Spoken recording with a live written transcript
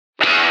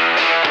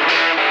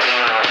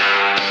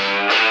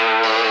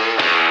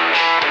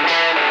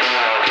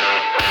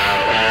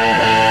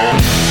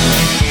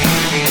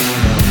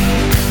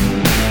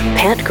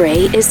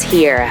Gray is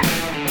here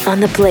on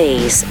the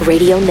Blaze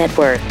Radio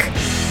Network.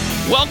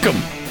 Welcome.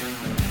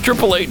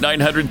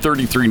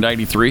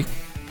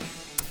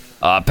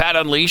 888-900-3393. Pat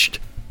Unleashed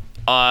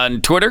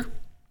on Twitter.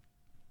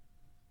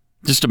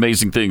 Just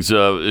amazing things.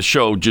 A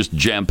show just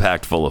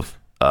jam-packed full of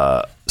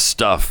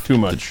stuff. Too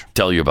much. To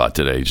tell you about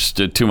today.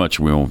 Just too much.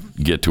 We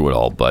won't get to it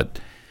all. But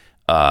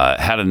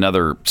had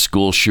another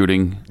school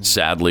shooting,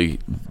 sadly,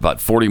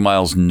 about 40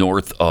 miles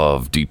north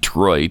of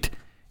Detroit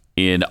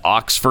in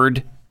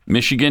Oxford,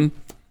 Michigan.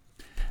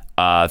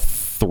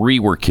 3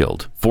 were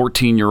killed.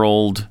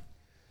 14-year-old,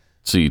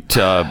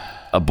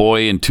 a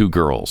boy and 2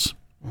 girls.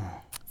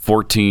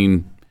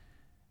 14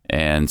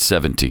 and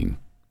 17.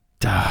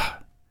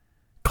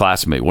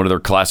 Classmate, one of their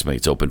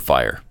classmates opened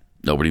fire.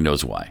 Nobody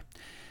knows why.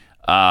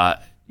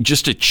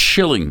 Just a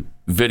chilling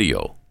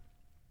video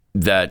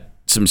that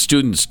some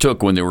students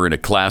took when they were in a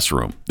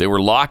classroom. They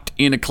were locked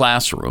in a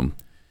classroom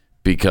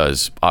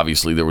because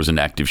obviously there was an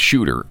active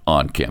shooter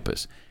on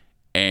campus.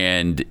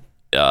 And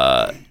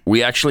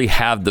we actually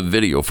have the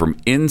video from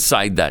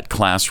inside that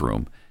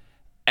classroom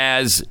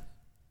as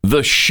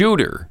the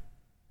shooter,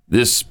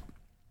 this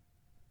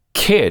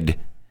kid,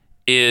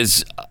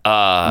 is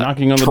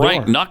knocking on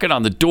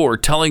the door,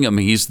 telling him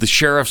he's the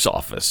sheriff's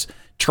office,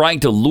 trying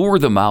to lure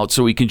them out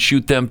so he can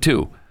shoot them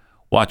too.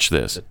 Watch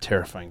this. It's a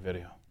terrifying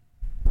video.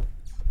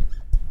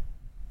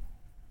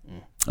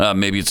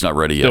 Maybe it's not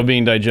ready yet. Still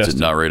being digested.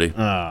 Is it not ready?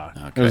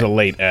 Okay. It was a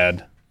late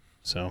ad.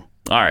 So.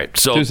 All right.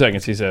 So 2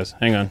 seconds, he says.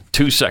 Hang on.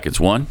 2 seconds.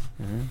 1,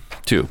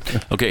 2.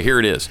 Okay, here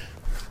it is.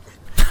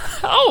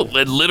 Oh,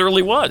 it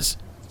literally was.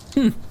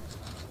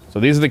 So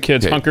these are the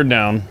kids hunkered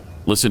down.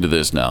 Listen to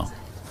this now.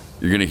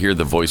 You're going to hear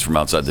the voice from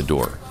outside the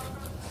door.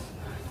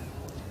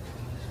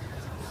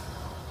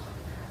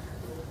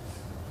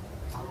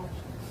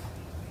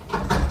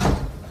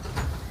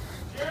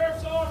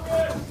 Sheriff's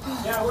office!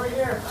 Yeah, we're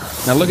here.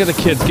 Now look at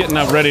the kids getting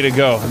up ready to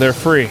go. They're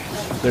free.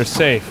 They're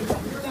safe.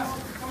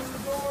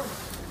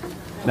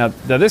 Now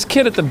this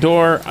kid at the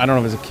door, I don't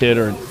know if it's a kid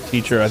or a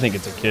teacher. I think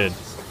it's a kid.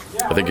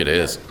 I think it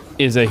is.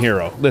 Is a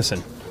hero.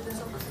 Listen.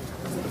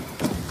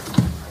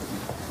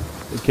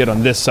 The kid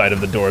on this side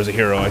of the door is a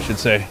hero, I should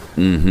say.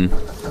 Mm-hmm.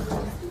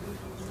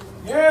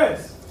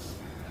 Yes.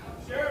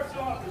 Sheriff's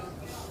office.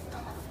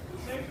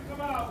 Safe to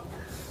come out.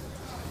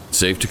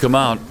 Safe to come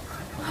out.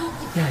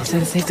 Yeah, he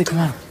said it's safe to come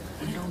out.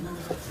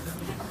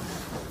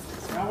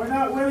 Now, we're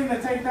not willing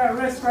to take that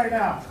risk right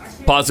now.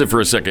 Pause it for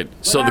a second.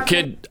 So the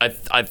kid, I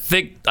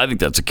think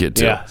that's a kid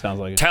too. Yeah, sounds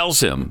like it. Tells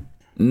him,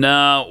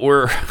 "No,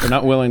 we're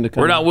not willing to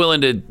come. We're not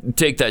willing to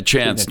take that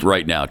chance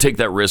right now. Take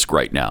that risk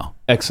right now."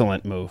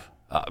 Excellent move.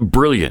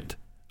 Brilliant.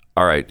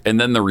 All right, and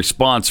then the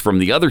response from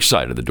the other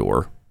side of the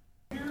door.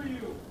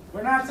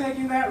 We're not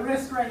taking that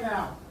risk right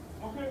now.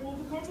 Okay, well,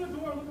 come to the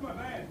door. Look at my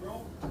bag,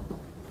 bro.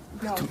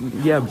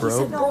 Yeah,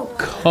 bro.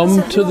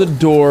 Come to the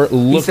door.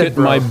 Look at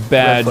my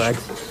badge,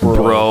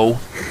 bro.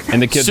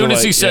 And the kids. As soon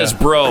as he says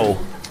 "bro,"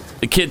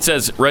 the kid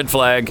says "red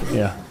flag."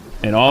 Yeah.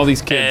 And all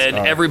these kids.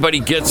 And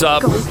everybody gets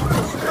up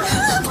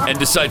and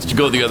decides to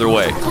go the other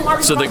way.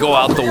 So they go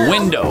out the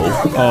window.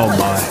 Oh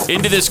my!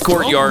 Into this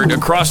courtyard,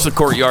 across the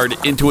courtyard,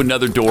 into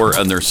another door,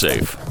 and they're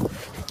safe.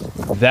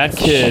 That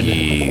kid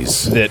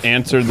that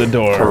answered the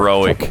door.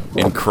 Heroic,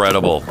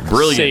 incredible,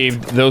 brilliant.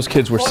 Saved. Those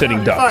kids were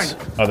sitting ducks.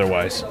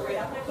 Otherwise,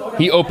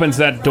 he opens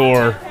that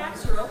door.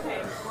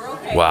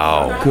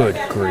 Wow! Good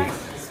grief!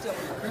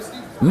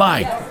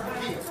 My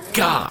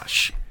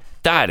gosh,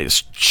 that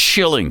is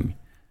chilling.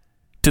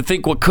 To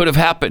think what could have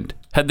happened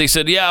had they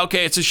said, "Yeah,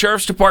 okay, it's the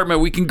sheriff's department.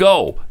 We can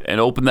go,"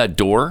 and open that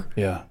door.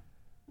 Yeah.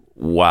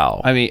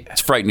 Wow. I mean, it's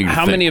frightening.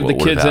 How many of the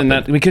kids in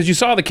that? Because you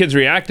saw the kids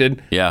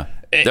reacted. Yeah.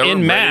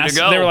 In mass,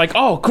 they were like,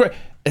 "Oh, great!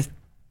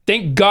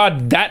 Thank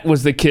God that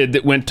was the kid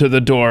that went to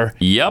the door."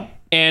 Yep.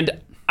 And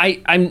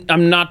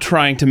I'm not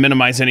trying to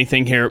minimize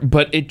anything here,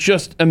 but it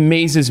just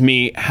amazes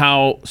me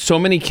how so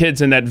many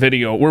kids in that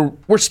video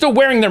were still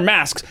wearing their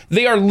masks.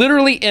 They are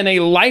literally in a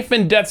life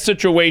and death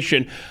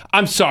situation.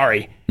 I'm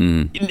sorry.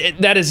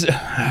 That is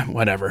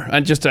whatever.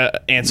 Just an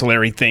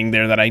ancillary thing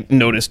there that I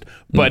noticed.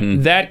 But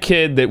that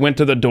kid that went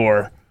to the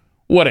door,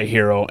 what a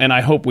hero. And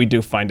I hope we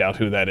do find out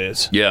who that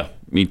is. Yeah,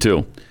 me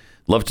too.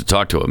 Love to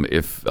talk to him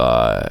if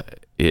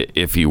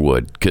he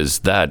would, because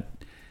that.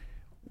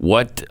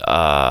 What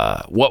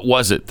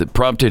was it that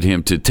prompted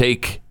him to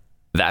take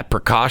that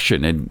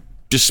precaution and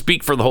just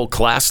speak for the whole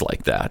class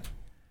like that,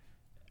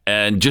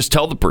 and just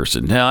tell the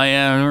person, "No,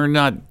 yeah, we're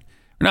not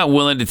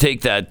willing to take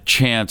that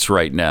chance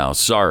right now.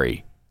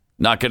 Sorry,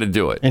 not going to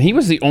do it." And he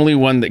was the only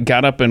one that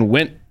got up and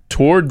went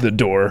toward the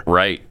door,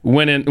 right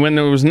when it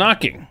was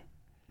knocking.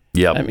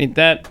 Yep. I mean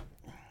that.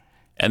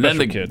 And then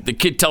the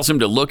kid tells him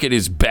to look at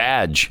his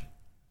badge,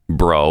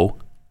 bro,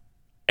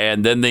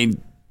 and then they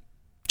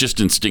just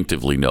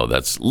instinctively know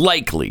that's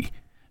likely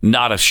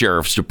not a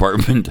sheriff's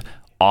department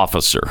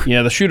officer.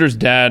 Yeah, the shooter's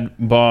dad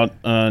bought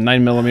a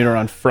 9mm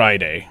on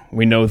Friday.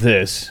 We know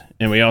this,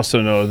 and we also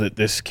know that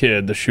this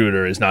kid, the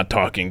shooter, is not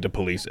talking to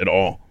police at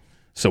all.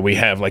 So we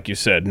have, like you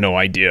said, no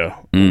idea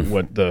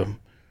what the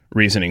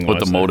reasoning was.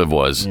 What the motive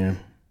was. Yeah.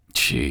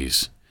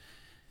 Jeez.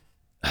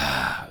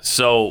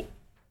 So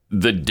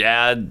the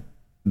dad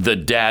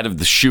of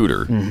the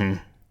shooter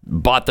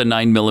bought the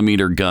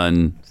 9mm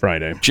gun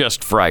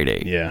just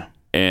Friday. Yeah.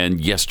 And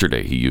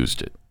yesterday he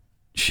used it.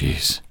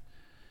 Jeez.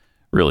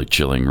 Really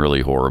chilling,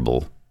 really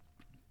horrible.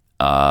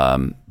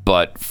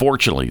 But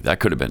fortunately, that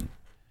could have been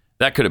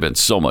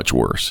so much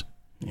worse.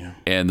 Yeah.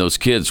 And those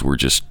kids were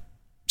just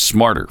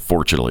smarter,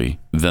 fortunately,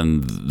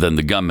 than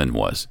the gunman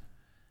was.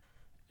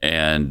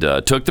 And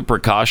took the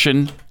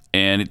precaution,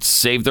 and it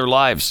saved their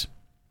lives.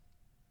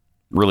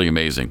 Really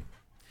amazing.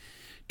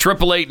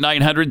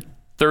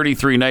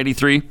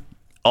 888-900-3393.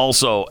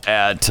 Also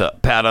at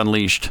Pat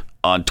Unleashed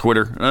on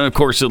Twitter. And of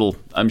course,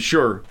 I'm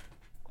sure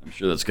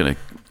that's going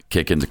to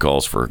kick into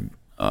calls for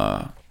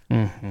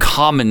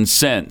common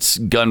sense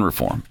gun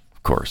reform.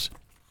 Of course,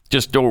 we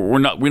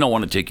don't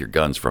want to take your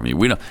guns from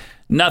you.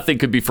 Nothing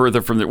could be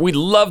further from there. We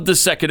love the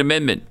Second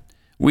Amendment.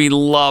 We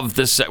love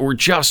we're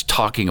just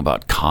talking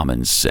about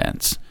common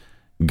sense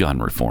gun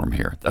reform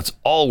here. That's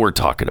all we're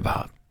talking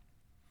about.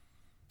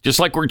 Just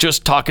like we're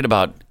just talking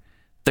about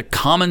the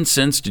common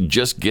sense to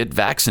just get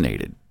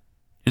vaccinated.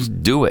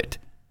 Just do it.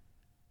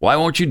 Why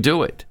won't you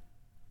do it?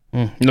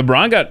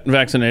 LeBron got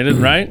vaccinated,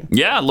 right?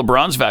 Yeah,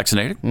 LeBron's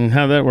vaccinated.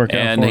 How'd that work out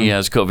and for he him?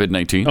 has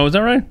COVID-19. Oh, is that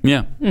right?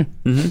 Yeah.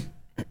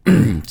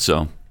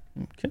 So,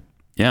 okay.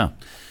 Yeah.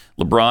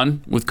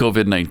 LeBron with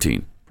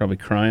COVID-19. Probably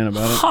crying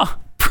about it.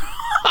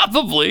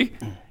 Probably.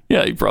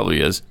 Yeah, he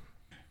probably is.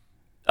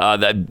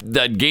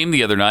 That game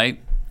the other night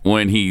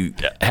when he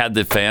had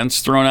the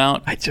fans thrown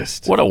out.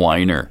 What a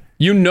whiner.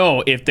 You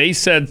know, if they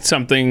said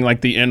something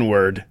like the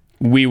N-word,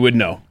 we would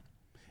know.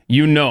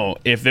 You know,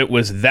 if it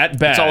was that bad,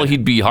 that's all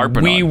he'd be harping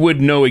on. We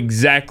would know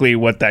exactly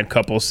what that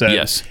couple said.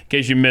 Yes. In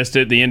case you missed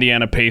it, the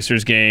Indiana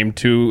Pacers game,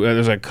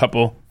 there's a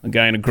couple, a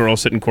guy and a girl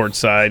sitting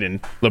courtside, and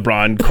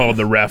LeBron called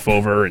the ref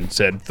over and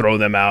said, throw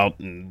them out,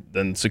 and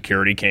then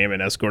security came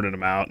and escorted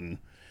them out. And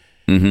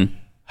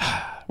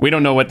we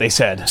don't know what they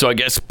said. So I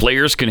guess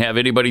players can have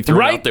anybody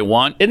thrown out they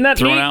want. Isn't that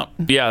thrown neat? out?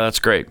 Yeah, that's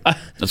great.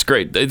 That's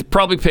great. They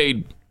probably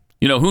paid,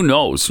 who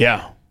knows?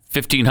 Yeah.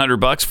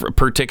 $1,500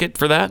 per ticket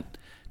for that?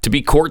 To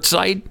be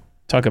courtside?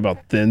 Talk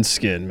about thin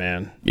skin,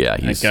 man. Yeah,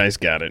 that guy's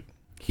got it.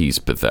 He's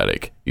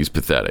pathetic.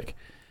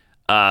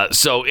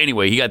 So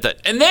anyway, he got that,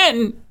 and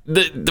then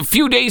the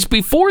few days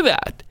before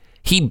that,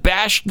 he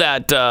bashed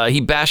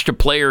a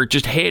player.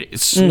 Just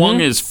swung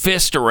his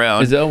fist around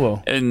his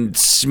elbow and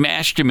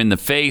smashed him in the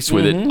face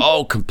with it.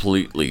 Oh,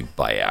 completely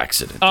by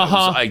accident.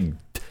 I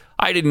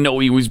didn't know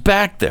he was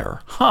back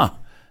there. Huh?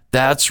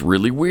 That's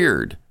really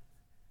weird.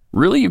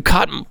 Really, you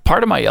caught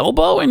part of my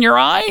elbow in your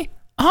eye?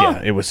 Huh.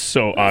 Yeah, it was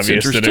so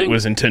obvious that it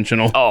was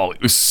intentional. Oh,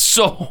 it was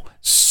so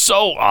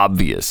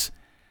obvious.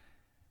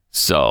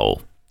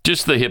 So,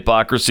 just the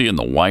hypocrisy and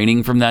the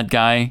whining from that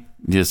guy,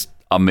 just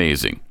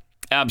amazing.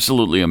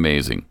 Absolutely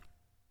amazing.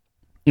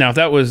 Now, if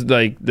that was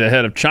like the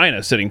head of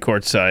China sitting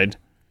courtside,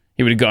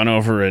 he would have gone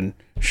over and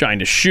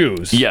shined his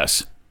shoes.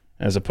 Yes.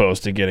 As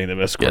opposed to getting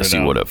them escorted yes, he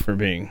would have. For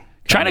being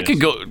China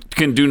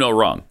can do no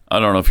wrong. I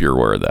don't know if you're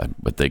aware of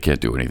that, but they can't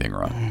do anything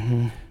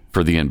wrong.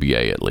 For the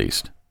NBA, at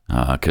least.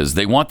 Because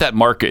they want that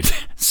market.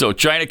 So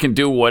China can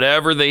do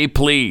whatever they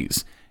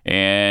please.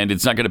 And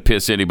it's not going to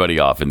piss anybody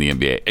off in the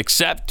NBA.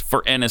 Except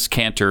for Enes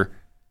Kanter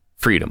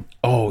Freedom.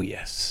 Oh,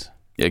 yes.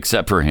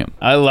 Except for him.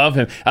 I love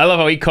him. I love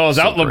how he calls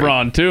out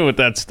LeBron, too, with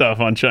that stuff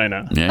on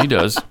China. Yeah, he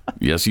does.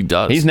 Yes, he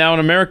does. He's now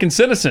an American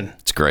citizen.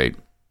 It's great.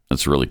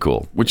 That's really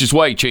cool. Which is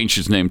why he changed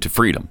his name to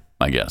Freedom,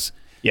 I guess.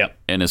 Yep.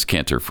 Enes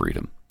Kanter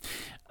Freedom.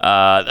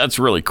 That's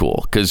really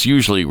cool because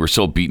usually we're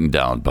so beaten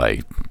down by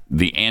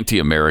the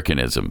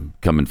anti-Americanism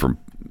coming from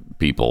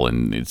people,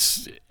 and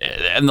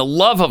the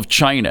love of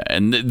China,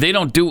 and they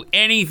don't do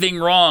anything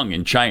wrong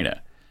in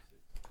China.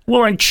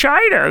 Well, in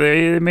China,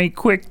 they make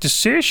quick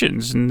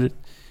decisions and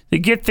they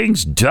get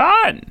things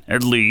done.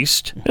 At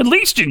least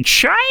in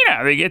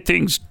China, they get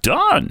things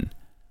done.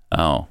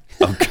 Oh,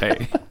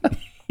 okay.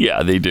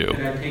 Yeah, they do.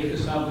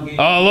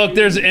 Oh, look,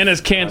 there's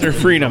Enes Kanter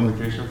Freedom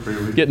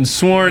getting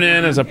sworn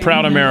in as a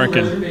proud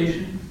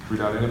American.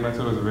 Without any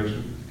mental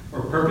reservation.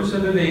 Or purpose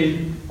of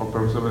evasion.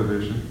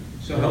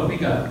 So help me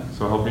God.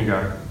 All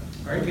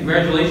right,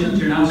 congratulations.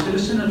 You're now a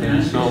citizen of the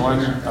United States.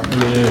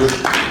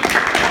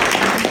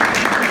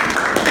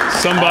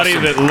 Somebody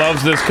that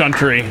loves this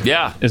country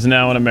is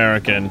now an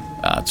American.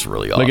 That's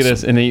really awesome. Look at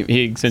this, and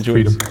he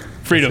accentuates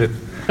freedom.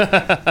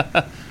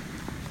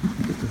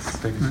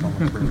 Thank you so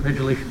much.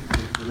 Congratulations.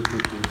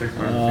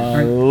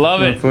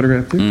 Love it.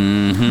 Photograph too?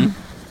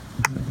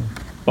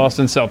 Mm-hmm.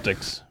 Boston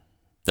Celtics.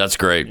 That's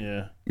great.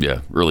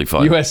 Yeah, really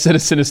fun. U.S.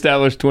 citizen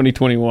established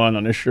 2021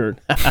 on his shirt.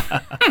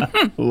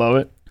 Love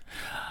it.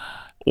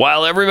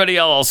 While everybody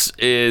else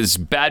is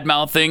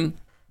bad-mouthing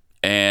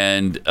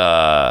and,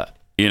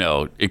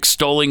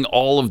 extolling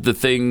all of the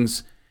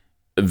things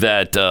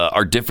that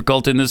are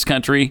difficult in this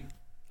country,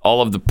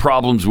 all of the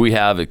problems we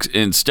have,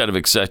 instead of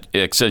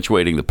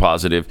accentuating the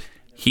positive,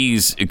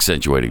 he's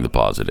accentuating the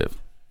positive.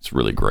 It's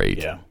really great.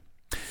 Yeah.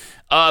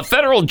 A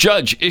federal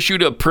judge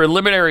issued a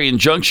preliminary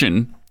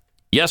injunction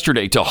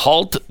yesterday to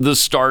halt the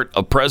start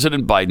of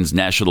President Biden's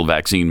national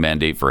vaccine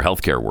mandate for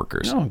healthcare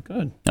workers. Oh,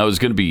 good. That was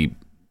going to be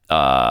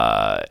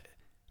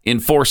in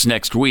force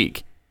next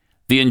week.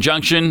 The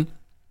injunction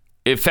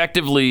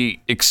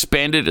effectively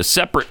expanded a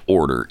separate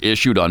order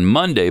issued on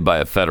Monday by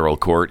a federal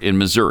court in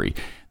Missouri.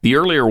 The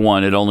earlier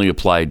one had only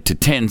applied to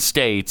 10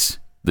 states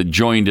that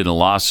joined in a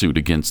lawsuit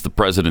against the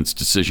president's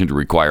decision to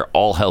require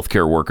all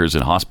healthcare workers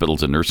in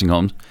hospitals and nursing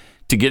homes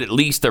to get at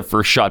least their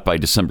first shot by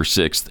December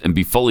 6th and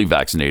be fully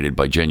vaccinated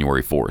by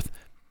January 4th.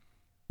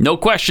 No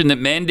question that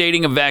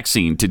mandating a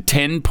vaccine to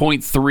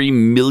 10.3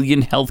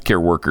 million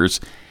healthcare workers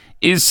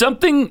is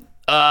something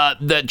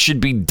that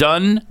should be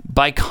done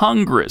by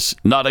Congress,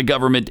 not a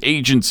government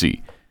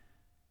agency.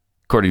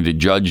 According to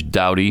Judge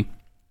Doughty,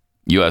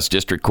 U.S.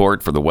 District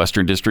Court for the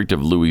Western District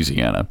of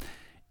Louisiana,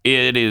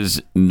 it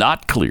is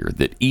not clear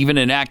that even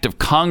an act of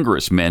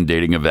Congress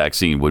mandating a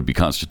vaccine would be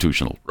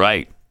constitutional.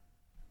 Right.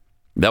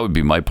 That would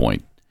be my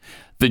point.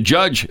 The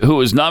judge, who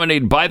was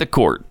nominated by the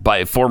court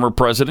by former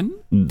President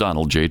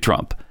Donald J.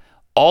 Trump,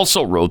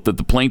 also wrote that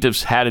the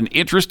plaintiffs had an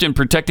interest in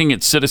protecting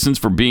its citizens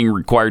from being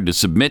required to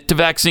submit to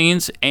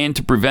vaccines and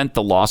to prevent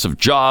the loss of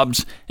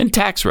jobs and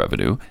tax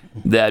revenue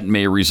that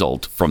may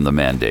result from the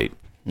mandate.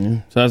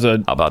 So that's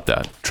a How about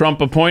that? Trump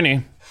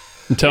appointee.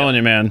 I'm telling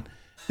you, man,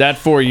 that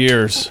 4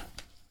 years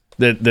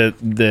that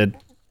the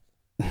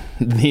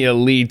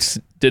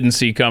elites didn't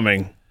see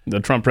coming, the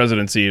Trump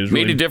presidency has Made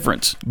really a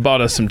difference.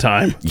 bought us some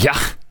time. Yeah.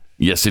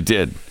 Yes, it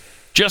did.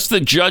 Just the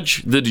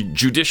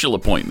judicial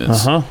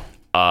appointments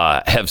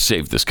have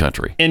saved this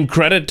country. And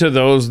credit to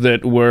those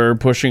that were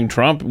pushing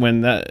Trump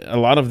when a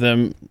lot of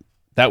them,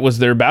 that was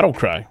their battle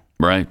cry.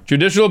 Right.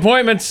 Judicial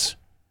appointments,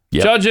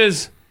 Yep.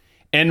 judges.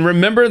 And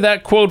remember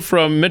that quote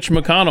from Mitch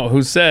McConnell,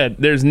 who said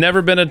there's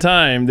never been a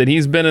time that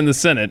he's been in the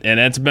Senate, and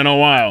it's been a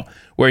while,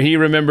 where he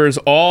remembers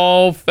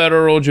all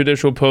federal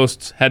judicial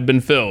posts had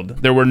been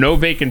filled. There were no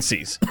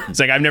vacancies.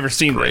 It's like, I've never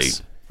seen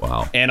this.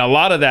 Wow. And a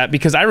lot of that,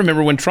 because I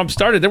remember when Trump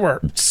started, there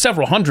were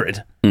several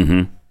hundred.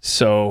 Mm-hmm.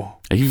 So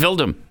He filled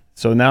them.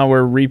 So now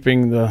we're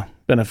reaping the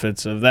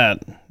benefits of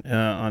that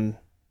on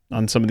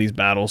some of these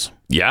battles.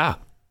 Yeah.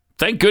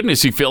 Thank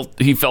goodness he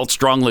felt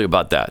strongly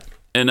about that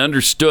and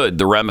understood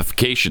the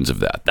ramifications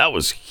of that. That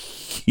was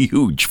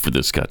huge for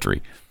this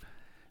country.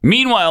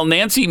 Meanwhile,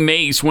 Nancy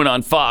Mace went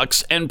on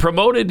Fox and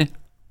promoted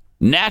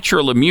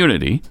natural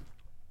immunity,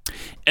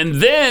 and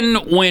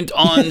then went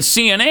on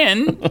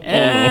CNN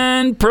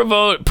and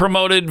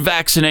promoted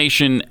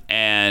vaccination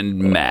and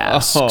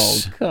masks.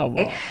 Oh, come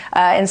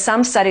on. In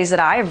some studies that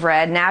I've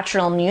read,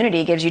 natural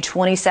immunity gives you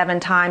 27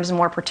 times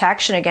more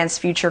protection against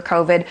future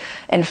COVID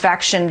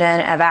infection than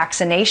a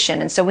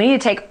vaccination. And so we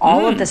need to take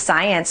all of the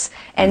science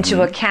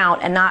into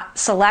account and not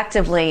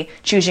selectively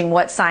choosing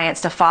what science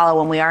to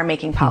follow when we are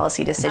making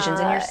policy decisions.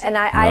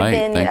 I've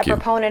been a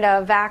proponent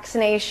of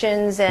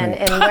vaccinations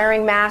and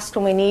wearing masks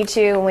when we need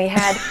to. When we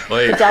had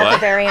the Delta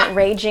variant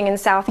raging in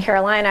South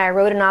Carolina, I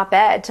wrote an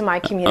op-ed to my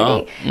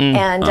community.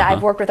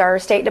 I've worked with our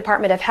State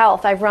Department of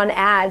Health. I've run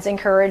ads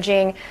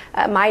encouraging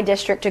my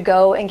district to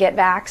go and get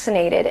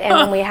vaccinated. And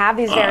when we have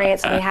these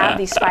variants and we have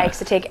these spikes,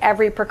 to take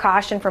every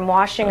precaution from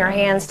washing our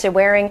hands to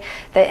wearing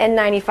the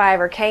N95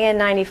 or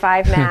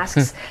KN95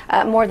 masks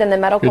more than the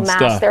medical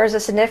masks. There is a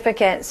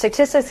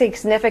statistically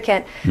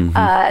significant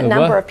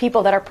number of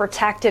people that are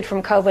protected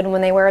from COVID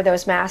when they wear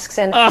those masks.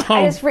 And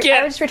I just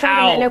returned from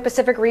the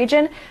Indo-Pacific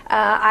region.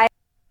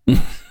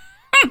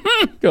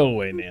 Go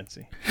away,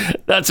 Nancy.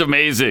 That's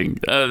amazing.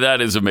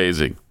 That is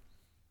amazing.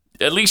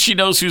 At least she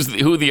knows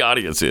who the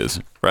audience is,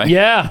 right?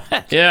 Yeah,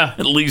 yeah.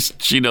 At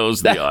least she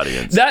knows the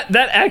audience. That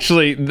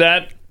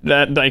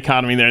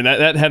dichotomy there,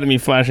 that had me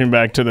flashing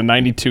back to the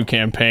 92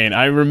 campaign.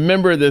 I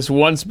remember this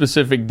one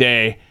specific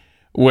day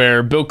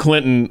where Bill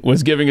Clinton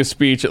was giving a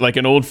speech at like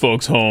an old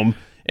folks home,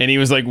 and he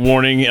was like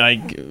warning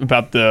like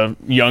about the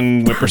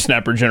young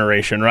whippersnapper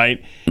generation,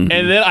 right? And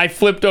then I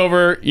flipped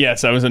over.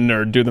 Yes, I was a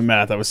nerd. Do the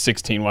math. I was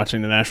 16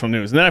 watching the national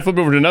news. And then I flipped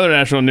over to another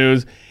national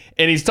news,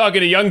 and he's talking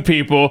to young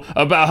people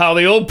about how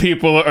the old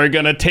people are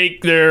going to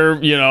take their,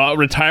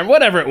 retirement,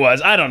 whatever it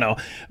was. I don't know.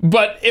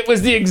 But it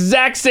was the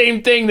exact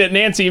same thing that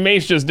Nancy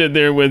Mace just did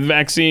there with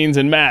vaccines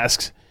and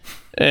masks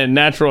and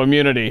natural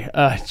immunity.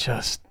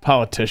 Just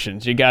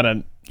politicians. You got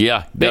to...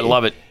 Yeah, they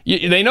love it.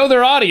 They know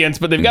their audience,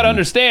 but they've got to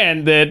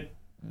understand that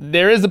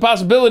there is the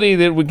possibility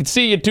that we could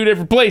see you at two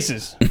different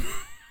places.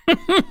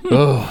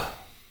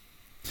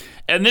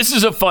 And this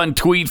is a fun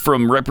tweet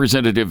from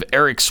Representative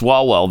Eric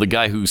Swalwell, the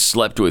guy who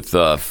slept with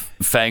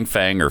Fang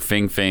Fang or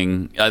Fing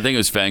Fing. I think it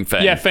was Fang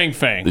Fang. Yeah, Fang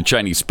Fang. The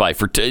Chinese spy,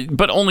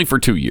 but only for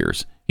 2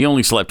 years. He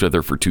only slept with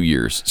her for 2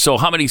 years. So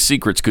how many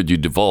secrets could you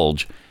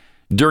divulge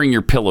during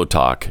your pillow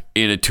talk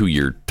in a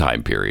 2-year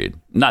time period?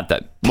 Not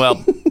that.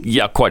 Well,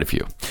 yeah, quite a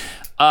few.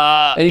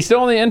 And he's still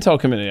on the Intel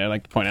committee, I'd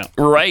like to point out.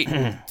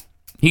 Right.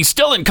 He's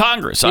still in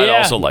Congress, I'd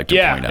also like to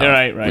point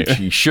out. Right. Which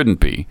he shouldn't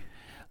be.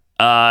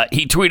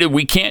 He tweeted,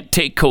 "We can't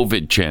take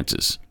COVID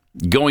chances.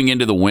 Going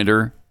into the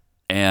winter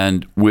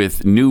and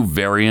with new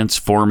variants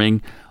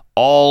forming,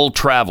 all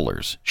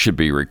travelers should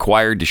be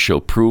required to show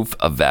proof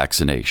of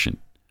vaccination."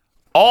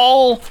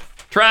 All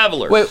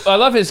Travelers. Wait, I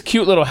love his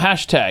cute little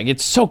hashtag.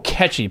 It's so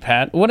catchy,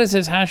 Pat. What is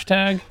his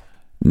hashtag?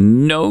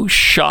 No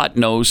shot,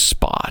 no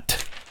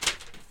spot.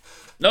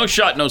 No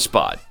shot, no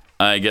spot.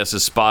 I guess a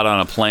spot on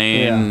a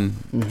plane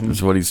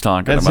is what he's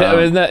talking about.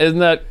 Isn't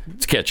that?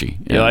 It's catchy.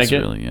 You like it?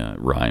 Really, it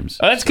rhymes.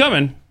 Oh, that's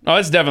coming. Oh,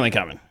 it's definitely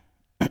coming.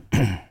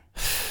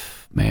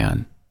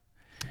 Man.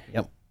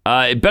 Yep.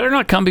 It better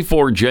not come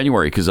before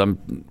January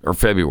or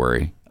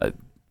February.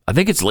 I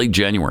think it's late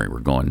January. We're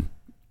going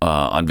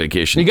on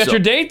vacation. You got your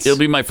dates? It'll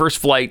be my first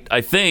flight, I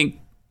think,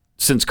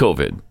 since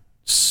COVID.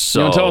 So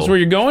you want to tell us where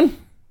you're going,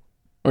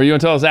 or you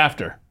want to tell us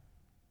after?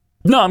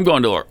 No, I'm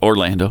going to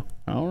Orlando.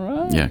 All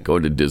right. Yeah,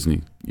 going to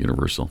Disney,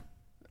 Universal,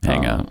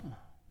 hang out.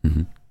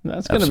 Mm-hmm.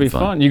 That's going to be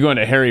fun. You going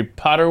to Harry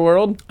Potter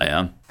World? I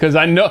am. Because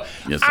I know.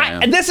 Yes,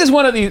 I am. This is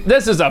one of these.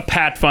 This is a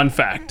Pat fun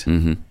fact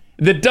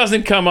that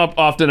doesn't come up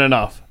often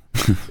enough.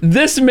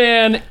 This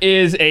man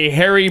is a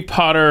Harry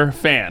Potter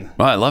fan.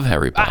 Well, I love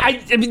Harry Potter.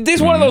 I mean, this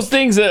is one of those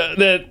things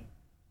that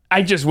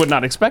I just would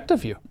not expect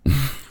of you.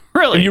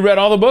 Really? Have you read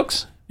all the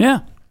books?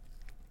 Yeah.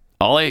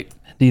 All 8.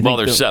 Well,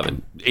 there's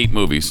 7. 8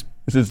 movies.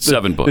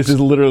 7 books. This is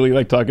literally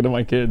like talking to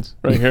my kids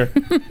right here.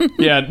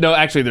 Yeah, no,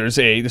 actually, there's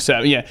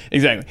 7. Yeah,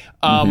 exactly.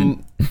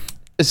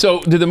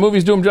 So, did the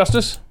movies do him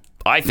justice?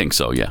 I think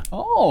so. Yeah.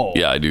 Oh.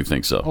 Yeah, I do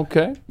think so.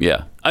 Okay.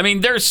 Yeah. I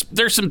mean, there's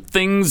some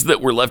things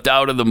that were left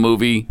out of the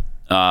movie,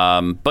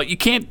 but you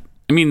can't.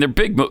 I mean, they're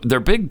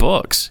big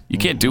books. You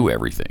can't do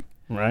everything.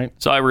 Right.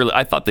 So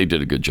I thought they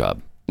did a good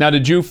job. Now,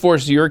 did you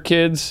force your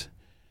kids?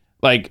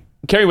 Like,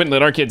 Carrie wouldn't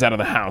let our kids out of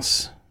the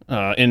house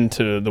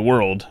into the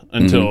world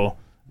until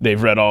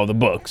they've read all the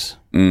books.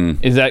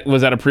 Was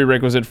that a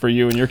prerequisite for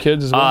you and your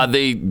kids as well?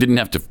 They didn't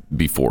have to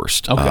be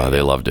forced. Okay.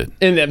 They loved it.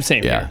 And that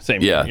same here. Same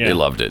here. They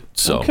loved it.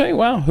 So okay,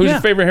 wow. Who's your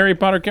favorite Harry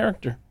Potter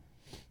character?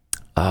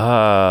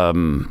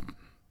 Harry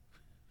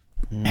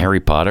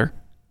Potter,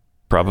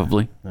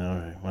 probably. All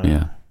right. Wow.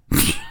 Yeah.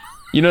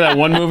 You know that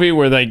one movie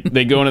where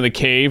they go into the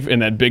cave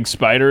and that big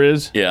spider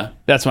is? Yeah.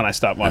 That's when I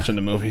stopped watching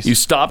the movies. You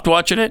stopped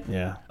watching it?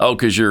 Yeah. Oh,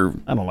 because you're...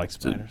 I don't like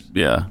spiders.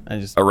 Yeah.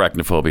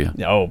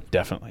 Arachnophobia. Oh,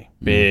 definitely.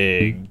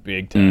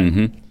 Big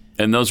time.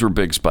 And those were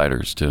big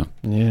spiders, too.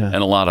 Yeah. And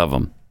a lot of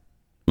them.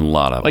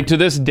 Like to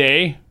this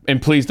day,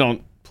 and please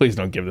don't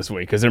give this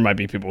away, because there might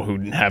be people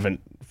who haven't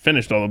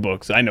finished all the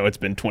books. I know it's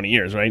been 20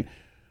 years, right?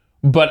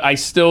 But I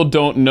still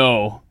don't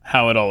know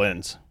how it all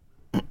ends.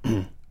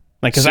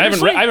 Like, because I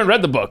haven't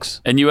read the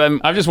books, and you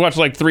haven't. I've just watched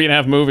like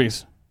 3.5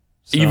 movies.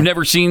 So. You've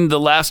never seen the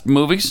last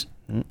movies?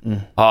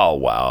 Oh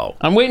wow!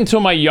 I'm waiting until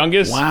my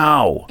youngest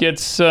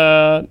gets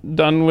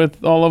done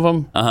with all of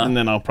them, and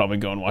then I'll probably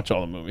go and watch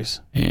all the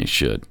movies. Yeah, you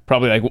should.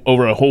 Probably like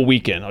over a whole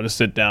weekend. I'll just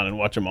sit down and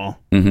watch them all.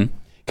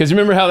 Because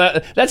remember how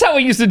that's how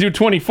we used to do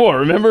 24.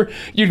 Remember,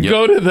 you'd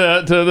go to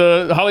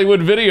the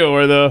Hollywood Video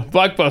or the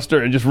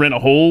Blockbuster and just rent a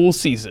whole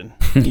season.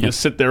 You just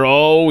sit there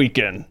all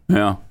weekend.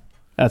 Yeah.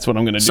 That's what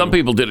I'm going to do. Some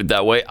people did it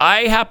that way.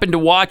 I happened to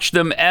watch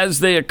them as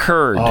they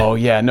occurred. Oh,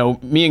 yeah. No,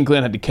 me and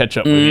Glenn had to catch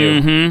up with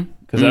you.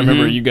 Because I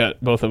remember you got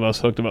both of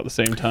us hooked about the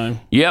same time.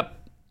 Yep.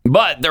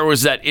 But there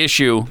was that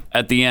issue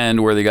at the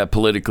end where they got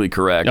politically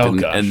correct.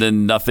 And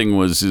then nothing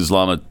was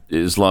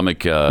Islamic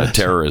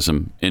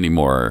terrorism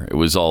anymore. It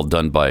was all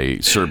done by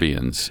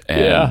Serbians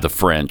and the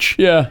French.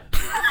 Yeah.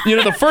 You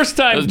know, the first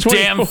time... Those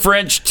damn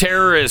French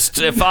terrorists.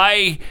 If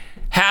I...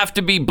 have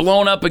to be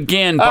blown up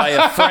again by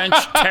a French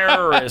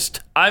terrorist,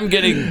 I'm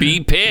going to be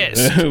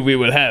pissed. We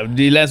would have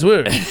the last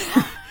word.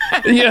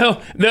 You know,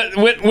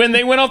 when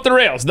they went off the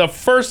rails, the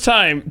first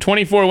time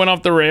 24 went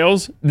off the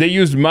rails, they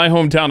used my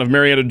hometown of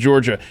Marietta,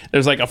 Georgia.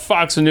 There's like a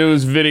Fox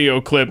News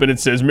video clip, and it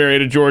says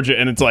Marietta, Georgia,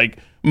 and it's like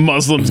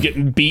Muslims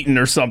getting beaten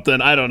or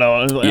something. I don't know.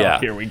 I was like, oh,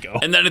 here we go.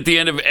 And then at the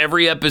end of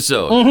every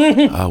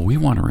episode, we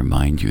want to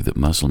remind you that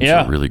Muslims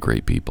are really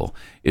great people.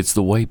 It's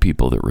the white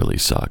people that really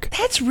suck.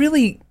 That's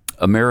really...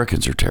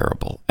 Americans are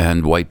terrible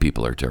and white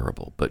people are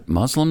terrible, but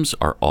Muslims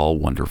are all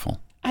wonderful.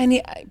 I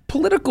mean,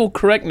 political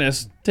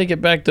correctness, take it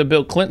back to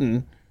Bill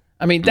Clinton.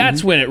 I mean,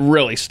 that's when it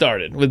really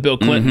started with Bill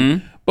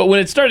Clinton. But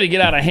when it started to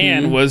get out of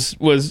hand was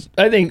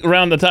I think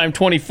around the time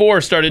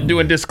 24 started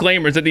doing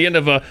disclaimers at the end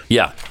of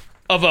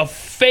a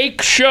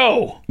fake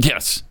show.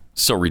 Yes,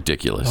 so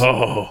ridiculous.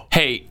 Oh,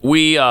 hey,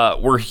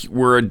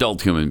 we're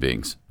adult human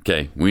beings.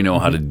 Okay, we know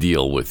how to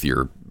deal with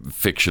your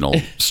fictional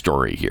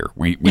story here.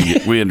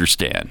 We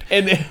understand.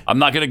 And I'm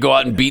not going to go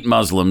out and beat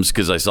Muslims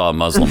because I saw a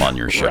Muslim on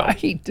your show.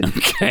 Right.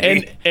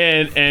 Okay.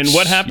 And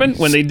what happened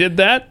when they did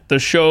that? The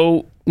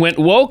show went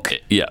woke.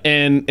 Yeah.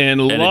 And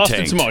lost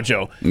its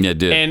mojo. Yeah, it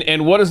did.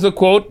 And what is the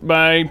quote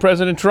by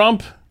President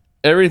Trump?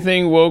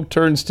 Everything woke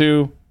turns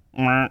to.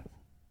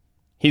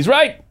 He's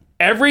right.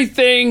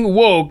 Everything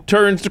woke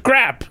turns to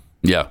crap.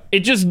 Yeah.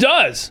 It just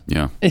does.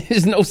 Yeah.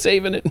 There's no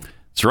saving it.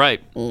 That's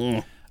right.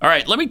 All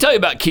right, let me tell you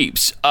about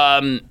Keeps.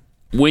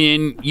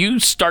 When you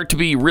start to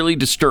be really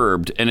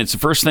disturbed, and it's the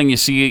first thing you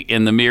see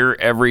in the mirror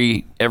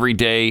every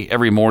day,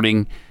 every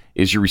morning,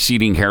 is your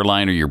receding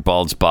hairline or your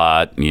bald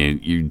spot, and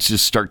you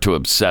just start to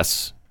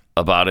obsess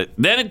about it,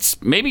 then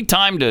it's maybe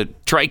time to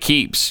try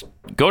Keeps.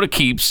 Go to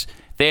Keeps.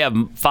 They have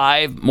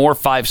 5 more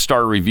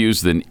 5-star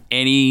reviews than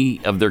any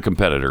of their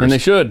competitors. And they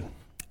should.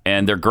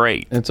 And they're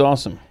great. It's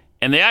awesome.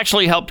 And they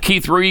actually helped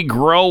Keith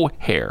regrow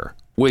hair,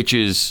 which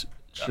is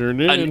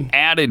an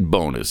added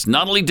bonus.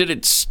 Not only did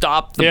it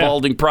stop the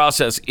balding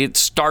process, it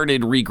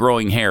started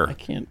regrowing hair. I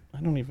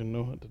don't even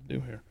know what to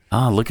do here.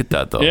 Look at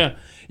that, though. Yeah.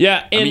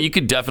 And, I mean, you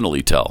could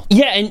definitely tell.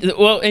 Yeah,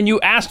 and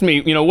you asked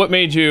me, what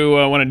made you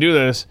want to do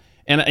this?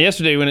 And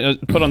yesterday when it was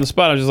put on the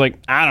spot, I was just like,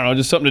 I don't know,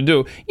 just something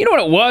to do. You know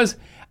what it was?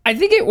 I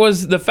think it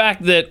was the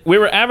fact that we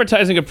were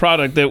advertising a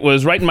product that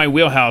was right in my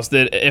wheelhouse,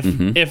 that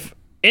if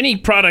any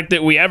product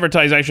that we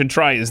advertise I should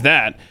try is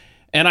that.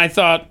 And I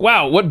thought,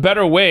 wow, what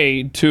better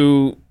way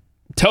to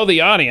tell the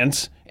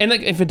audience? And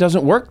if it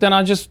doesn't work, then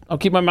I'll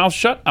keep my mouth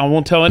shut. I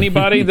won't tell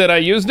anybody that I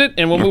used it,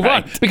 and we'll move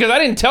on. Because I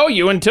didn't tell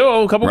you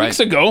until a couple weeks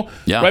ago,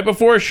 right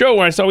before a show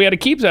where I saw we had a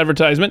Keeps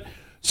advertisement.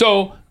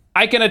 So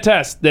I can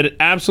attest that it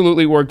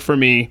absolutely worked for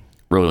me.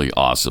 Really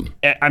awesome.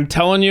 I'm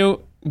telling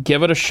you,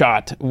 give it a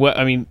shot.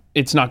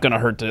 It's not going to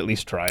hurt to at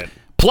least try it.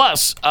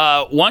 Plus,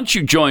 once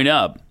you join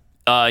up,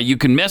 you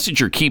can message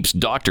your Keeps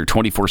doctor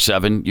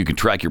 24/7. You can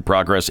track your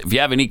progress. If you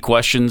have any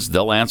questions,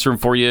 they'll answer them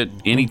for you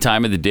any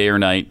time of the day or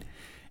night.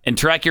 And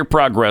track your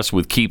progress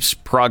with Keeps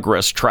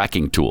Progress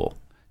Tracking Tool.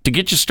 To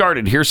get you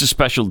started, here's a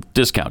special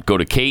discount. Go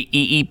to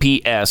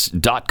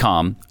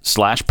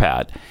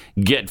keeps.com/Pat.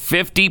 Get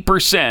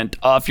 50%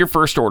 off your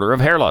first order of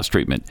hair loss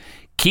treatment.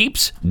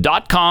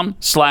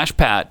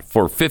 Keeps.com/Pat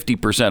for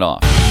 50%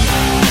 off.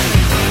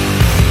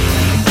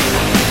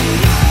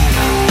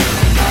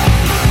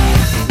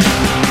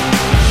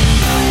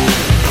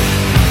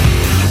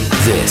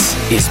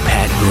 This is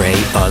Pat Gray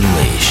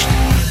Unleashed.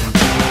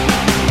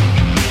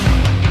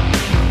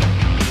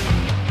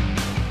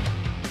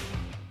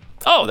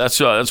 Oh, that's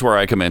where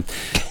I come in.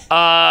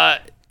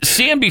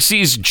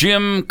 CNBC's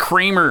Jim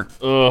Cramer.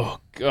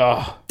 Oh,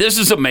 God. This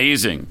is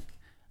amazing.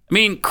 I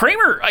mean,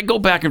 Cramer, I go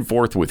back and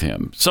forth with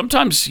him.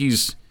 Sometimes he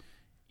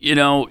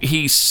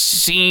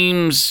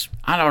seems,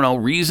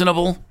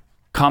 reasonable,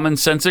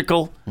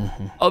 commonsensical.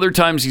 Mm-hmm. Other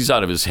times he's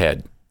out of his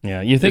head.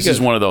 Yeah, you think this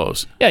is one of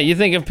those. Yeah, you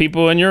think of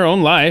people in your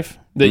own life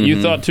that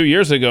you thought 2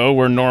 years ago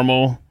were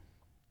normal,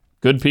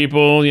 good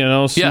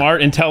people,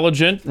 smart,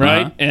 intelligent,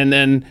 right? Uh-huh. And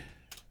then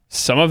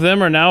some of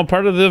them are now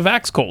part of the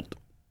vax cult.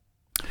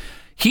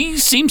 He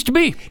seems to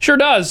be. Sure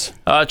does.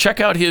 Check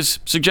out his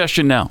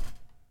suggestion now.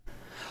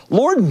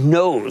 Lord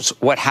knows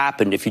what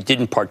happened if you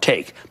didn't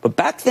partake. But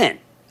back then,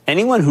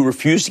 anyone who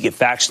refused to get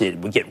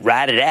vaccinated would get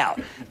ratted out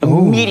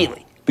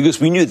immediately because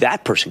we knew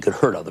that person could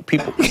hurt other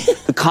people.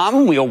 The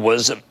commonweal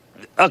was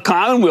a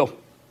commonweal.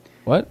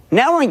 What?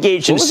 Now we're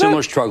engaged in a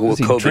similar struggle with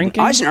COVID.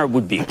 Drinking? Eisenhower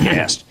would be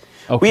aghast.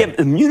 We have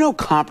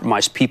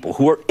immunocompromised people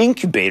who are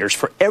incubators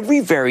for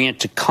every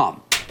variant to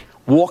come,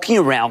 walking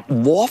around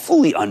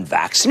lawfully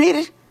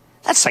unvaccinated?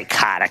 That's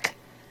psychotic.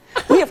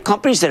 We have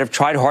companies that have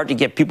tried hard to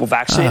get people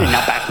vaccinated and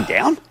now backing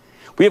down.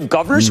 We have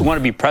governors who want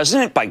to be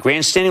president by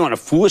grandstanding on a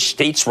foolish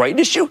states' right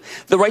issue,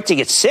 the right to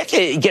get sick,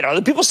 get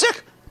other people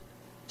sick.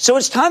 So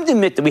it's time to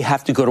admit that we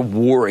have to go to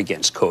war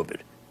against COVID.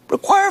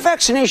 Require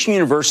vaccination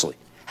universally.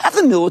 Have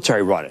the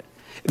military run it.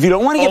 If you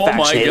don't want to get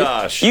vaccinated,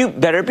 you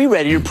better be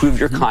ready to prove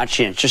your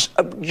conscientious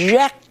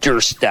objector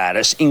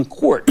status in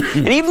court.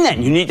 And even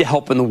then, you need to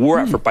help in the war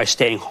effort by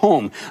staying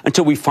home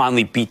until we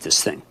finally beat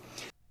this thing.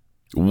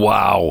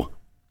 Wow.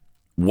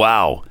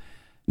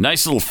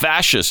 Nice little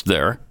fascist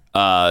there,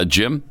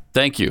 Jim.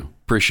 Thank you.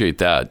 Appreciate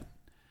that.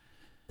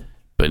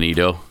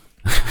 Benito.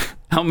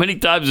 How many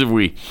times have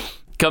we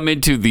come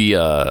into the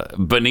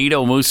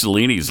Benito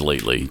Mussolinis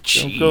lately?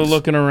 Jeez. Don't go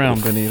looking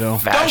around, Benito.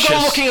 Fascist.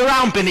 Don't go looking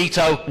around,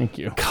 Benito. Thank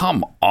you.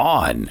 Come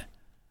on.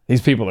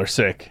 These people are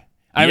sick.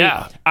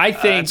 I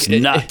think it's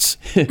nuts.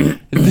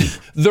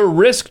 The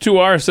risk to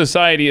our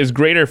society is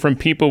greater from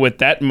people with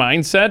that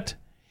mindset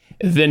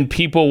than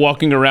people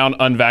walking around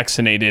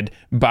unvaccinated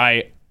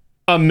by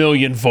a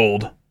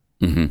millionfold.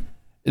 Mm-hmm.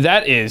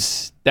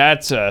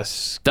 That's a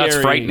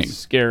frightening,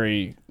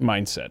 scary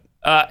mindset.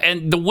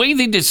 And the way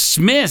they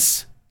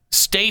dismiss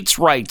states'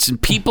 rights and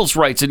people's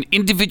rights and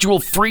individual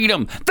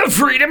freedom, the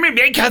freedom to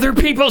make other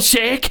people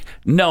sick.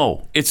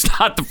 No, it's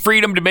not the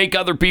freedom to make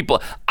other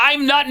people.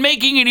 I'm not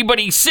making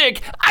anybody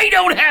sick. I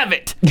don't have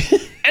it.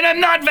 And I'm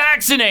not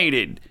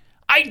vaccinated.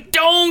 I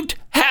don't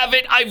have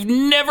it. I've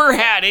never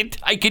had it.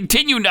 I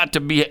continue not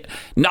to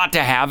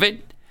have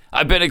it.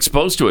 I've been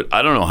exposed to it.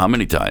 I don't know how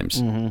many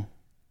times. Mm-hmm.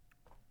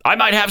 I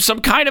might have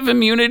some kind of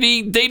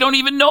immunity they don't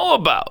even know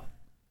about.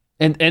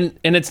 And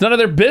it's none of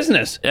their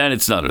business. And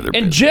it's none of their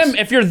business. And Jim,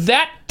 if you're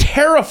that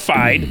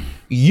terrified,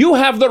 you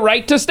have the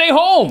right to stay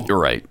home.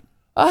 You're right.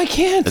 I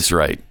can't. That's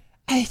right.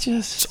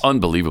 It's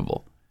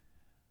unbelievable.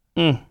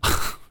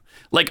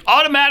 Like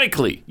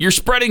automatically, you're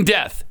spreading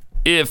death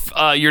if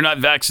you're not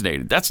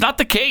vaccinated. That's not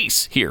the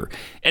case here.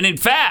 And in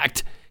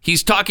fact,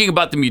 he's talking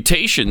about the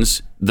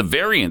mutations, the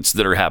variants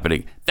that are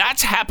happening.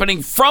 That's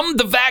happening from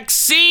the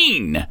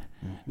vaccine,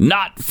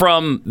 not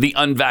from the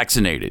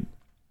unvaccinated.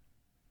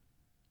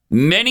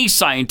 Many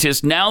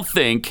scientists now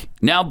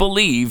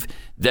believe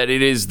that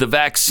it is the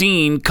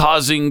vaccine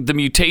causing the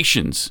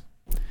mutations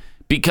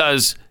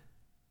because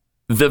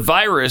the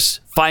virus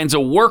finds a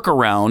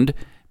workaround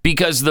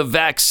because the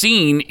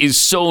vaccine is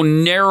so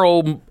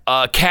narrow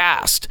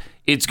cast.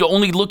 It's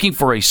only looking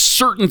for a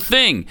certain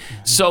thing.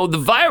 So the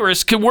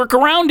virus can work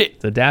around it.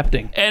 It's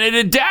adapting. And it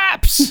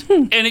adapts.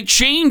 And it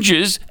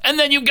changes. And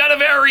then you've got a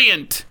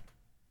variant.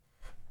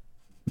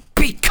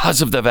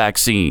 Because of the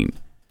vaccine.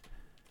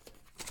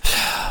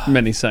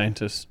 Many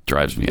scientists.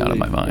 Drives me out of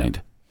my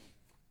mind.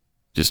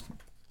 Just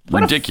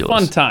ridiculous.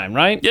 What a fun time,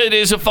 right? It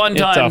is a fun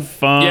time. It's a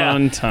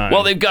fun time.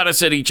 Well, they've got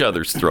us at each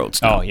other's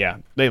throats now. Oh, yeah.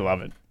 They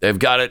love it. They've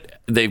got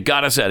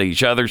us at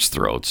each other's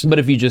throats. But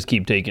if you just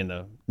keep taking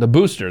the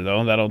booster,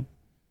 though, that'll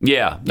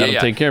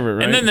take care of it,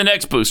 right? And then the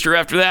next booster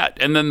after that,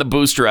 and then the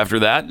booster after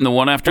that, and the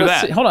one after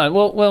that. Hold on.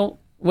 Well,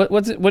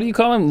 what do you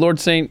call him? Lord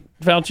St.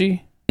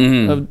 Fauci?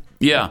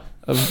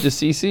 Of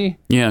DeCC?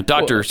 Yeah,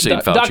 Dr.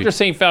 St. Fauci. Dr.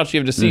 St. Fauci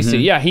of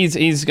DeCC. Yeah,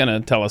 he's going to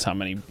tell us how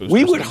many boosters.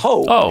 We would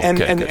hope,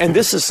 and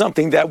this is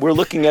something that we're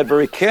looking at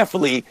very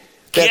carefully,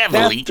 that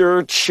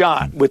third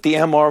shot with the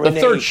mRNA,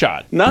 the third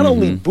shot, not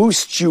only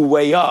boosts you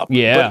way up,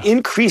 but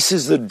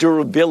increases the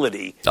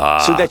durability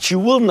so that you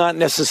will not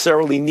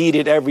necessarily need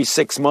it every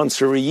 6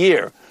 months or a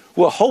year.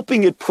 We're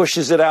hoping it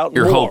pushes it out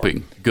more. You're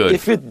hoping. Good.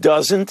 If it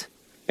doesn't,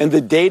 and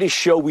the data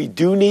show we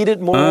do need it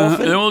more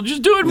often, then we'll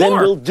just do it more. Then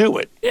we'll do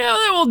it. Yeah,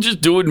 then we'll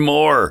just do it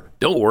more.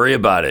 Don't worry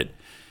about it.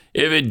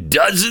 If it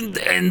doesn't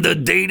and the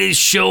data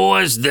show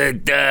us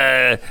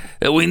that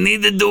we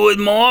need to do it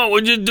more,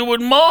 we'll just do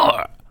it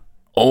more.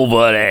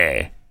 Over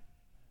there.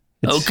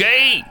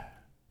 Okay?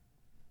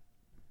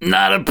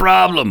 Not a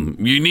problem.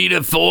 You need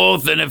a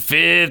fourth and a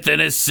fifth and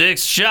a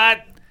sixth shot?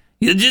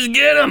 You just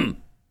get them.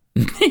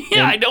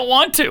 I don't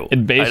want to. I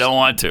don't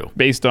want to.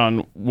 Based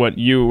on what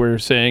you were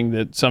saying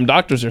that some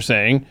doctors are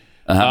saying,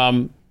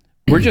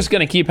 we're just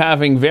going to keep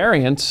having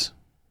variants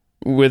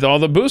with all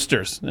the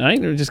boosters, right?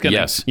 We're just going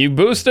to, you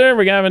booster,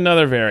 we're going to have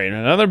another variant,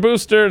 another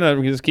booster, and then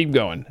we just keep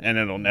going, and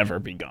it'll never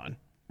be gone.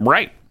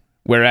 Right.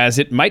 Whereas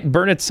it might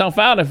burn itself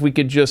out if we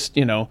could just,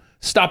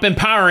 stop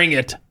empowering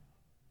it.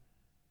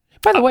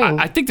 By the way,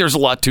 I think there's a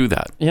lot to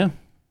that. Yeah,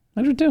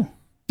 I do too.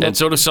 And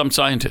so do some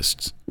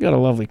scientists. You got a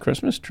lovely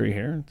Christmas tree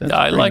here. That's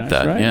I like nice,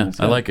 that. right? Yeah,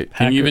 I like it.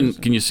 Can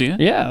you see it?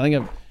 Yeah, I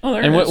think.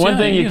 And one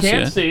thing you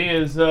can't see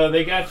is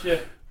they got you.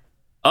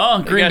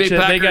 Oh, Green Bay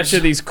Packers. They got you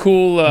these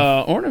cool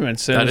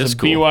ornaments. That is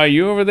cool.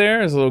 BYU over there.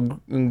 There's a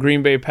little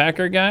Green Bay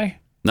Packer guy.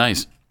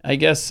 Nice. I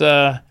guess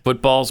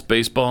footballs,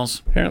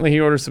 baseballs. Apparently, he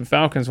ordered some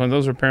Falcons ones.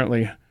 Those are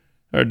apparently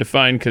hard to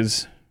find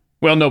because,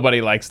 well, nobody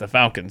likes the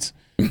Falcons,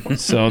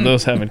 so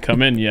those haven't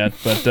come in yet.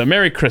 But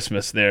Merry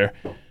Christmas there.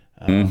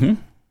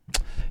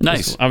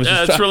 Nice.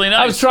 That's really nice.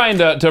 I was trying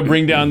to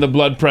bring down the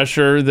blood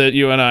pressure that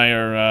you and I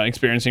are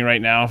experiencing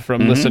right now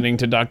from listening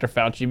to Dr.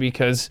 Fauci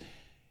because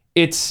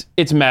it's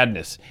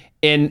madness.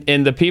 And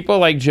the people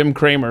like Jim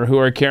Cramer who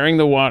are carrying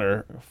the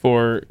water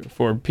for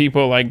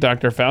people like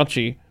Dr.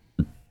 Fauci,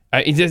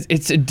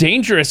 it's a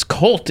dangerous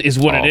cult is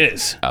what it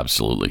is.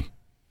 Absolutely.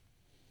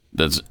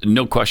 That's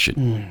no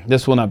question.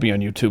 This will not be on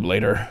YouTube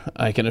later,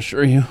 I can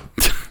assure you.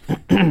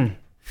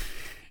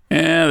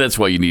 That's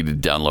why you need to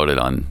download it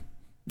on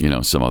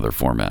some other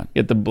format.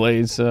 Get the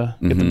Blaze app.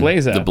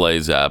 The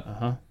Blaze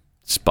app.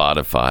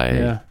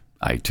 Spotify,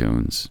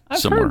 iTunes,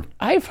 somewhere.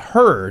 I've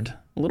heard,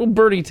 little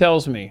birdie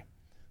tells me,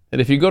 that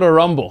if you go to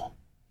Rumble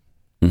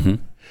and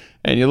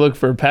you look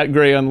for Pat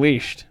Gray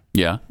Unleashed,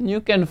 you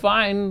can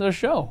find the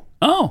show.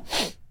 Oh,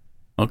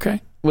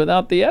 okay.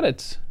 Without the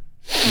edits.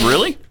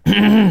 Really?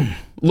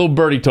 Little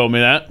birdie told me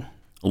that.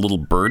 A little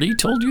birdie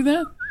told you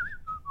that?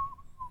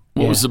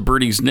 What was the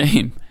birdie's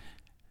name?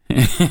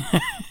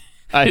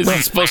 Is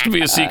it supposed to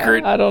be a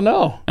secret? I don't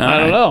know.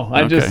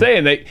 I'm just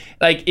saying that,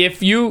 like,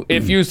 if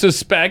you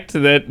suspect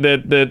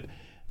that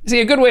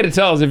see, a good way to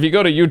tell is if you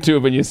go to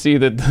YouTube and you see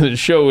that the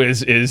show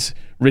is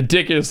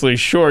ridiculously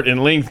short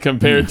in length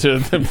compared to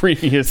the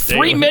previous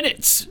 3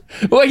 minutes.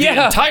 Well, the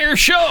entire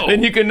show.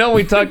 Then you can know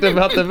we talked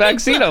about the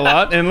vaccine a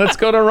lot. And let's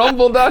go to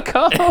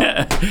rumble.com.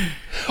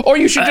 Or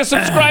you should just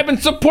subscribe and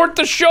support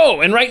the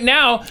show. And right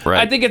now,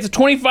 I think it's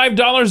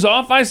 $25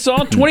 off. I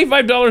saw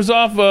 $25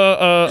 off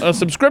a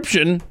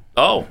subscription.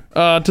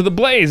 To the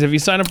Blaze if you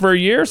sign up for a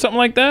year, something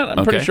like that.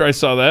 I'm pretty sure I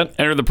saw that.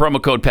 Enter the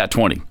promo code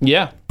PAT20.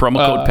 Yeah.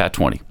 Promo code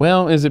PAT20.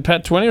 Well, is it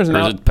PAT20 or is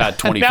it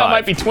PAT25? Now it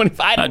might be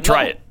 25.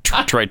 Try it.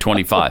 Try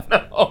 25.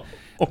 No.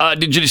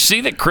 Did you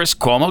see that Chris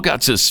Cuomo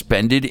got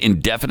suspended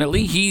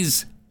indefinitely?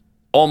 He's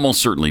almost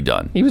certainly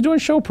done. He was doing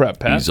show prep,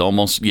 Pat. He's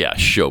almost,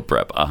 show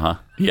prep.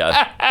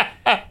 Yeah.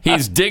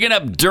 He's digging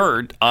up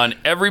dirt on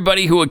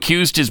everybody who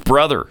accused his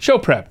brother. Show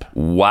prep.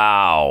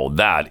 Wow.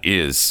 That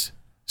is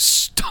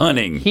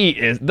stunning.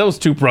 Those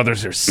two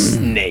brothers are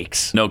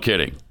snakes. No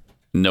kidding.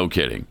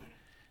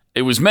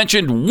 It was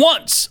mentioned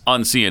once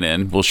on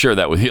CNN. We'll share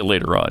that with you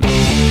later on.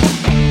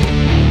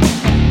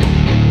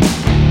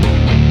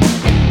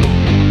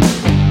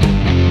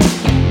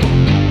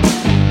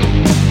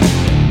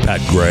 Pat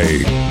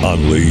Gray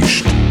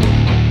Unleashed.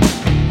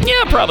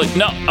 Yeah, probably.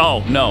 No.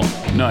 Oh, no,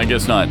 I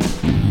guess not.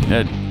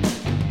 That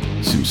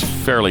seems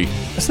fairly...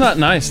 It's not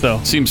nice,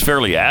 though. Seems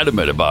fairly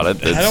adamant about it.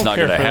 It's not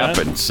going to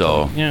happen.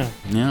 So,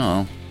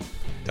 yeah.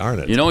 Darn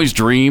it. You know his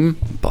dream,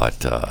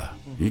 but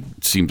he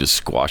seemed to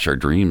squash our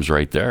dreams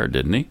right there,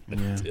 didn't he?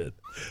 Yeah. Did.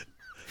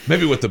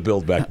 Maybe with the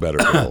Build Back Better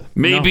bill.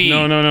 Maybe.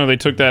 No. They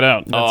took that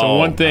out. That's the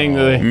one thing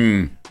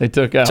they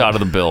took out. It's out of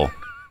the bill.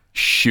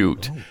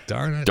 Shoot. Oh,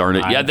 darn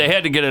it. Yeah, they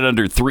had to get it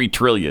under $3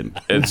 trillion,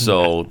 and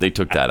so they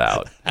took that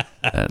out.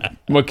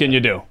 What can you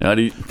do?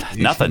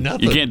 Nothing.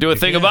 You can't do a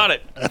thing about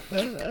it.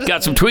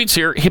 Got some tweets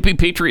here. Hippie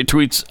Patriot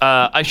tweets.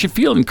 I should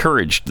feel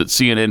encouraged that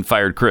CNN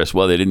fired Chris.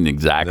 Well, they didn't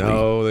exactly.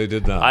 No, they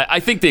did not. I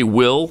think they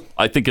will.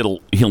 I think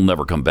he'll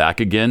never come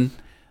back again.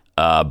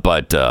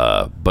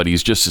 But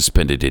he's just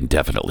suspended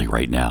indefinitely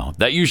right now.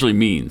 That usually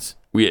means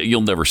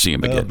you'll never see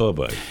him again.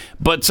 Bye-bye.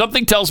 But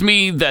something tells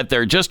me that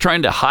they're just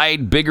trying to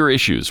hide bigger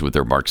issues with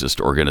their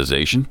Marxist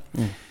organization.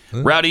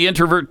 Rowdy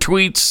Introvert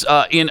tweets,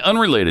 in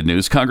unrelated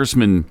news,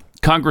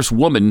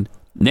 Congresswoman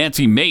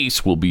Nancy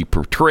Mace will be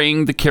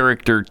portraying the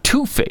character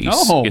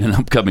Two-Face in an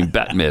upcoming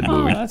Batman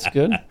movie. That's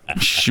good.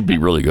 Should be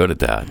really good at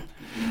that.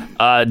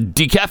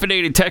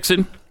 Decaffeinated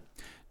Texan,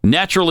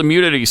 natural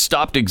immunity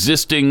stopped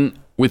existing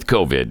with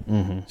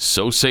COVID.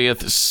 So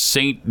saith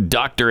Saint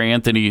Dr.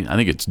 Anthony. I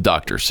think it's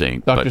Dr.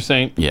 Saint. Dr.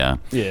 Saint? Yeah.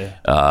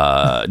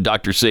 Yeah.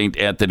 Dr. Saint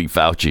Anthony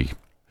Fauci.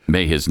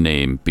 May his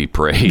name be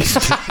praised.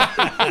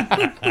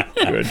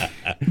 Good.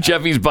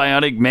 Jeffy's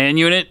bionic man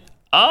unit.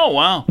 Oh,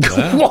 wow.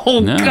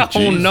 Whoa, no.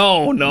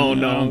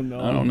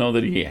 I don't know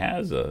that he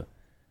has a...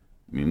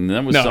 I mean,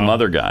 that was some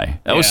other guy.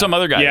 That was some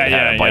other guy that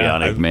had a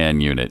bionic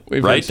man unit.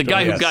 Right? The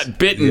guy who got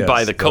bitten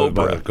by the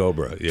cobra. By the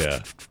cobra, yeah.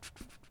 Can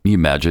you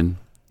imagine?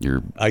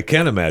 I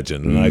can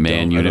imagine.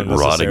 Man unit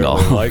rotting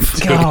off.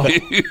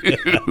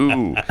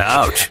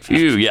 Ouch.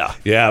 Ew, yeah.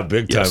 Yeah,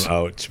 big time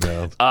ouch,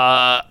 man.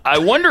 I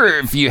wonder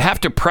if you have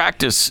to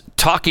practice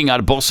talking out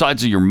of both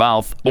sides of your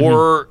mouth,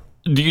 or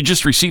do you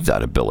just receive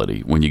that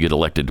ability when you get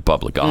elected to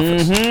public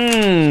office?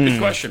 Good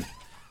question.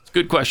 It's a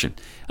good question.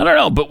 I don't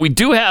know, but we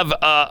do have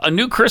a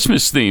new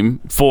Christmas theme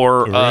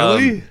for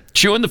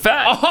Chewing the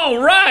Fat. Oh,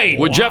 right.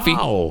 With Jeffy.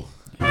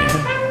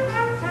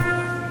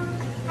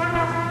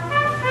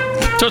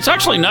 So it's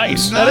actually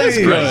nice. That is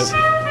good.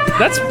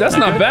 That's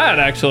not bad,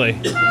 actually.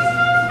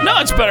 No,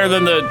 it's better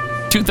than the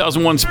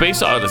 2001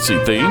 Space Odyssey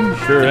theme.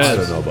 Sure is. I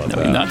don't know about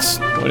that.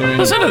 What do you mean?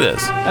 Listen to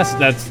this. That's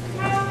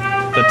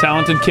the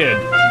talented kid.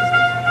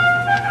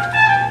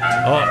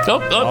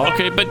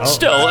 Okay, but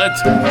still,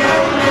 it's...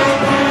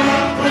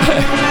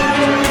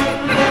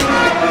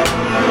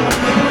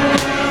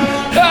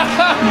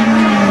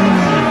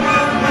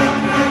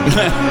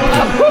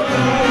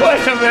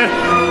 Wait a minute.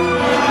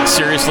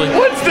 Seriously?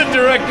 What's the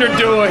director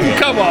doing?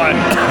 Come on.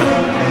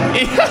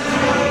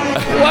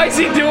 Why is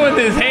he doing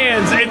his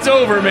hands? It's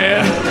over,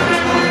 man.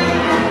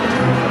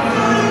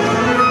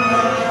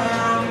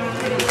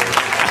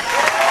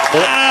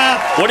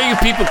 What are you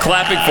people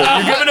clapping for?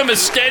 You're giving him a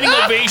standing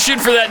ovation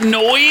for that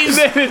noise?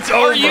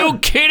 Are you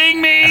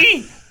kidding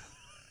me?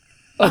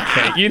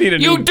 Okay, you need a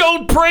You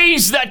don't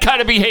praise that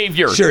kind of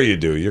behavior. Sure you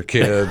do. Your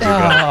kids.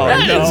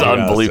 That is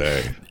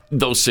unbelievable.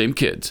 Those same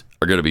kids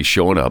are going to be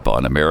showing up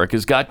on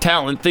America's Got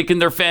Talent thinking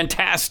they're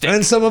fantastic.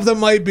 And some of them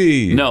might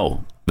be.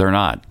 No, they're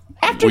not.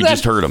 We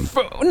just heard them.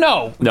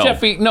 No,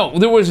 Jeffy, no.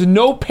 There was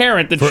no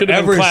parent that should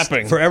have been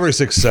clapping. For every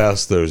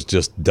success, there's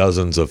just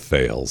dozens of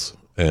fails.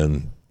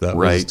 And that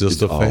was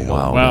just a fail.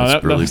 Wow,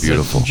 that's really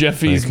beautiful.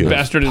 Jeffy's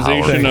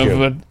bastardization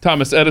of a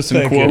Thomas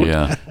Edison quote.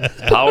 Yeah,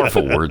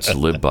 powerful words to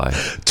live by.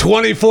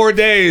 24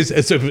 days.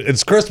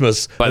 It's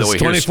Christmas. By the way,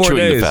 here's 24 Chewing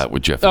days. the Fat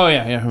with Jeffy. Oh,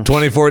 yeah.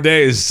 24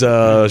 days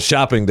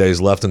shopping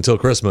days left until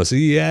Christmas.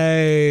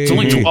 Yay. It's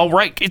only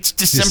right. It's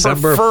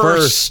December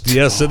 1st.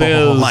 Yes, it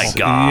is. Oh, my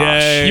gosh.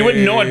 Yay. You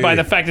wouldn't know it by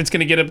the fact it's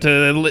going to get up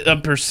to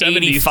upper 70s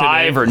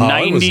 85 today. or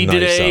 90 it was nice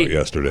today. out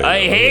yesterday.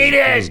 I hate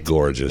it. It was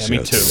gorgeous. Yeah,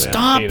 me too.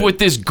 Stop with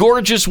this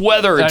gorgeous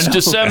weather. It's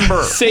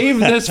December. Save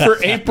this for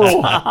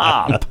April.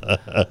 Stop.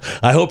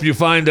 I hope you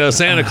find a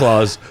Santa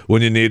Claus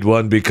when you need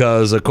one,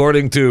 because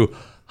according to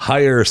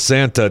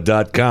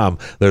HireSanta.com,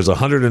 there's a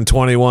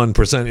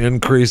 121%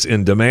 increase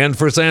in demand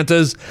for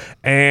Santas,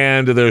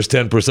 and there's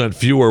 10%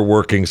 fewer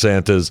working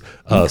Santas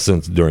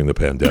since during the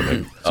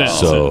pandemic.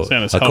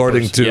 Santa's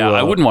according to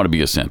I wouldn't want to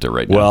be a Santa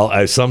right now.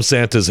 Well, some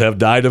Santas have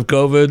died of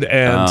COVID,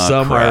 and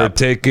some are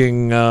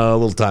taking a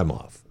little time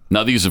off.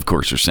 Now, these, of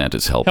course, are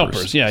Santa's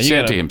helpers. Yeah, you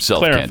Santa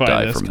himself can't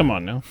die this. from it. Come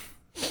on now.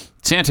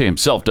 Santa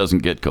himself doesn't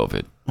get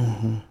COVID.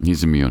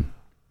 He's immune.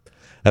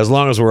 As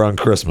long as we're on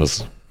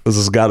Christmas, this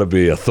has got to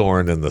be a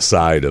thorn in the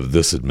side of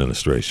this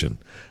administration.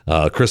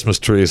 Christmas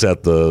trees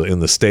in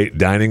the state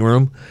dining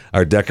room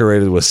are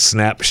decorated with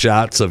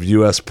snapshots of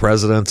U.S.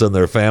 presidents and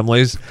their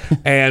families.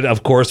 And,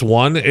 of course,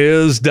 one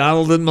is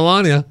Donald and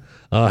Melania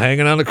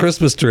hanging on a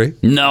Christmas tree.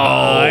 No.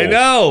 I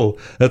know.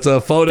 That's a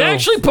photo. They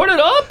actually put it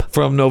up?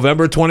 From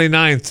November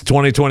 29th,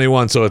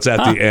 2021. So it's at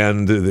the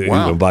end.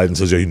 Wow. Biden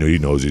says he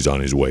knows he's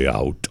on his way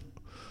out.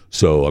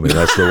 So I mean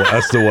that's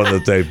the one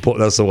that they put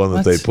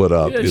they put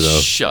up.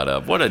 Shut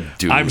up! What a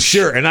douche! I'm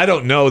sure, and I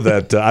don't know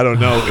that I don't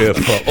know if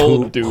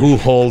who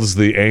holds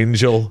the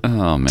angel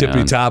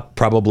tippy top.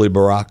 Probably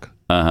Barack.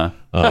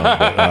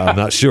 But I'm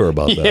not sure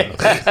about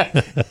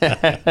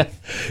that.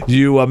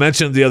 You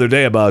mentioned the other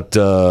day about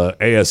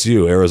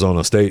ASU,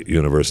 Arizona State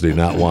University,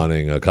 not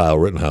wanting Kyle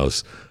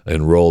Rittenhouse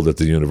enrolled at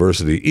the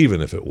university, even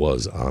if it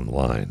was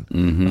online.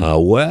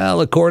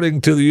 Well,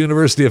 according to the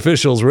university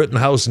officials,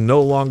 Rittenhouse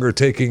no longer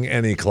taking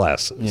any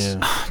classes.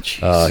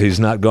 He's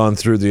not gone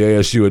through the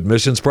ASU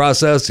admissions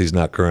process. He's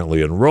not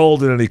currently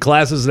enrolled in any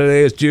classes at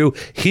ASU.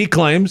 He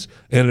claims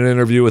in an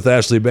interview with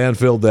Ashley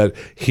Banfield that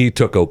he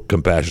took a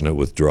compassionate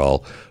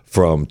withdrawal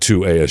from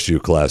 2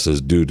 ASU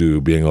classes due to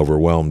being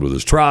overwhelmed with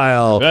his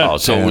trial. Oh,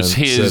 so it was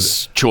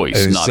his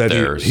choice, not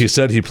theirs. He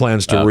said he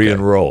plans to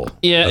re-enroll.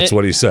 Yeah, that's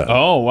what he said.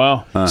 Oh,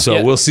 wow.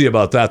 So we'll see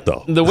about that,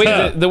 though.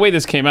 The way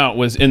this came out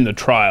was in the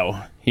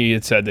trial. He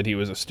had said that he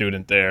was a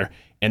student there,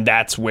 and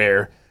that's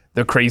where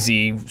the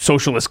crazy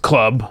socialist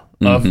club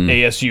of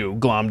ASU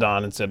glommed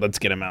on and said, let's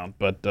get him out.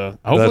 But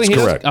hopefully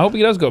I hope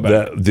he does go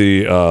back.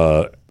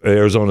 The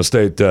Arizona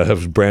State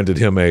have branded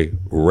him a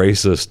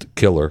racist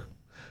killer.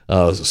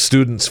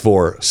 Students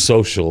for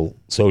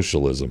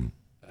socialism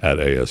at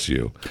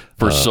ASU.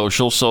 For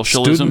socialism?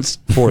 Students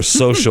for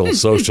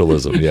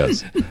socialism,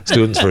 yes.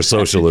 Students for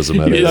socialism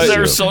at ASU. Is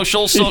there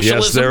social socialism?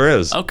 Yes, there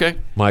is. Okay.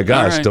 My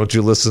gosh, don't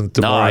you listen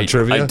to Moron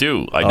Trivia? I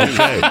do.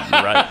 Okay.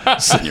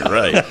 You're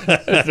right.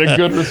 It's a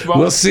good response.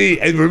 We'll see.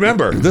 And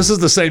remember, this is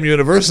the same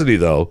university,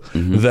 though,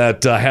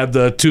 that had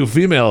the 2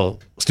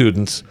 female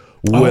students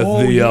with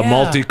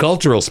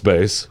multicultural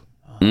space.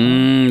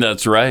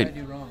 That's right.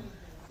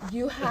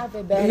 You have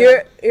a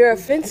better. You're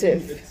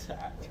offensive.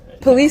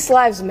 Police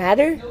lives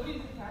matter?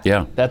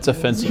 Yeah. That's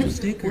offensive.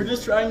 We're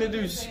just trying to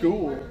do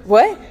school.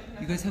 What?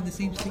 You guys have the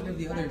same sticker of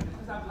the other.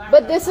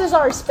 But this is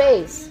our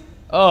space.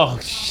 Oh,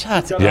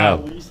 shut up. Yeah.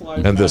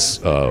 And this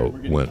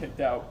went. Kicked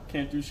out.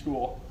 Can't do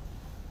school.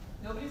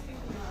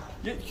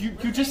 You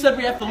just said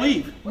we have to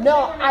leave. No,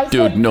 I said...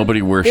 Dude,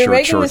 nobody wears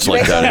shorts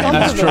like that.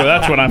 That's true.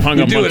 That's what I'm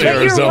hung up on. But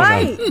you're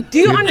right. Do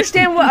you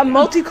understand what a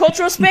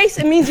multicultural space?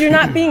 It means you're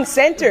not being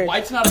centered.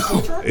 White's not a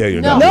culture? Yeah,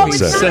 you're not being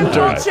it's centered.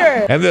 not a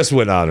culture. And this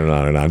went on and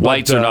on and on.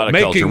 Whites are not a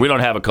culture. We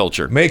don't have a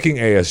culture. Making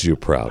ASU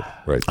proud,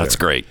 right there. That's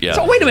great, yeah.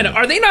 So wait a minute.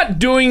 Are they not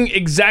doing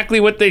exactly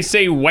what they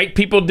say white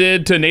people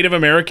did to Native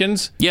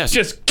Americans? Yes.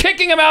 Just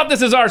kicking them out.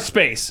 This is our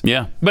space.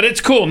 Yeah. But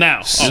it's cool now.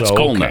 It's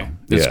cool now.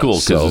 It's cool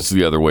because it's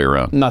the other way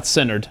around. Not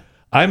centered.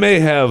 I may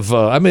have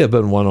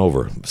been won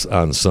over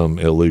on some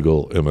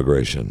illegal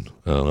immigration.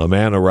 A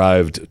man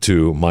arrived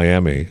to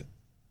Miami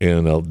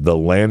in the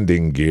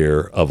landing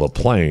gear of a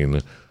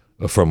plane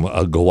from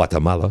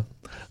Guatemala.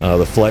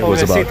 The flight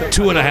was about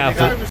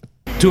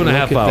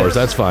 2.5 hours.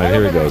 That's fine.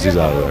 Here he goes. He's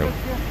out of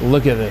there.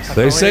 Look at this.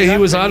 They say he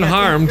was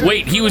unharmed.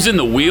 Wait, he was in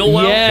the wheel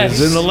well? Yes.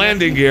 He's in the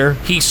landing gear.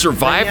 He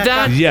survived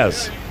that?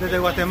 Yes.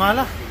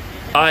 Guatemala?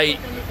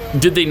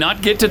 Did they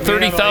not get to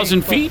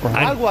 30,000 feet?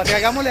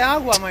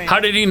 How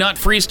did he not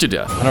freeze to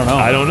death?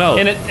 I don't know.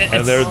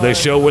 And they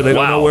show where they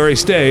don't know where he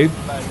stayed.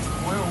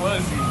 Where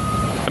was he?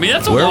 I mean,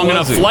 that's a long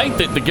enough flight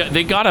that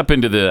they got up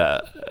into the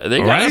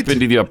up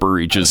into the upper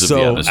reaches of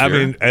the atmosphere. I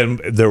mean, and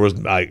there was,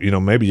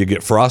 maybe you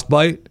get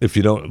frostbite if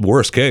you don't.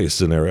 Worst case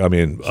scenario. I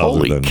mean,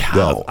 holy other than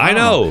cow! Death. I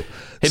know.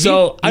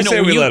 I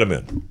say we let him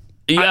in.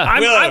 Yeah,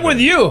 I'm with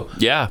you.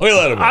 Yeah, we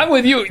let him in. I'm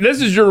with you.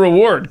 This is your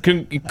reward.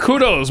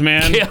 Kudos,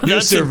 man. Yeah,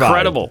 that's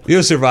incredible.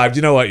 You survived.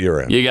 You know what?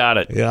 You're in. You got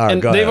it. Yeah,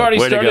 and they've already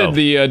started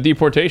the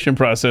deportation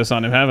process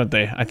on him, haven't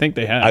they? I think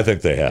they have. I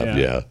think they have.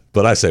 Yeah.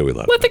 But I say we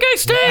let him. Let the guy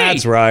stay.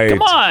 That's right.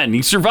 Come on,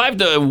 he survived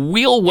the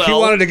wheel well. He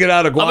wanted to get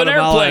out of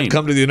Guatemala and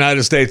come to the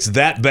United States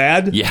that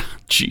bad. Yeah,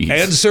 jeez.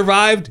 And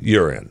survived.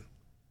 You're in.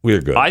 We're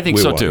good. I think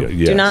so too.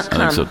 Yes. Do not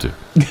come. I think so too.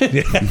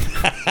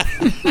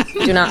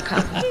 Do not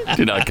come.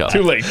 Do not come.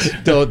 Too late.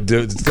 Don't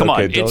do. Come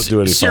on. Don't do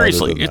any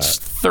seriously, it's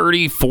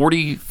 30,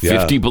 40,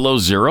 50 below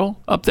zero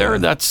up there.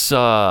 That's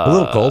a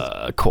little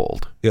cold.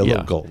 Cold. Yeah, a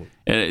little cold.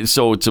 And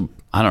so it's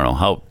I don't know,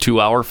 how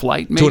 2-hour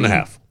flight maybe?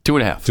 2.5.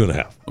 2.5.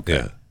 2.5. Okay.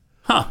 Yeah.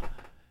 Huh.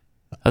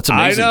 That's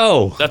amazing. I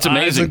know. That's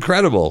amazing. It's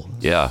incredible.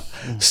 Yeah.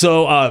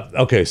 So,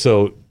 okay.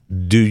 So,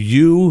 do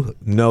you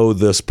know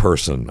this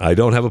person? I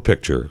don't have a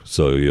picture,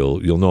 so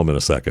you'll know him in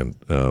a second.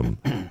 I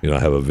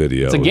have a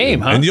video. It's a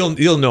game, huh? And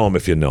you'll know him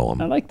if you know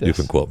him. I like this. You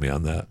can quote me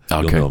on that.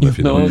 Okay. You'll know him if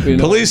you know him.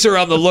 Police are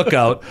on the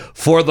lookout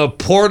for the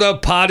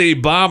porta-potty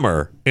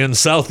bomber in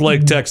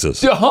Southlake,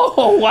 Texas.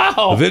 Oh,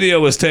 wow. The video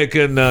was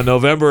taken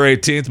November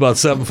 18th, about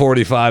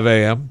 7:45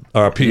 a.m.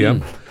 or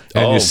p.m.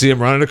 And you see him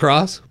running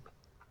across.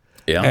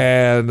 Yeah.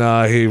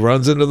 And he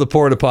runs into the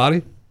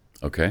porta-potty.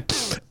 Okay.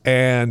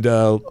 And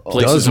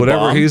does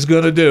whatever he's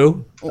going to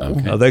do.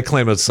 Okay. They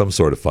claim it's some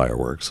sort of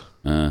fireworks.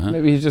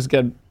 Maybe he's just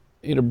got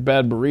eat a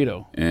bad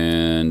burrito.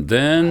 And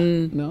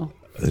then no,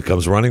 he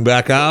comes running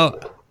back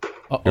out.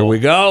 Here we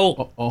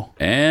go.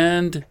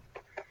 And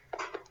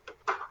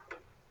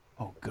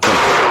oh god!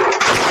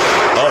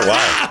 Oh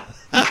wow!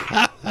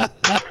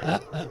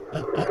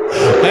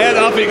 And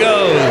off he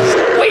goes.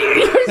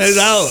 Wait, he's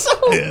out.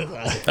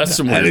 That's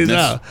some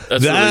weirdness.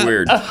 That's really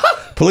weird.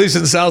 Police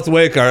in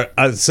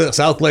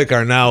Southlake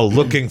are now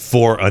looking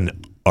for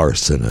an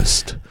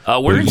arsonist.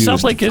 Where in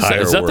Southlake is that?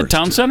 Is that the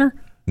town center?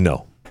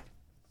 No.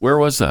 Where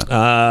was that?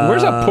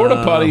 Where's a porta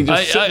potty?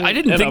 I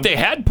didn't think they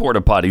had porta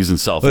potties in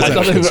Southlake. I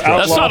thought they were outlaw.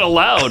 That's not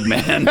allowed,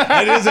 man.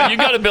 You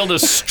got to build a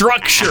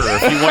structure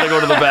if you want to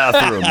go to the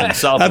bathroom in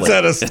Southlake.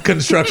 That's at a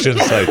construction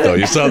site, though.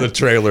 You saw the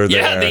trailer there.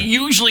 Yeah, they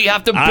usually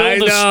have to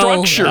build a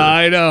structure.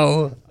 I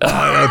know.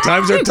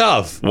 Times are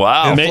tough.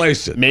 Wow.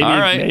 Inflation.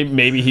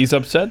 Maybe he's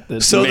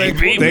upset. So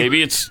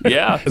maybe it's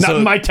not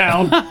in my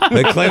town.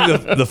 They claim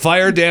the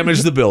fire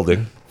damaged the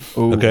building.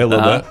 Ooh, okay, a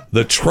little bit.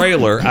 The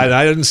trailer,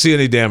 I didn't see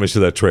any damage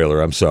to that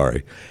trailer. I'm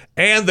sorry.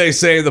 And they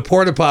say the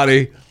porta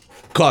potty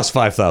cost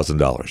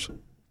 $5,000.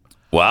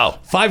 Wow,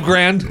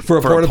 $5,000 for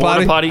a porta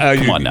potty?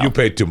 Come on now. You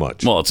paid too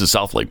much. Well, it's a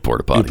Southlake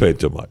porta potty. You paid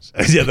too much.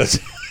 Yeah, that's.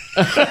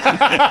 How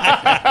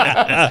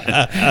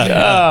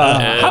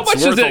much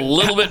is it? A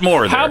little bit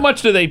more. How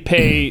much do they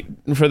pay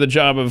for the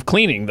job of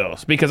cleaning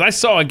those? Because I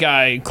saw a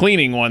guy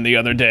cleaning one the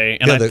other day,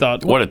 and I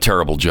thought, what a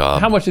terrible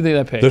job. How much do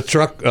they pay? The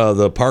truck,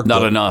 the park,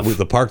 not enough.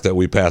 The park that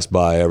we pass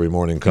by every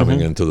morning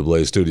coming into the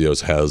Blaze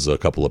Studios has a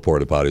couple of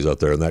porta potties out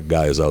there, and that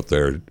guy is out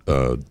there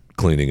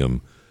cleaning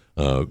them.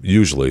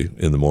 Usually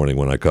in the morning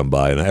when I come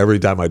by, and every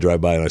time I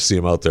drive by and I see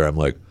him out there, I'm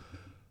like,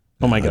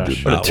 oh my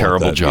gosh, what a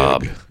terrible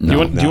job. Do you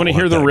want to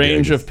hear the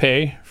range of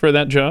pay for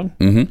that job?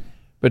 Mm-hmm.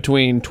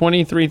 Between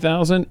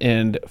 $23,000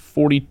 and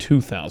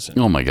 $42,000.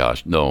 Oh my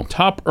gosh, no.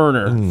 Top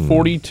earner,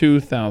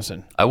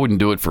 $42,000. I wouldn't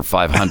do it for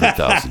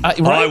 $500,000.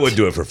 Right? I would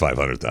do it for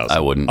 $500,000. I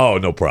wouldn't. Oh,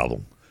 no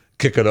problem.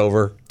 Kick it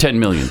over. $10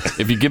 million.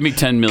 If you give me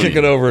 $10 million. Kick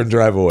it over and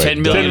drive away.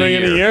 $10 million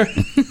a year.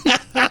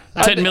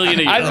 $10 million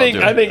a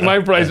year. I think my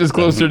price is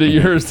closer to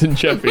yours than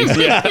Jeffy's.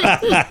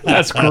 Yeah,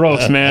 that's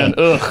gross, man.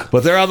 Ugh.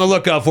 But they're on the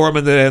lookout for him,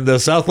 and the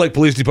Southlake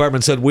Police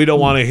Department said, we don't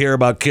want to hear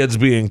about kids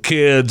being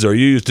kids, or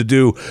you used to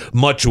do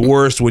much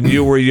worse when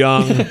you were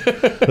young.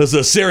 This is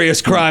a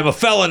serious crime, a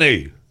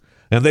felony.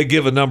 And they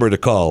give a number to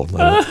call.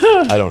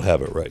 I don't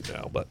have it right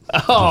now, but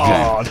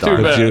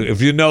too bad. If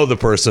you know the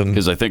person,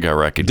 because I think I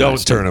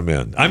recognize. Don't turn them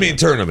in. I mean,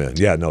 turn them in.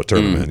 Yeah, no,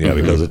 turn them in. Yeah,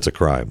 because it's a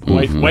crime.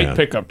 White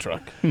pickup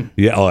truck.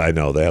 Yeah, I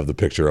know. They have the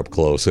picture up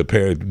close. It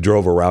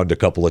drove around a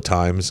couple of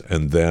times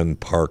and then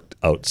parked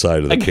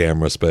outside of the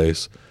camera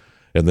space,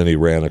 and then he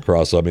ran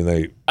across. I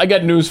mean, I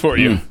got news for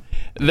you.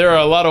 There are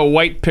a lot of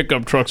white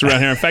pickup trucks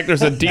around here. In fact,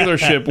 there's a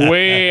dealership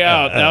way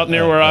out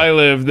near where I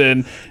live.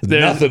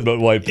 Nothing but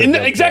white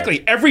pickup exactly.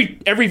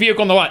 trucks. Every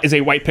vehicle on the lot is a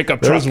white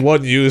pickup truck. There's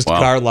one used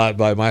car lot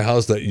by my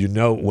house that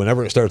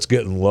whenever it starts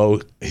getting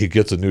low, he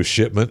gets a new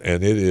shipment,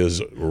 and it is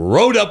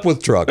rode up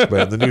with trucks,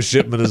 man. The new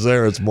shipment is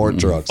there. It's more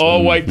trucks.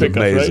 All white pickups,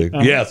 amazing.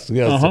 Right? Yes.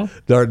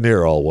 Darn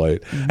near all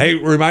white. Hey,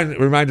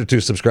 reminder to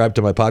subscribe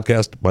to my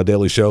podcast, my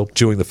daily show,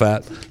 Chewing the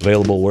Fat,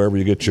 available wherever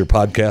you get your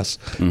podcasts.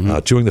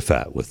 Chewing the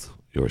Fat with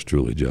yours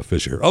truly, Jeff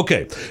Fisher.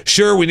 Okay,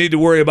 sure, we need to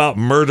worry about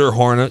murder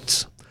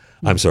hornets.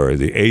 I'm sorry,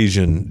 the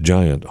Asian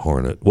giant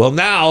hornet. Well,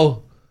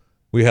 now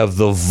we have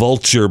the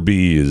vulture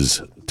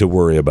bees to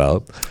worry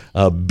about.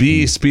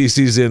 Bee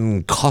species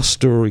in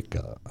Costa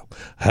Rica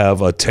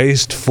have a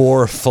taste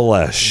for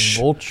flesh.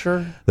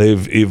 Vulture?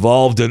 They've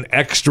evolved an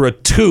extra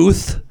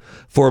tooth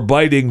for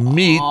biting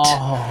meat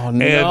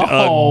and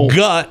a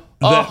gut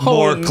that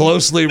more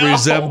closely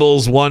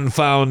resembles one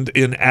found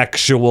in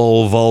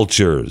actual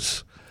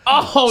vultures.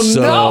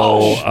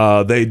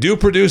 They do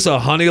produce a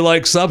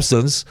honey-like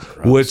substance,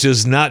 which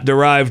is not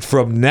derived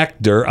from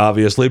nectar,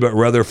 obviously, but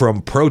rather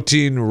from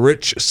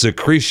protein-rich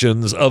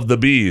secretions of the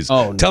bees.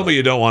 Tell me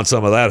you don't want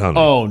some of that honey.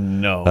 Oh,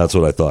 no. That's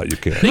what I thought. You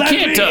can't. They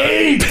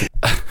can't.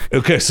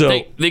 Okay,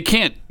 so they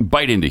can't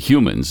bite into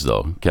humans,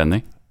 though, can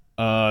they?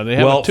 They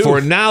have a tooth. For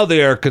now,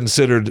 they are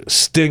considered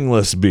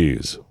stingless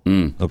bees.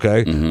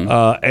 Okay,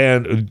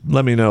 and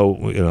let me know.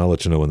 I'll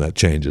let you know when that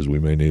changes. We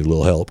may need a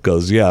little help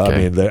because, I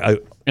mean,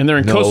 they're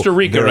in Costa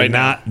Rica right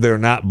now. They're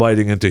not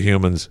biting into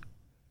humans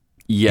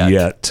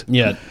yet.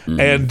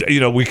 And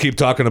we keep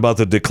talking about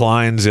the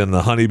declines in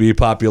the honeybee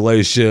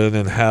population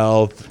and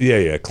health.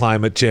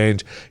 Climate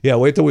change.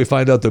 Wait till we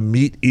find out the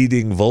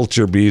meat-eating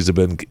vulture bees have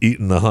been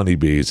eating the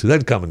honeybees.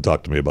 Then come and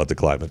talk to me about the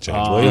climate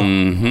change, will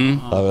you?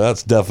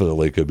 That's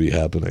definitely could be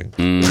happening.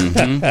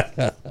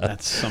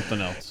 That's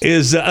something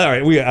else. All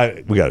right?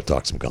 We got to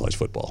talk some college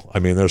football. I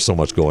mean, there's so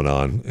much going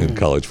on in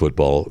college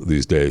football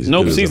these days.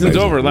 Season's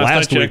over.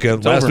 Last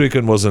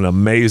weekend was an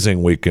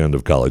amazing weekend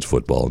of college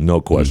football. No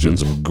question.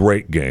 Some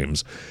great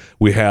games.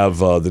 We have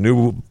the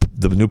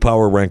new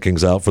power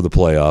rankings out for the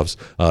playoffs.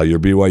 Your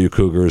BYU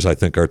Cougars, I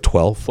think, are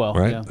 12th,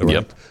 right? Yeah.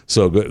 Yep.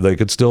 So they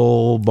could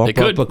still bump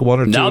up one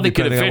or two. Now they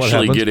could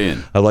officially get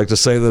in. I'd like to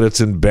say that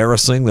it's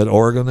embarrassing that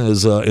Oregon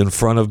is in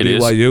front of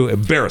BYU.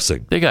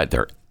 Embarrassing. They got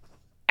their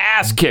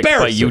ass kicked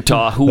by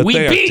Utah, who we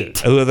beat.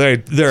 They're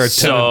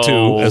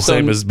 10-2,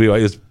 same as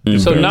BYU.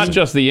 So not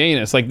just the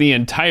anus, like the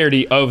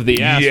entirety of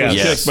the ass was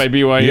kicked by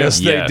BYU. Yes,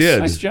 they did.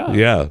 Nice job.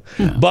 Yeah.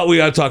 But we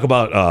got to talk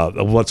about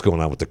what's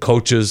going on with the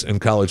coaches in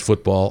college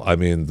football. I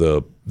mean,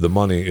 the The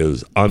money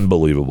is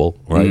unbelievable,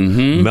 right?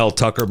 Mel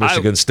Tucker,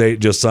 Michigan State,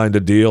 just signed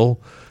a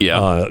deal.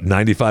 Yeah,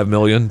 $95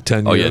 million,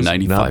 10 years. Oh yeah,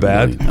 95 not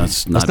bad. million.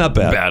 That's not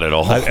bad at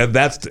all. And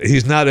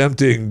he's not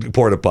emptying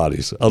porta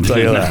potties. I'll tell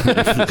you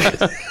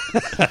that.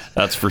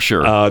 That's for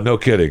sure. No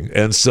kidding.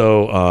 And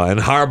so, and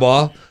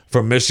Harbaugh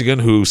from Michigan,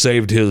 who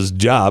saved his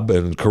job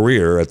and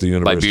career at the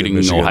University by beating of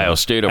Michigan Ohio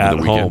State over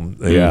the weekend. Home.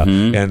 Yeah,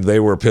 and they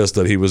were pissed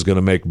that he was going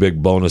to make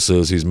big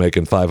bonuses. He's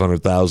making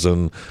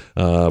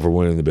 $500,000 for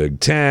winning the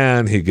Big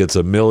Ten. He gets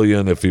 $1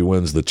 million if he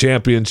wins the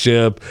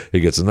championship. He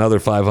gets another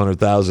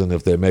 $500,000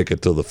 if they make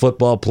it to the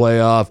football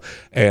playoff.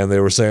 And they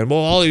were saying, well,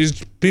 all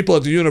these people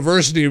at the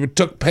university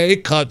took pay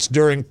cuts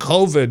during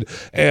COVID,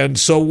 and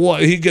so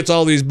what? He gets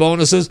all these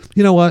bonuses.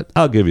 You know what?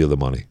 I'll give you the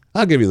money.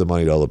 I'll give you the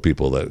money to all the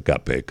people that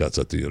got pay cuts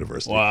at the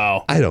university.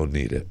 Wow. I don't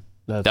need it.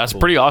 That's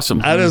pretty awesome.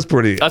 That is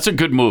pretty. That's a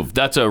good move.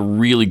 That's a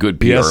really good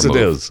PR yes, move.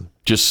 It is.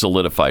 Just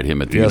solidified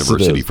him at the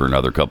university for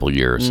another couple of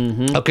years.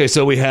 Okay,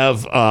 so we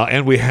have,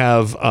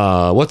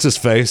 what's his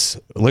face?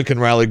 Lincoln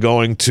Riley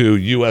going to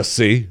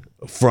USC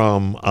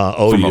from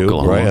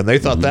OU, right? And they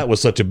thought that was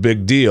such a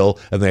big deal,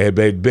 and they had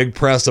made big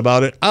press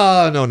about it.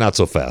 No, not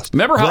so fast.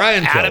 Remember how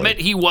Brian adamant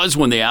Kelly. he was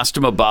when they asked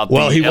him about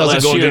the he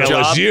wasn't LSU going to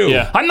job? LSU.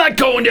 Yeah. I'm not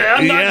going to.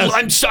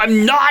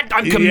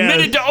 I'm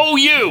committed to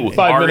OU.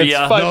 Five minutes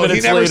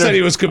he never later. said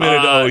he was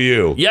committed to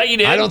OU. Yeah, you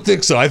did. I don't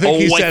think so. I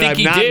think he said,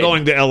 I'm not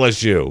going to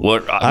LSU.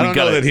 Well, I don't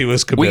know that he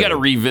was committed. We got to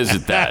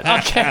revisit that.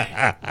 Okay.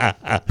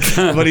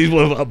 but he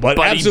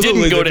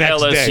didn't go to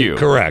LSU. Day.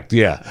 Correct,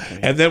 yeah.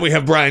 And then we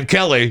have Brian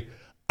Kelly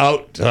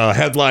out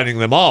headlining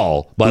them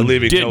all by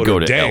leaving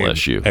Notre Dame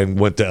LSU. and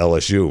went to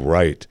LSU,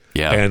 right?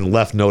 Yeah. And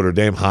left Notre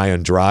Dame high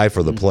and dry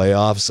for the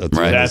playoffs. At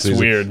the end That's of the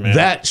season. weird, man.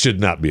 That should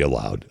not be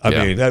allowed. I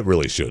mean, that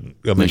really shouldn't.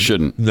 I mean, they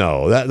shouldn't.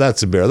 No,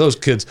 that's embarrassing. Those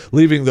kids,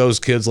 leaving those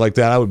kids like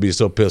that, I would be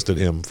so pissed at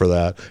him for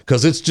that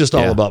because it's just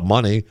all about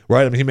money,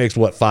 right? I mean, he makes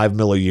what, $5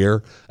 million a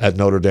year at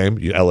Notre Dame.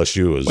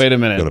 LSU is going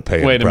to pay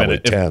him probably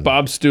 10. If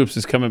Bob Stoops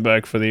is coming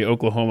back for the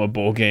Oklahoma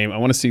bowl game, I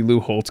want to see Lou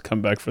Holtz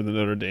come back for the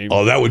Notre Dame.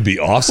 Oh, that would be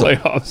awesome.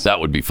 Playoffs. That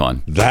would be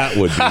fun. That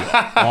would be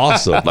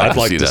awesome. I'd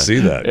like to see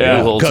that. Yeah.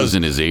 Lou Holtz is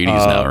in his 80s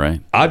now,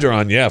 right? Adron,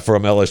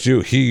 from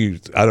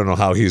LSU, I don't know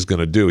how he's going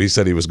to do. He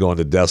said he was going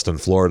to Destin,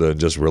 Florida, and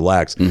just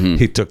relax.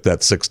 He took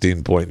that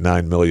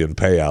 $16.9 million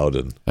payout,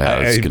 and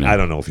I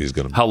don't know if he's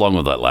going to. How long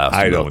will that last?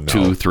 I don't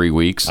know. 2-3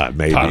 weeks?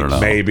 Maybe. I don't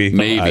know.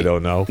 Maybe. I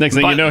don't know. Next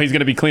thing you know, he's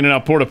going to be cleaning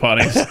out porta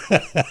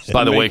potties.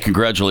 By the way,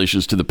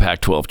 congratulations to the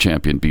Pac-12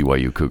 champion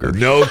BYU Cougars.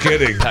 No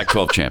kidding.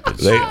 Pac-12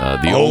 champions.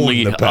 The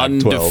only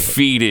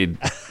undefeated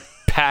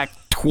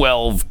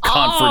Pac-12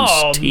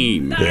 conference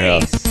team.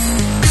 Nice. Yeah.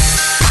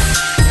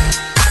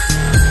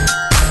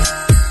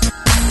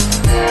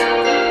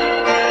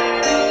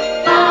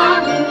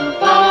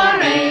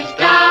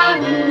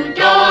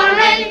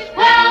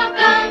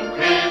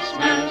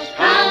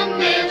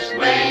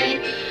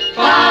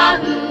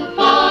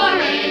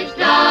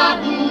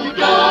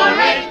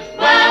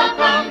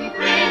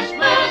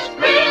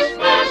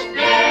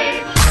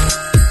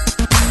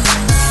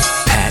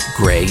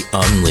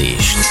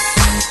 Unleashed.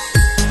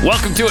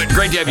 Welcome to it.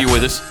 Great to have you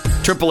with us.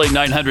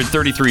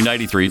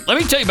 888-900-3393. Let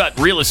me tell you about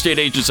Real Estate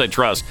Agents I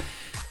Trust.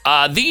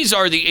 These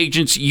are the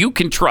agents you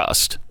can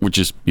trust, which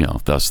is,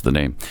 thus the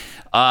name,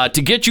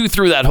 to get you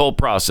through that whole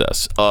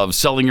process of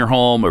selling your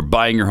home or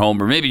buying your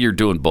home, or maybe you're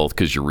doing both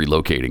because you're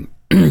relocating.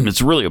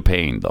 It's really a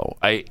pain, though.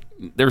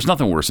 There's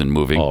nothing worse than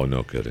moving. Oh,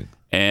 no kidding.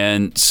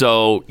 And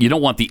so you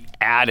don't want the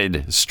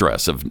added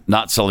stress of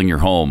not selling your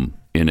home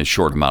in a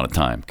short amount of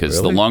time,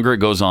 because the longer it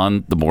goes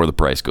on, the more the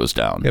price goes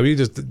down. Yeah, but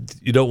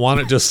you don't want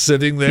it just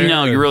sitting there?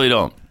 No, you really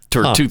don't.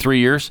 For 2-3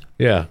 years?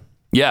 Yeah.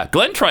 Yeah,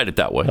 Glenn tried it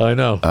that way. I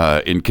know.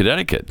 In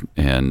Connecticut.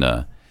 And,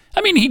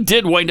 he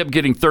did wind up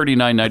getting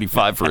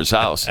 $39.95 for his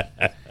house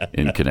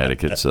in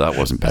Connecticut, so that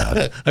wasn't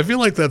bad. I feel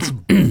like that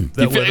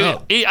went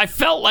up. I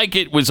felt like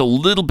it was a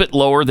little bit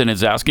lower than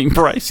his asking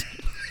price.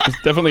 It's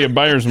definitely a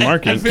buyer's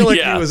market. I feel like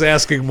he was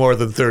asking more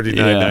than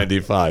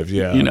 $39.95.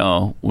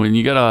 Yeah. When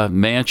you got a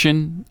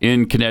mansion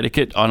in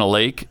Connecticut on a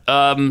lake,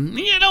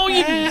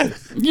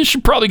 you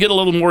should probably get a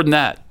little more than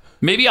that.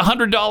 Maybe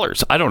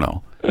 $100. I don't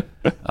know.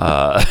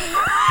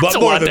 But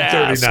more than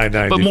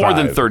 $39.95. But more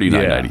than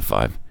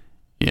 $39.95.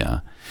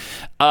 Yeah.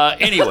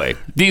 Anyway,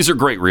 these are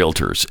great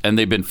realtors, and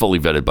they've been fully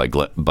vetted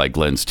by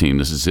Glenn's team.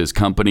 This is his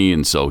company,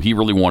 and so he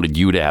really wanted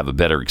you to have a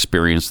better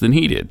experience than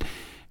he did.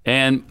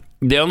 And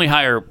they only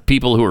hire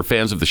people who are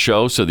fans of the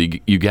show, so that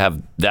you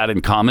have that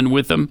in common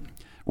with them.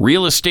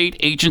 Real Estate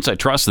Agents I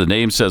Trust, the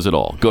name says it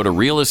all. Go to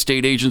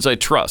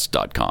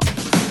realestateagentsitrust.com.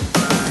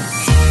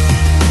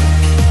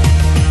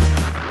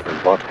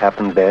 And what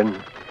happened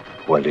then?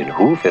 Well, in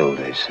Whoville,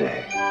 they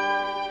say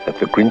that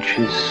the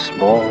Grinch's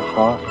small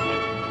heart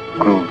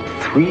grew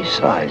 3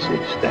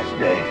 sizes that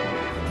day.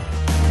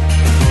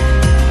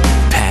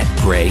 Pat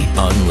Gray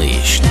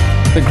Unleashed.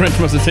 The Grinch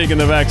must have taken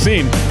the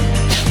vaccine.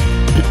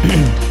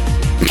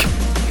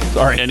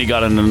 Sorry. And he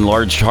got an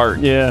enlarged heart.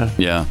 Yeah.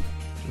 Yeah.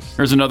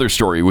 There's another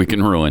story we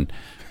can ruin.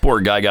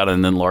 Poor guy got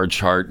an enlarged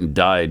heart and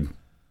died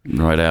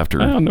right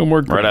after. Oh, no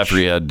more Grinch. Right after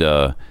he had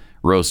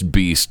roast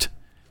beast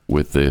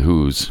with the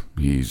Who's.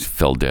 He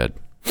fell dead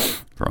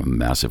from a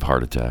massive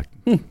heart attack.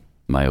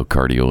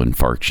 Myocardial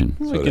infarction.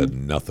 So it had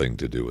nothing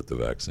to do with the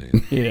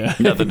vaccine. Yeah.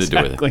 Nothing to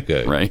do with it.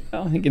 Okay. Right?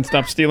 Well, he can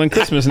stop stealing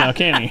Christmas now,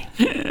 can he?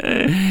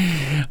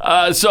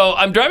 So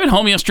I'm driving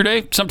home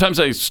yesterday. Sometimes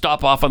I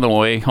stop off on the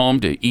way home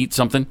to eat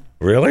something.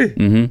 Really?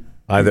 Mm-hmm.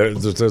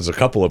 There's a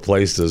couple of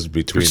places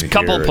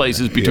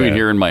between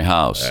here and my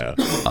house.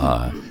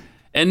 Yeah.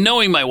 And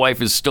knowing my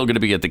wife is still going to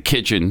be at the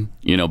kitchen,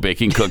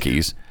 baking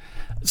cookies,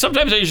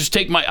 sometimes I just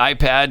take my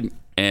iPad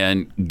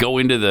and go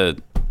into the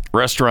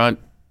restaurant,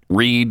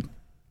 read,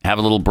 have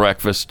a little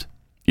breakfast,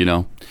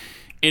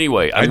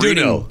 Anyway, I do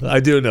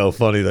know.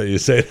 Funny that you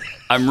say that.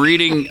 I'm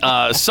reading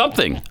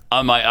something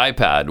on my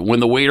iPad when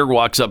the waiter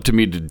walks up to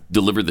me to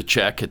deliver the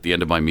check at the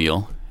end of my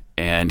meal,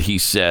 and he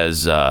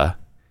says, "What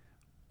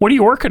are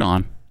you working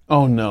on?"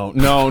 Oh no!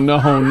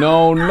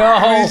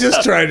 He's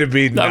just trying to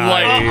be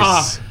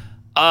nice.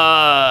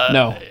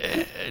 No,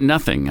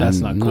 nothing.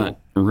 That's I'm not cool. Not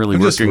really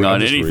working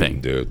on anything,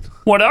 reading, dude.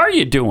 What are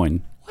you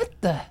doing? What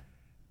the?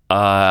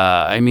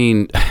 I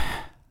mean,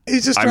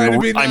 he's just trying to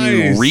be nice.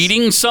 I'm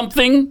reading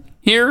something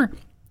here.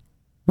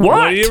 What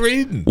are you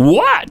reading?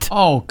 What?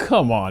 Oh,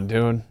 come on,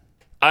 dude.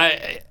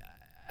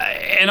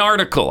 An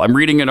article. I'm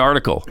reading an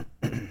article.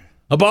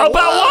 About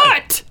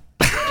what?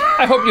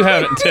 I hope you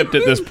haven't tipped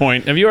at this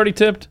point. Have you already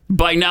tipped?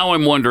 By now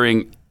I'm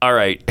wondering, all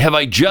right, have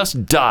I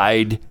just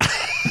died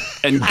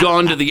and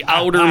gone to the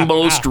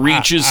outermost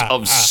reaches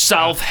of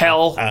South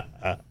Hell?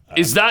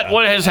 Is that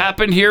what has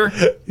happened here?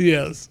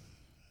 Yes.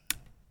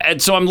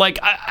 And so I'm like,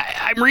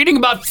 I'm reading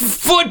about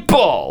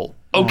football.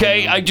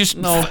 Okay,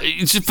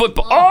 it's a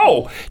football.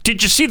 Oh,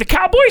 did you see the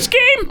Cowboys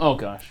game? Oh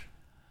gosh.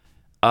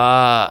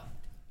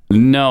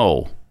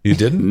 No. You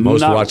didn't?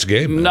 Most watched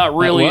game. Man. Not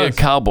really a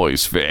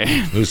Cowboys fan.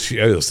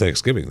 It was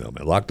Thanksgiving though,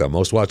 man. Lockdown.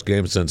 Most watched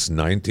game since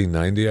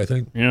 1990, I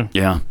think.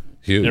 Yeah.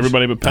 Huge.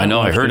 Everybody but Pat. I know.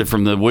 I heard it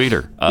from the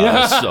waiter.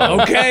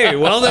 Okay.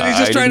 Well, then he's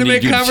just trying to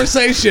make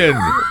conversation.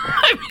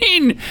 I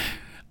mean,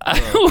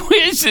 who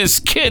is this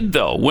kid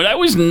though? When I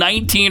was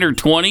 19 or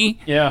 20,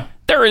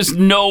 there is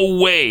no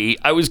way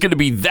I was going to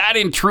be that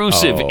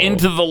intrusive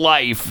into the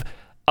life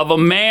of a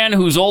man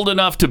who's old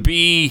enough to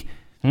be,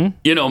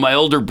 my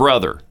older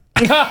brother.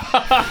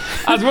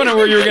 I was wondering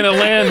where you were going to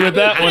land with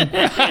that one.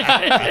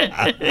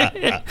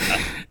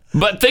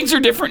 But things are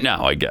different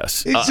now, I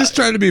guess. He's just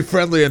trying to be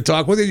friendly and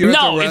talk with you.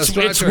 No,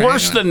 it's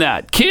worse than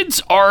that.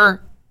 Kids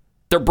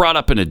they're brought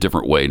up in a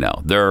different way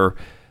now. They're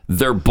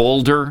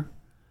bolder.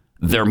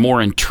 They're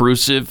more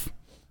intrusive.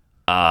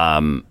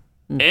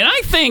 And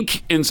I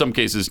think in some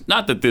cases,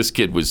 not that this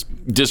kid was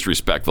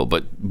disrespectful,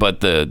 but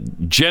the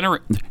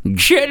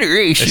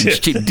generations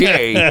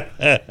today,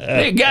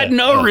 they got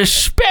no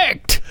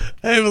respect.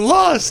 They've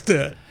lost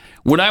it.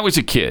 When I was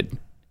a kid,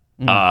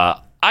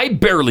 I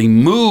barely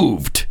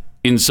moved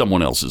in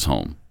someone else's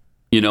home.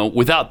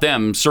 Without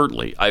them,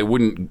 certainly, I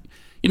wouldn't.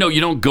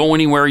 You don't go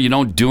anywhere. You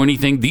don't do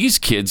anything. These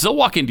kids, they'll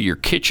walk into your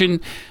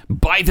kitchen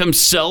by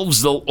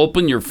themselves. They'll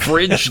open your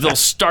fridge. They'll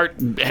start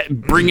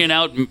bringing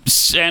out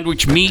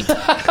sandwich meat.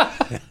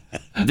 I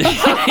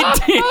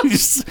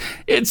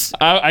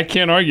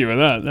can't argue with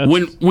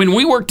that. When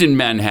we worked in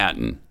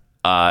Manhattan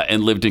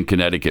and lived in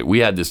Connecticut, we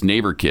had this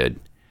neighbor kid.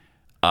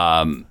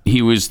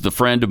 He was the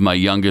friend of my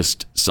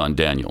youngest son,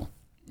 Daniel,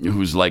 who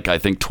was like, I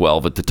think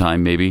 12 at the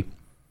time, maybe.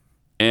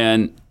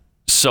 And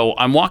so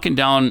I'm walking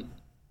down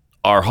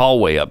our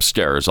hallway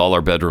upstairs. All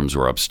our bedrooms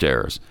were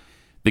upstairs.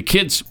 The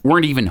kids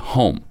weren't even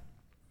home.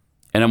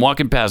 And I'm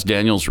walking past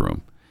Daniel's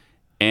room.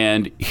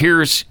 And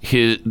here's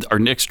our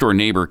next door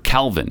neighbor,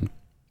 Calvin,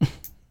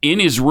 in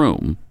his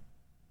room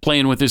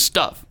playing with his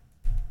stuff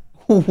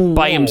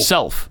by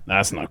himself.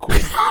 That's not cool.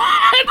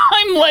 And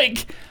I'm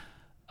like,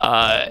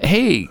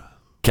 hey,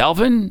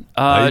 Calvin,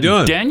 how you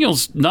doing?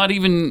 Daniel's not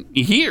even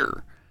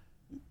here.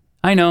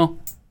 I know.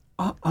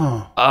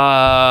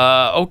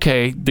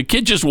 Okay. The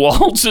kid just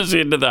waltzes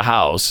into the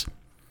house,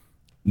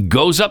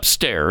 goes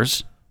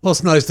upstairs. Well,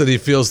 it's nice that he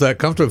feels that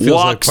comfortable. Feels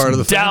walks like part of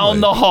the family.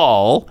 Down the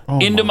hall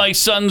into my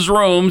son's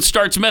room,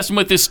 starts messing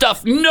with his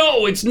stuff.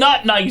 No, it's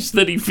not nice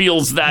that he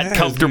feels that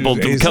comfortable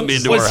to come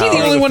into our house. Was he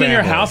the only one in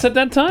your house at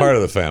that time? Part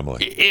of the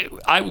family.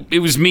 It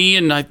was me,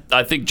 and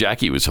I think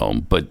Jackie was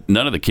home, but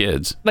none of the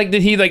kids. Like,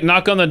 did he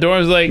knock on the door?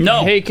 And was like,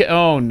 no. Hey,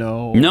 oh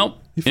no. Nope.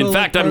 In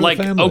fact, I'm like,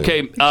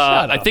 okay,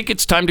 I think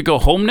it's time to go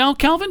home now,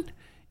 Calvin.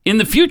 In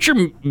the future,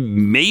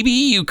 maybe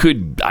you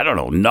could, I don't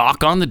know,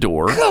 knock on the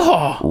door,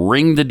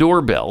 ring the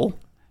doorbell,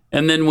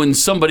 and then when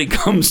somebody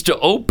comes to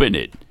open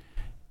it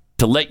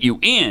to let you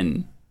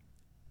in,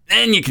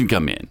 then you can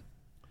come in.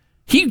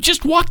 He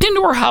just walked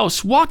into our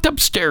house, walked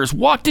upstairs,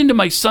 walked into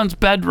my son's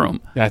bedroom.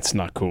 That's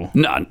not cool.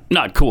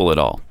 Not cool at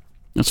all.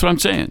 That's what I'm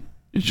saying.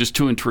 It's just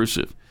too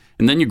intrusive.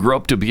 And then you grow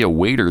up to be a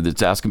waiter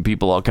that's asking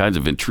people all kinds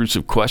of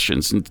intrusive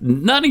questions. And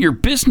none of your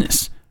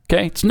business,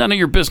 okay? It's none of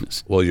your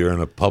business. Well, you're in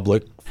a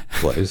public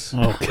place.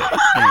 Okay.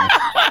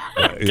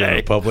 You're in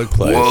a public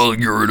place. Well,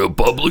 you're in a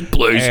public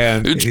place.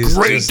 And it's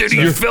great that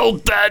he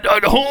felt that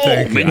at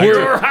home in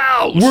your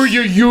house. Were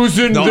you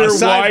using their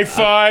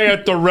Wi-Fi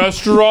at the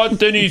restaurant?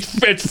 Then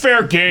it's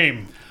fair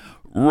game.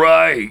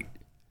 Right.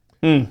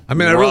 I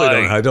mean,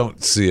 I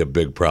don't see a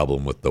big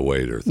problem with the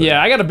waiter thing.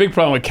 Yeah, I got a big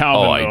problem with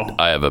Calvin. Though.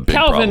 I have a big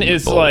Calvin problem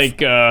is with both.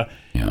 like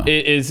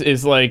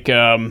is like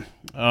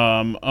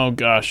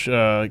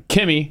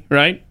Kimmy,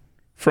 right,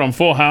 from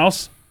Full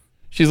House.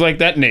 She's like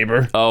that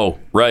neighbor. Oh,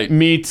 right.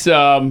 Meets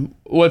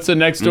what's the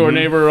next door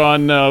neighbor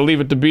on Leave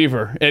It to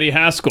Beaver? Eddie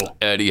Haskell.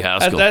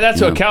 That's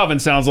what Calvin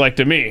sounds like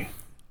to me.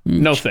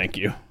 No, thank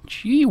you.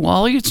 Gee,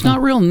 Wally, it's not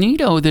real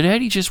neato that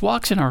Eddie just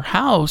walks in our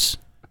house.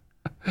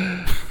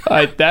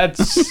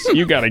 That's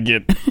you gotta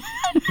get.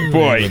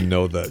 Boy, I didn't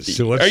know that.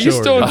 Are you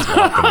still?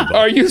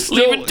 Are you still?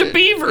 Leave It to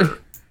Beaver.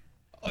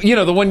 You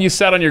know, the one you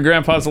sat on your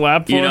grandpa's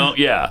lap for? Right.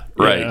 Yeah.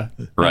 Right.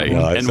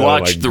 Well, and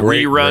watch the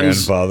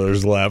reruns.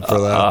 Grandfather's lap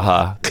for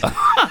that.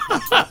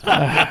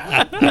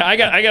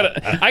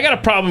 I got a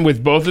problem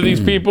with both of these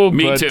people,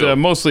 Me but too.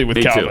 Mostly with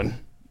Me Calvin. too.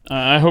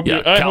 I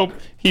hope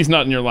he's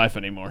not in your life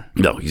anymore.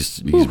 No, we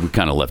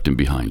kind of left him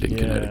behind in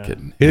Connecticut.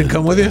 He didn't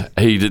come with you?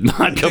 He did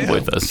not come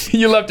with us.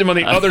 You left him on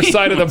the other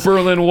side of the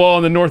Berlin Wall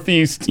in the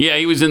Northeast. Yeah,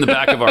 he was in the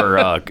back of our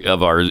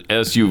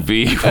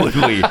SUV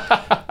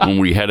when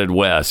we headed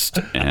west,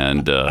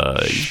 and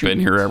he's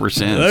been here ever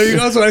since.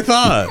 That's what I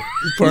thought.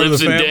 He's part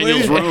Lives of the in family.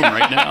 Daniel's room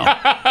right now.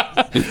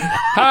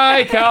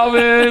 Hi,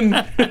 Calvin.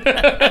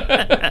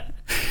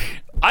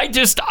 I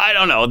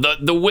don't know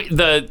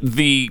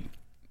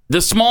the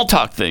small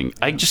talk thing.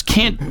 I just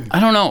can't. I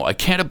don't know. I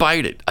can't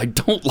abide it. I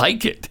don't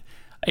like it.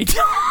 I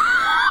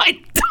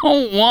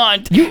don't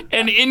want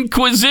an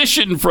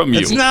inquisition from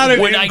you. It's not an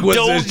when inquisition.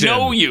 I don't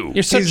know you.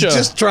 You're such He's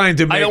just trying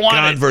to make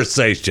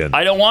conversation.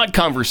 I don't want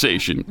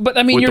conversation. But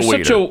I mean, you're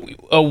such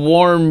a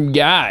warm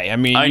guy. I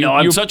mean, I know.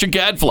 I'm such a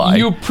gadfly.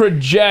 You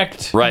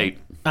project. Right.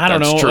 I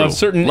don't know. True. A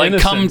certain like,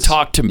 innocence. come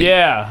talk to me.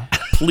 Yeah.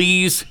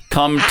 Please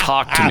come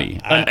talk to me.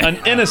 An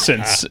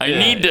innocence. I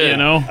need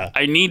to.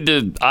 I need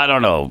to. I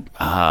don't know.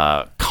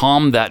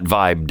 Calm that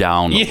vibe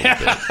down a little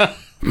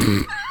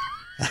bit.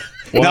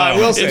 Well, no, I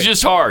will say it's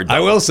just hard. Though.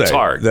 I will say it's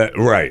hard. that.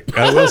 Right.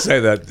 I will say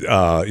that.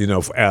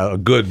 A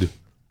good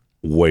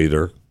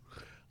waiter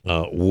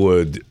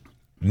would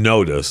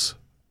notice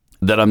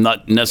that I'm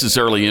not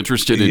necessarily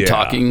interested in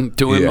talking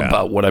to him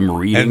about what I'm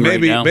reading. And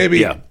maybe, right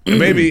now.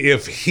 maybe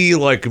if he,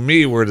 like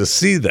me, were to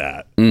see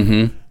that,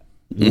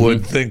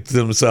 would think to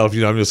himself,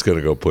 I'm just going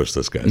to go push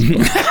this guy's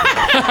button. and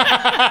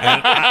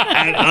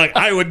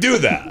I would do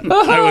that.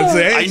 I would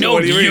say, hey, I know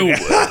you would.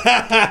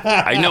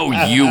 I know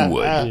you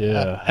would.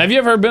 Yeah. Have you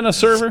ever been a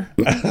server,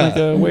 like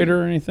a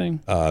waiter or anything?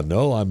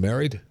 No, I'm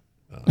married.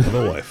 I have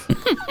a wife.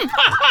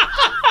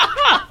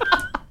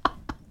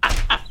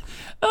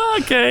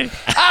 Okay.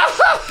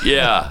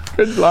 Yeah.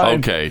 Good line.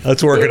 Okay.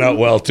 That's working out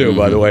well too,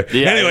 by the way.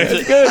 Yeah.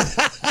 Anyway, good.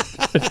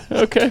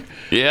 Okay.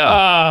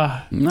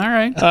 Yeah. All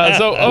right.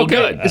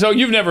 So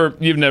you've never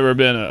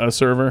been a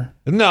server?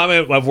 No, I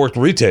mean I've worked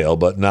retail,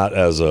 but not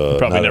as a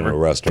probably not never in a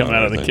restaurant. Come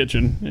out of the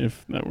kitchen,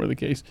 if that were the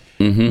case.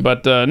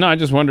 But no, I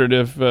just wondered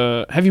if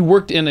have you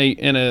worked in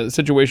a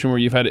situation where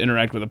you've had to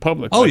interact with the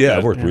public? Oh like yeah, that?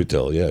 I've worked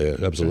retail. Yeah,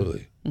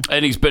 absolutely.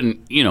 And he's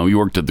been, you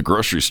worked at the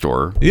grocery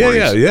store.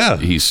 Yeah.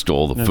 He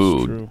stole the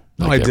food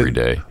true. every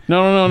day.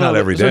 No. Not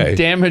every day.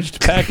 Damaged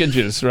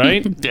packages,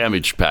 right?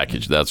 Damaged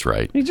package. That's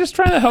right. He's just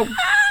trying to help.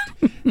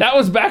 That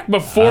was back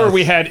before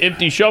we had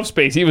empty shelf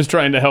space. He was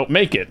trying to help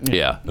make it.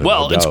 Yeah.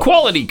 Well, it's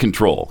quality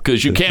control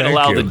because you can't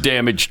allow the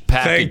damaged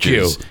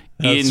packages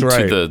into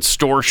the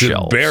store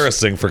shelves. It's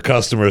embarrassing for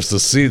customers to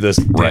see this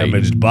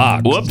damaged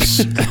box.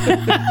 Whoops.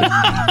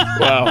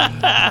 Wow.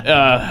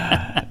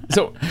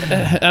 So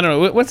I don't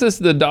know. What's this?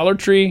 The Dollar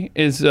Tree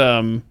is.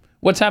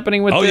 What's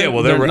happening with? Oh yeah,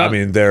 well they're not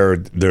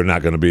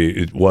going to be.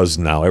 It was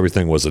now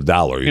everything was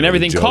 $1, and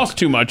everything costs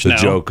too much now.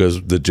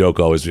 The joke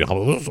always be,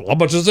 how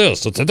much is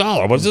this? It's $1.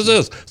 How much is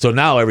this? So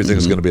now everything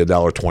is going to be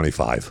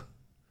 $1.25.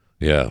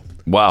 Yeah.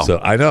 Wow. So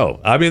I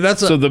know. I mean that's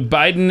so the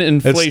Biden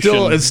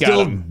inflation. It's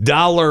still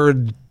dollar.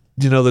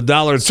 The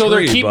Dollar Tree. So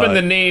they're keeping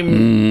the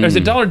name. Is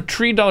it Dollar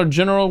Tree, Dollar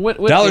General?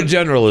 What Dollar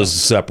General is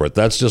separate.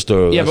 That's just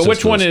a but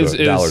which one is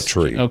Dollar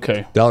Tree?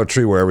 Okay. Dollar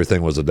Tree, where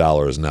everything was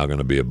 $1, is now going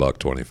to be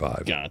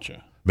 $1.25.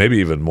 Gotcha. Maybe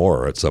even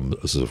more for some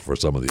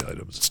of the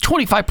items. It's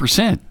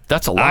 25%.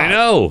 That's a lot. I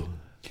know.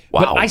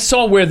 Wow. But I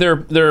saw where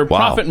their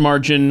profit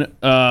margin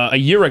a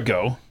year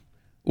ago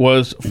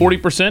was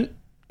 40%,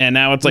 and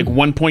now it's like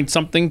 1 point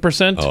something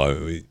percent.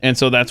 And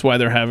so that's why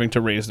they're having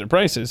to raise their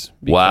prices.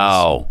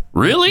 Wow.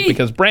 Really?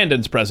 Because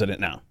Brandon's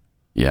president now.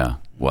 Yeah.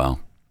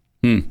 Wow.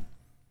 All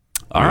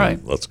right.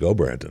 Let's go,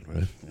 Brandon.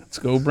 Right? Let's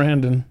go,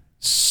 Brandon.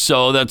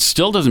 So that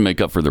still doesn't make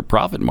up for their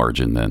profit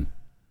margin then.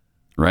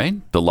 Right?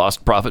 The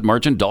lost profit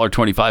margin,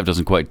 $1.25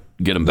 doesn't quite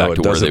get them back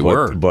to where they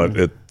were. But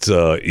it's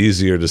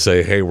easier to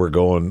say, hey, we're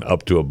going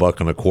up to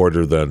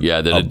 $1.25 than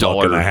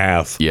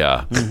 $1.50.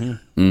 Yeah.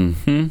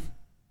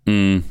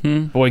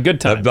 Boy,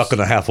 good times.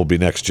 $1.50 will be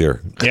next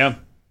year. Yeah.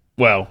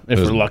 Well, if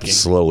we're lucky.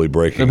 Slowly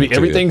breaking.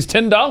 Everything's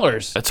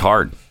 $10. It's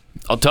hard.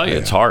 I'll tell you,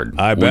 it's hard.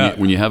 I bet.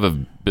 When you have a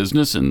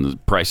business and the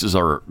prices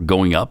are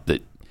going up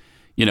that,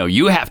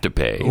 you have to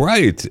pay.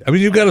 Right. I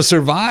mean, you've got to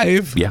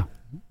survive. Yeah.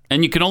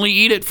 And you can only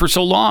eat it for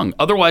so long.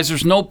 Otherwise,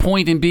 there's no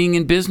point in being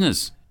in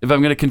business. if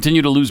I'm going to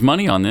continue to lose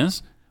money on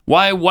this.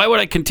 Why would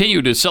I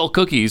continue to sell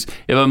cookies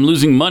if I'm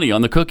losing money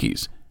on the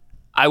cookies?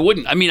 I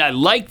wouldn't. I mean, I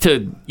like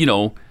to,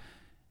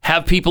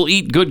 have people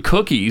eat good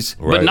cookies,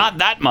 but not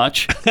that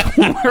much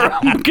where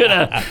I'm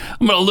gonna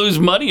lose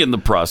money in the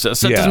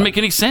process. That doesn't make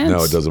any sense.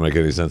 No, it doesn't make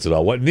any sense at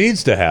all. What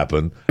needs to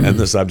happen, and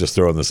this, I'm just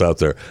throwing this out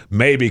there,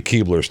 maybe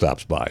Keebler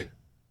stops by.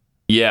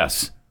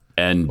 Yes.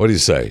 And what do you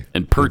say?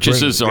 And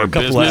purchases our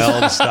business. A couple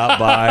of elves stop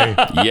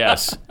by.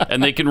 Yes.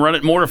 And they can run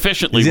it more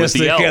efficiently with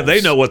the elves. Can.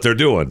 They know what they're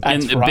doing.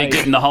 And they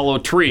get in the hollow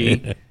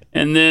tree.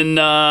 And then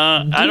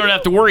I don't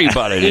have to worry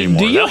about it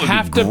anymore. Do you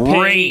have to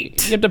pay?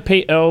 You have to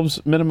pay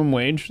elves minimum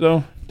wage,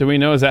 though. Do we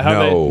know? Is that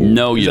how they?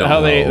 No, you is don't. That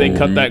how they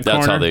cut that corner?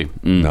 That's how they.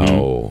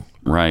 No.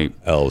 Right.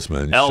 Elves,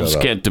 man. Elves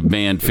can't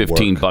demand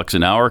 $15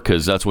 an hour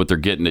because that's what they're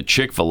getting at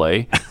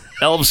Chick-fil-A.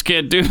 Elves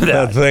can't do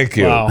that. Thank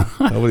you. Wow.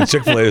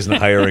 Chick-fil-A isn't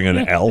hiring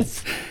an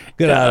elf.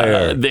 Get out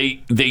of here.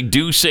 They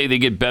do say they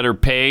get better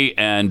pay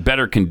and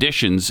better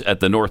conditions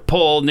at the North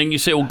Pole, and then you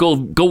say, well,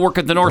 go work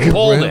at the North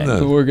Pole then.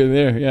 Go work in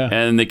there, yeah.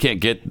 And they can't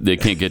get to the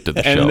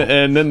show.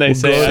 And then they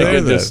say I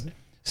could just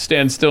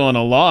stand still on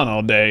a lawn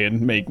all day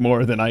and make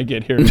more than I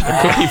get here at the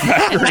cookie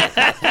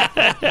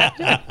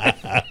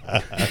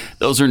factory.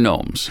 Those are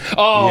gnomes.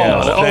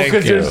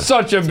 Because there's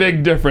such a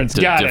big difference.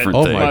 Got it.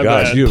 Oh my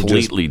gosh, you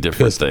completely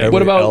different thing.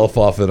 What about elf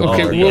off in a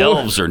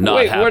elves are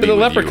not happy where do the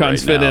with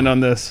leprechauns fit in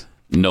on this?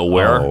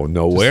 Nowhere. Oh,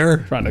 nowhere?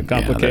 Just trying to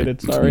complicate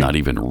it. Sorry. Not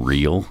even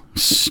real.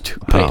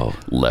 Stupid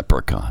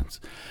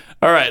leprechauns.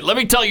 All right, let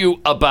me tell you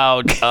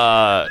about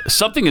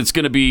something that's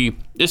going to be.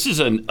 This is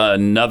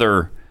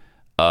another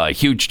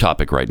huge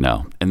topic right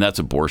now, and that's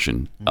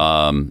abortion.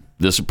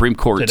 The Supreme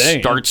Court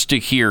starts to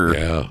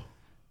hear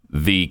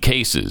the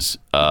cases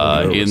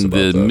in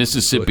the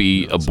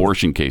Mississippi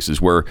abortion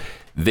cases where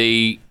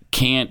you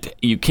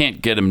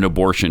can't get an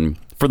abortion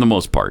for the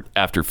most part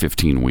after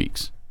 15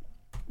 weeks.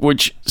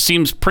 Which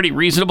seems pretty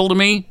reasonable to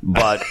me,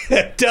 but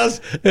it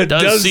does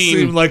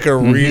seem like a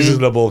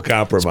reasonable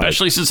compromise.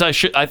 Especially since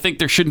I think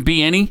there shouldn't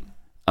be any.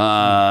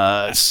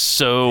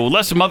 So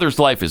unless a mother's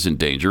life is in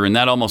danger, and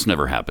that almost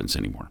never happens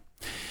anymore.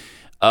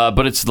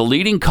 But it's the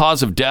leading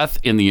cause of death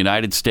in the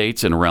United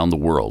States and around the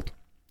world.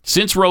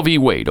 Since Roe v.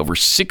 Wade, over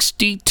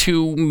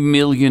 62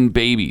 million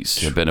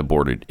babies have been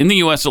aborted in the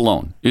U.S.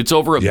 alone. It's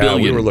over a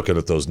billion. We were looking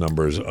at those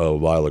numbers a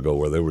while ago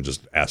where they were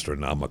just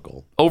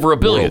astronomical. Over a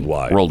billion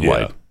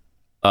worldwide. Yeah.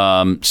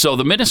 So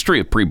the Ministry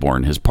of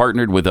Preborn has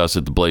partnered with us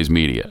at the Blaze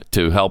Media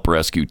to help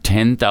rescue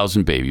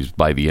 10,000 babies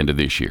by the end of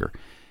this year.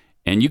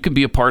 And you can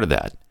be a part of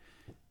that.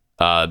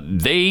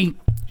 They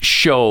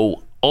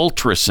show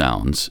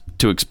ultrasounds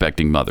to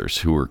expecting mothers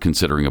who are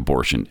considering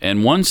abortion.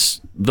 And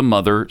once the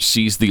mother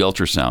sees the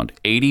ultrasound,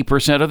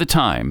 80% of the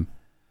time,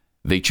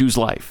 they choose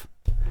life.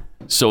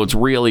 So it's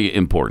really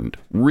important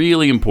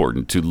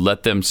to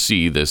let them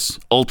see this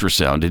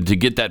ultrasound and to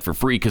get that for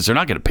free because they're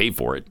not going to pay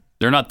for it.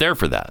 They're not there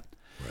for that.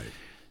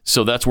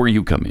 So that's where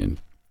you come in.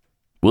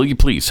 Will you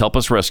please help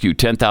us rescue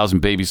 10,000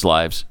 babies'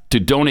 lives? To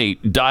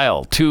donate,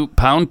 dial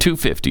pound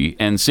 250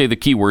 and say the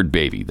keyword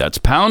baby. That's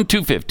pound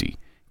 250,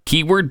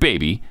 keyword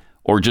baby,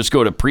 or just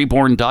go to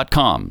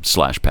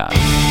preborn.com/Pat.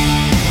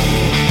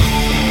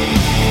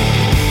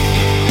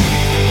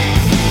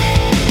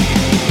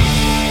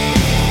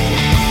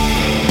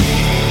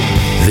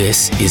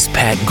 This is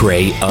Pat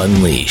Gray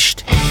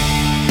Unleashed.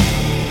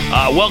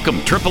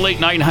 Welcome,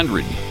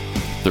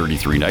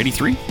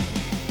 888-900-3393.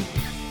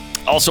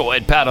 Also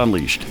at Pat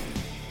Unleashed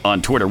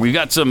on Twitter. We've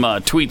got some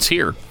tweets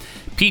here.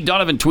 Pete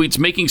Donovan tweets,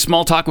 making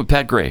small talk with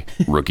Pat Gray.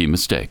 Rookie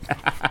mistake.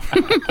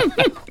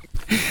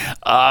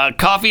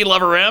 Coffee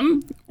Lover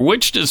M,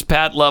 which does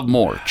Pat love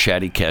more?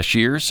 Chatty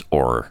cashiers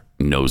or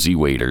nosy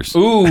waiters?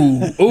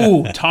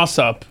 Ooh, toss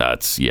up.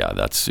 That's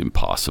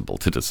impossible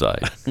to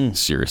decide.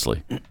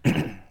 Seriously.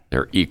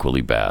 They're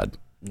equally bad.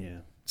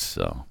 Yeah.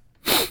 So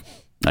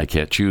I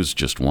can't choose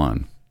just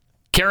one.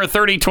 Kara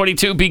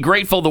 3022, be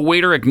grateful the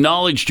waiter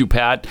acknowledged you,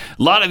 Pat.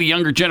 A lot of the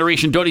younger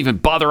generation don't even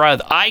bother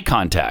with eye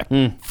contact.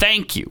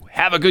 Thank you.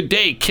 Have a good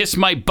day. Kiss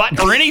my butt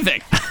or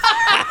anything.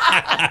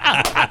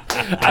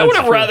 I would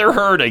have rather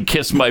heard a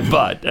kiss my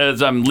butt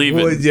as I'm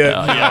leaving. Would you?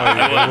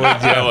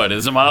 I would.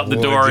 As I'm out the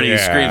door and he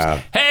screams,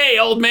 hey,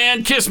 old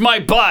man, kiss my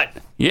butt.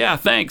 Yeah,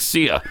 thanks.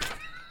 See ya.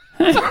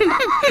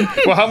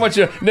 Well, how much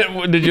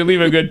did you leave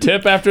a good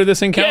tip after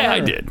this encounter? Yeah, I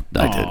did.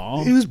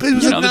 It was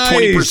nice.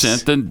 The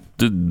 20%,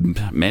 the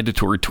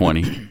mandatory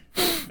 20.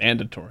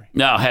 Mandatory.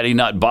 Now, had he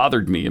not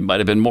bothered me, it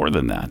might have been more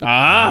than that.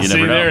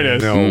 There it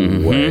is. No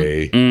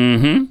way.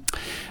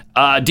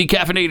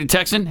 Decaffeinated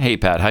Texan. Hey,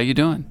 Pat, how you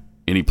doing?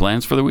 Any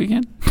plans for the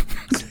weekend?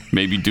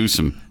 Maybe do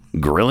some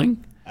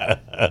grilling?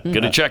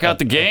 Gonna check out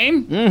the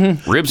game?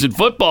 Ribs and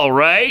football,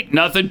 right?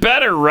 Nothing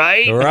better,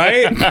 right?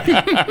 Right?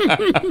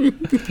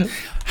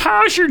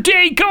 How's your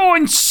day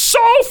going so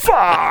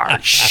far?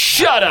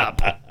 Shut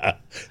up.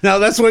 Now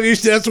that's what you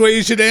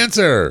should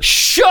answer.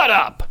 Shut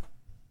up.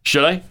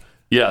 Should I?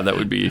 Yeah, that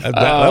would be.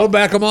 That'll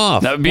back them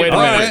off. That would be.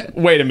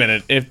 Wait a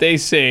minute. If they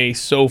say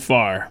so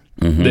far,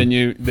 then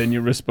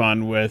you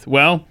respond with,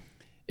 well,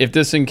 if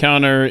this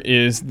encounter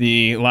is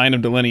the line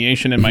of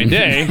delineation in my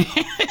day,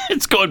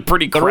 it's going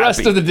pretty crappy. The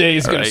rest of the day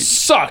is going to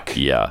suck.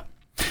 Yeah.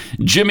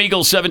 Jim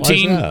Eagle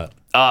 17. Why is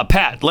that?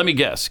 Pat, let me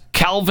guess.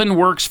 Calvin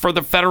works for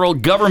the federal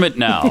government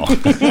now.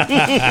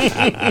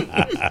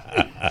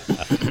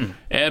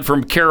 And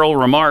from Carol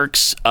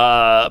Remarks,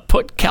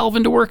 put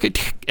Calvin to work at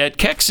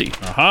Kexi.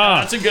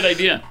 That's a good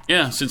idea.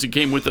 Yeah, since he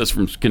came with us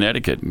from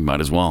Connecticut, might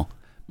as well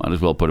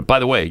put it. By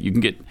the way, you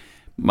can get.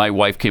 My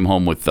wife came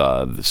home with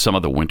some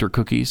of the winter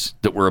cookies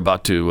that we're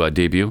about to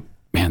debut.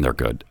 Man, they're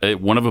good.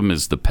 One of them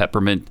is the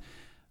peppermint,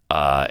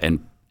 and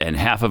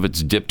half of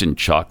it's dipped in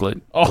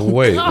chocolate. Oh,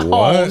 wait,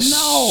 what?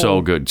 No.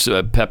 So good. So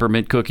a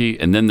peppermint cookie,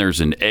 and then there's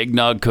an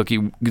eggnog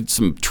cookie. Get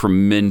some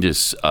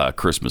tremendous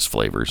Christmas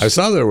flavors. I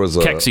saw there was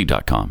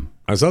Kexi.com.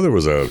 I saw there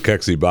was a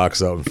Kexi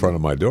box out in front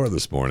of my door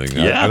this morning.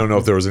 Yeah. I don't know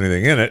if there was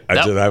anything in it. I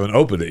just haven't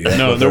opened it yet.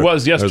 No, there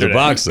was yesterday. There's a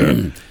box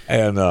there,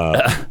 and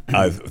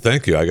I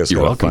thank you. I guess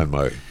You're I'll welcome. find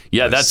my.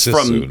 Yeah, that's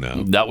Sisu from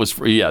now. that was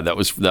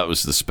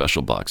the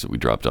special box that we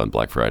dropped on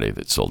Black Friday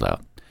that sold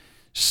out.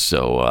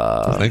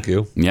 So thank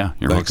you. Yeah,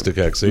 thanks to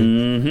Kexi.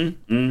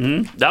 Mm-hmm,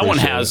 mm-hmm.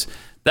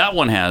 That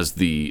one has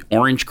the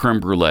orange creme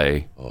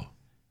brulee,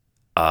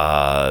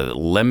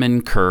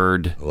 lemon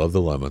curd. I love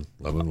the lemon.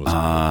 Lemon was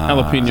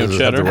jalapeno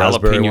cheddar.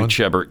 Jalapeno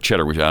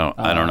cheddar, which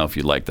I don't know if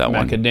you like that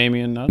one.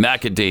 Macadamia nuts.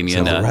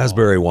 Macadamia nuts. The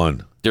raspberry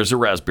one. There's a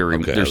raspberry.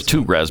 Okay, there's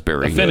two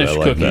raspberry. A finished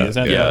like cookie. that. Is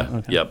that Yeah.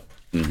 Okay. Yep.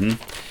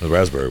 Mm-hmm. The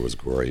raspberry was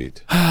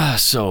great.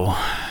 So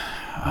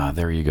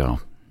there you go.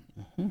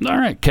 All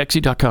right,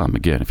 Kexi.com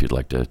again if you'd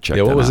like to check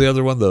that out. What was the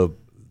other one?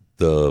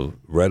 The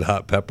red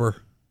hot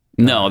pepper?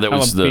 No, that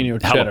was the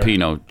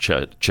jalapeno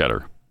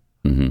cheddar.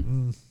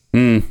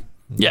 Mm-hmm.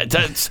 Yeah,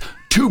 that's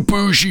too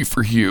bougie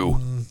for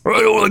you. I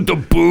don't like the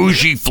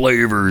bougie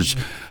flavors.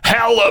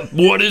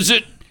 What is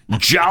it?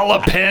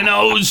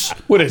 Jalapenos?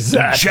 What is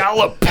that?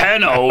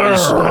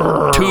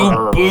 Jalapenos.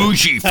 Too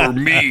bougie for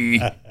me.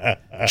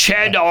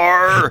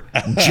 Cheddar.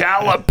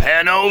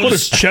 Jalapenos. What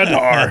is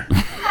cheddar?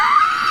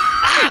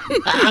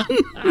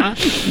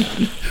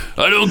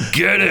 I don't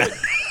get it.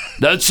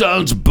 That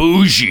sounds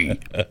bougie.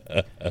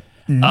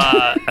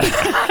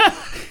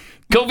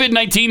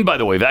 COVID-19, by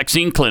the way,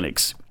 vaccine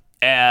clinics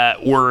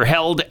were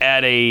held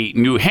at a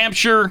New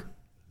Hampshire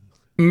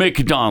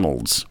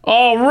McDonald's.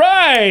 All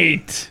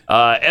right.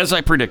 As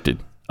I predicted,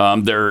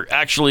 they're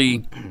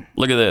actually,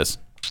 look at this,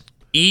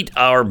 eat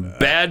our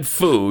bad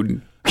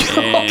food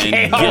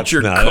and get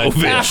your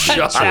COVID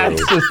shot.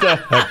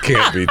 That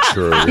can't be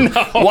true.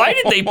 No. Why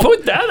did they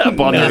put that up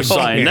on their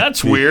sign?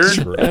 That's weird.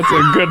 That's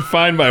a good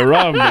find by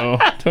Rob, though.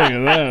 I'll tell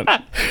you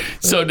that.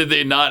 So did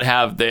they not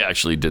have, they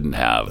actually didn't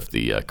have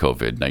the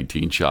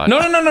COVID-19 shot? No.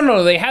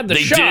 They had the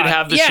shot. They did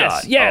have the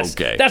shot. Yes.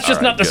 Okay. That's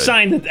just not the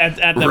sign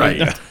at the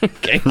right.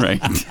 Okay.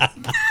 Right.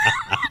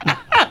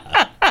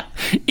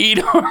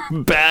 Eat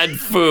our bad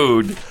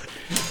food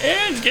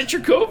and get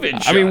your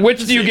COVID shot. I mean,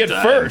 which do you get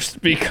first?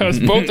 Because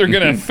both are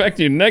going to affect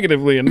you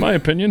negatively, in my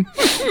opinion.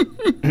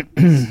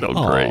 So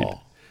great.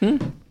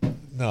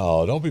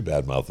 No, don't be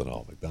bad-mouthing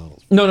all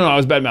McDonald's. No, I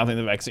was bad-mouthing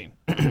the vaccine.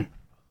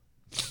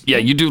 Yeah,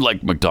 you do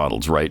like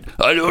McDonald's, right?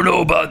 I don't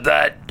know about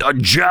that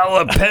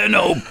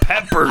jalapeno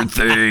pepper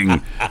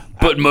thing,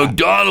 but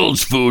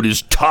McDonald's food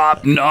is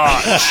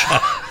top-notch.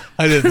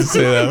 I didn't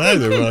say that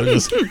either, but I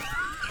just...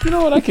 You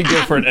know what? I could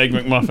go for an Egg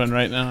McMuffin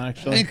right now,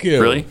 actually. Thank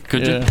you. Really?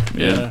 Could you?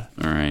 Yeah.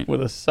 All right.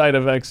 With a side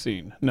of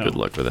vaccine. No. Good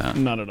luck with that.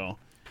 Not at all.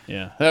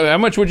 Yeah. How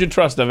much would you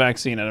trust a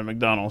vaccine at a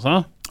McDonald's,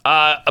 huh?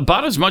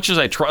 About as much as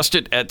I trust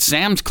it at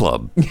Sam's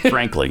Club,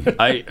 frankly.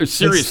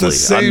 Seriously. It's the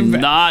same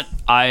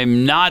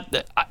I'm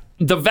not.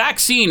 The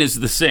vaccine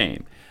is the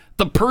same.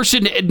 The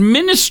person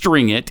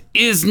administering it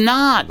is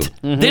not.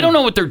 Mm-hmm. They don't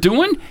know what they're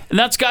doing, and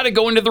that's got to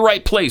go into the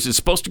right place. It's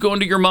supposed to go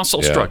into your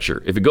muscle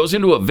structure. If it goes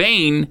into a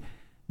vein,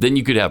 then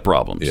you could have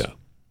problems. Yeah.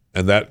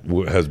 And that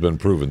has been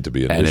proven to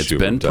be an issue. And it's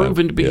been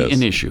proven to be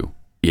an issue.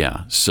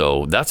 Yeah.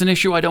 So that's an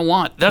issue I don't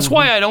want. That's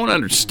why I don't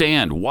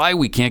understand why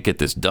we can't get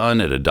this done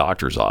at a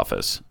doctor's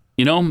office.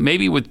 You know,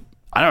 maybe with,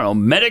 I don't know,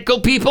 medical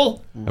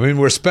people? I mean,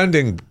 we're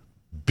spending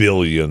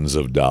billions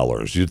of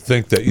dollars. You'd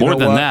think that, more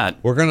than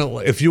that. We're going to,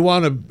 if you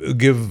want to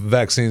give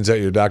vaccines at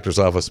your doctor's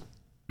office,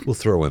 we'll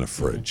throw in a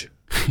fridge.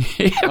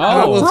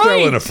 We'll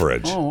throw in a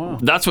fridge. Oh, wow.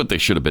 That's what they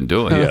should have been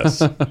doing.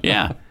 Yes.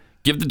 Yeah.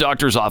 Give the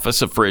doctor's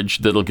office a fridge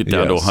that'll get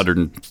down to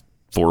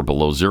 104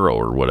 below zero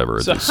or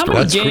whatever. So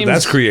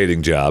that's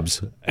creating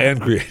jobs and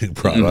creating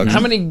products. How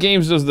many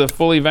games does the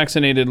fully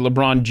vaccinated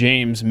LeBron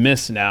James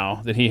miss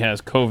now that he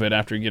has COVID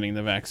after getting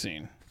the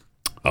vaccine?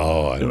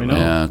 Oh, I don't know.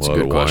 Yeah, it's a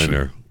good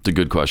question. It's a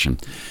good question.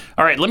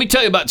 All right, let me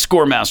tell you about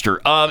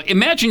ScoreMaster.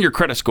 Imagine your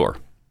credit score.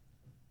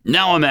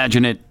 Now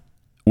imagine it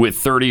with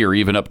 30 or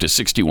even up to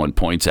 61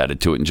 points added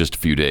to it in just a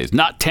few days.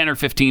 Not 10 or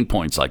 15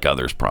 points like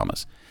others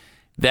promise.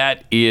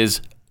 That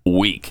is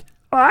weak.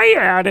 I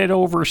added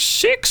over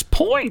 6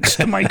 points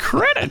to my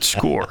credit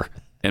score.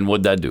 And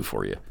what'd that do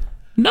for you?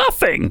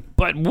 Nothing.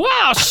 But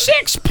wow,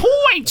 6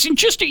 points in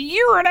just a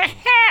year and a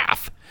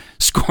half.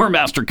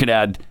 ScoreMaster can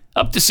add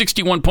up to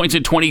 61 points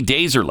in 20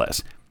 days or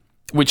less,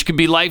 which can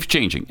be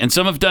life-changing. And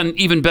some have done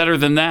even better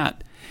than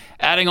that.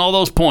 Adding all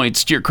those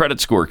points to your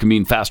credit score can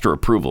mean faster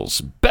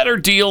approvals, better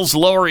deals,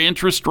 lower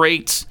interest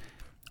rates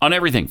on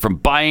everything from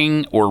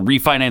buying or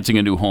refinancing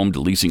a new home to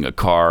leasing a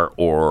car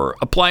or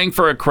applying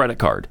for a credit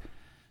card.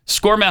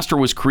 ScoreMaster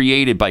was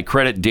created by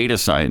credit data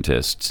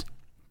scientists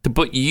to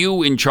put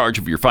you in charge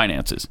of your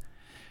finances.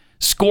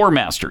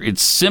 ScoreMaster,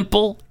 it's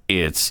simple,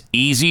 it's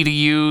easy to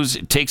use,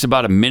 it takes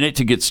about a minute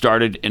to get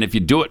started, and if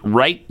you do it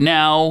right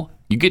now,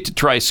 you get to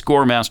try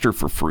ScoreMaster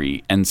for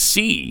free and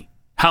see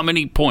how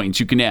many points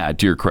you can add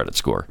to your credit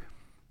score.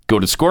 Go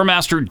to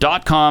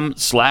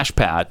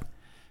scoremaster.com/Pat.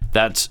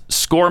 That's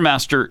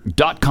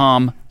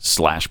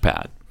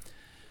scoremaster.com/Pat.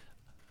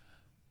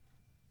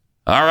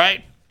 All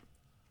right.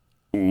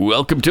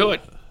 Welcome to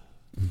it.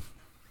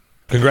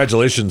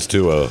 Congratulations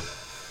to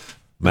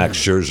Max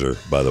Scherzer,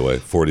 by the way,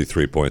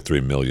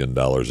 $43.3 million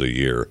a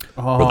year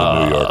for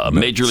the New York Mets.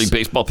 Major League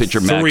Baseball pitcher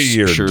Max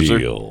 3-year Scherzer.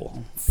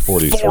 deal.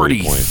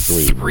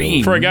 $43.3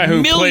 million. For a guy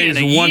who plays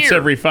once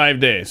every 5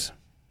 days.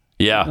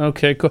 Yeah.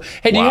 Okay, cool.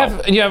 Hey, do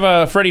you have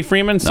a Freddie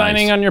Freeman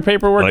signing on your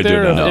paperwork I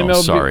there? do not. No,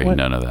 MLB? sorry, What?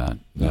 none of that.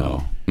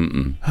 No.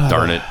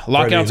 Darn it.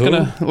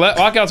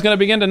 Lockout's gonna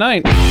begin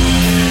tonight.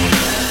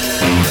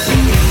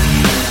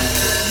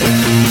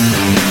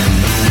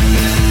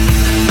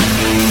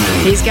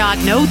 He's got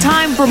no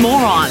time for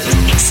morons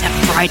except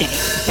Friday.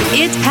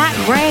 It's Pat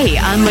Gray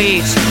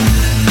Unleashed.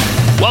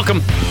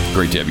 Welcome.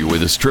 Great to have you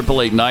with us.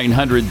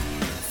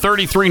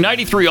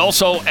 888-900-3393.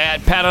 Also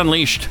at Pat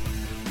Unleashed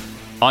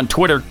on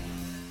Twitter.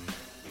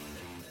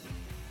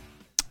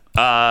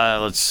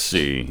 Let's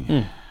see.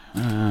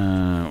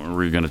 What were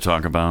we going to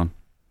talk about?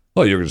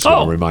 Well, you're just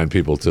going to remind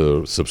people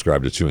to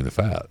subscribe to Chewing the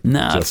Fat.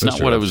 Nah, that's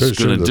not what I was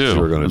going to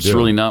do. It's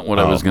really not what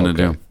I was going to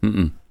do.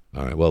 Mm-mm.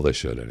 All right. Well, they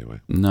should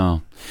anyway.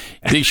 No.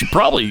 They should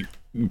probably,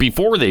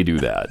 before they do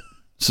that,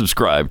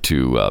 subscribe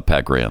to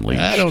Pat Gray Unleashed.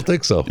 I don't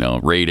think so.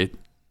 Rate it.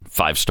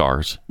 5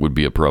 stars would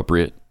be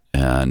appropriate.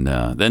 And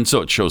then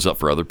so it shows up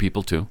for other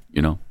people too,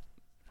 It'd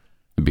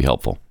be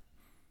helpful.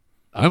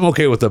 I'm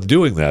okay with them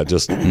doing that.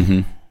 Just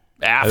after.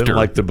 I didn't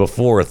like the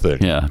before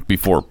thing. Yeah,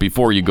 before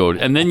you go.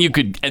 And then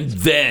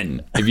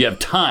if you have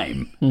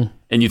time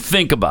and you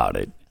think about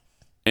it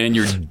and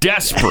you're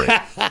desperate,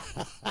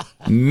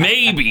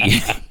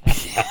 maybe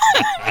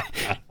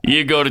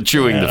you go to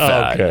Chewing the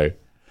Fat. Okay.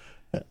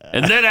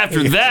 And then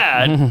after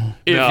that,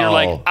 if you're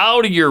like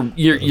out of your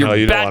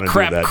bat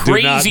crap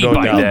crazy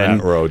by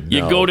then, you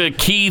go to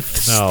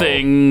Keith's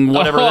thing,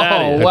 whatever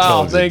that is. Oh,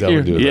 wow, thank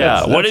you.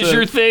 Yeah, what is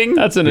your thing?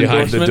 That's an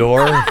Behind endorsement. the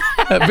door?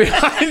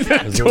 Behind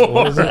the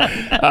door.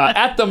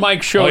 At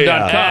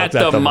themikeshow.com. At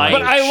the Mike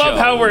But I love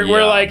how we're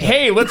Show, like,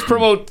 hey, let's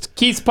promote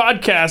Keith's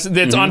podcast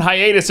that's on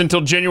hiatus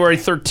until January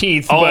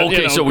 13th. Oh, but,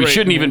 okay, so we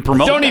shouldn't even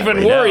promote Don't that even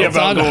right worry now.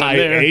 about It's on going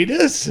there.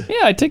 hiatus? Yeah,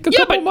 I take a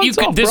couple months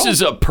off, this bro.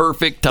 is a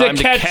perfect time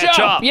to catch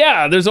up.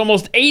 Yeah, there's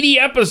almost 80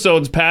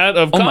 episodes, Pat,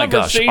 of Oh my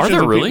gosh, conversations. are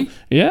there with really? people.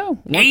 Yeah.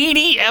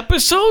 80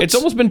 episodes? It's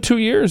almost been 2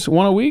 years,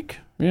 one a week.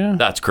 Yeah.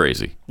 That's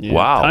crazy. Yeah.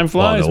 Wow. Time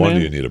flies, no wonder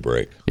man. you need a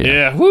break.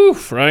 Yeah,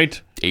 woof,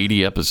 right?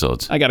 80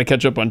 episodes. I got to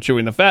catch up on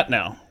Chewing the Fat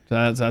now.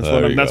 That's There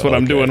what you that's go. what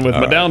I'm Okay. doing with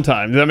All my right.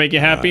 downtime. Does that make you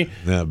happy?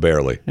 Yeah,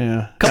 barely.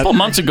 Yeah. A couple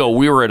months ago,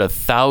 we were at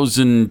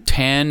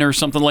 1,010 or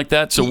something like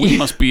that. So we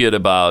must be at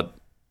about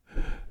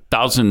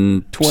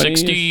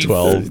 1,060.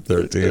 12,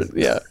 13.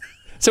 Yeah.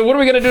 So what are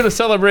we going to do to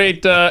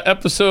celebrate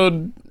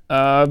episode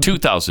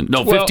 2,000.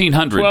 No,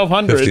 1,500.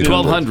 1,200.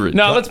 1,200.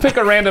 No, let's pick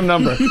a random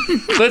number.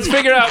 Let's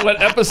figure out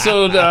what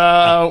episode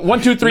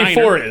 1, 2, 3,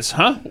 4 is,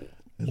 huh?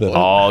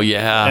 Oh,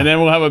 yeah. And then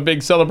we'll have a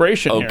big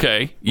celebration here.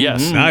 Okay.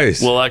 Yes.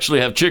 Nice. We'll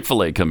actually have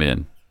Chick-fil-A come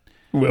in.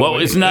 Well,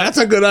 isn't that That's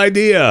a good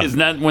idea. Isn't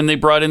that when they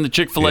brought in the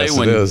Chick-fil-A? Yes,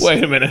 when it is.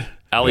 Wait a minute.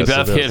 Allie Yes,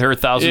 Beth it is. hit her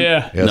 1,000?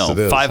 Yeah. Yes, no, it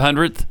is.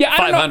 500th? Yeah,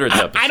 500th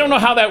episode. I don't know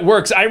how that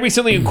works. I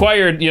recently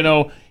inquired,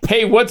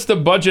 hey, what's the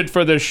budget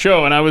for this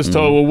show? And I was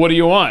told, well, what do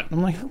you want?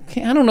 I'm like,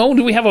 okay, I don't know.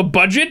 Do we have a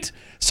budget?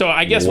 So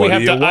I guess What we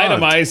have do to you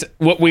want? itemize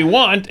what we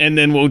want, and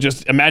then we'll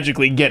just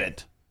magically get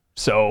it.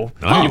 So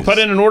Nice. you put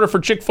in an order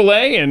for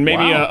Chick-fil-A and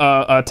maybe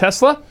Wow. a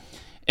Tesla,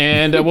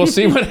 and we'll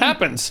see what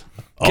happens.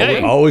 Okay.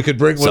 All we could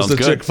bring was Sounds the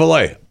good.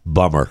 Chick-fil-A.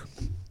 Bummer.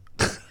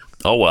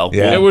 Oh, well.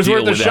 Yeah. It was Deal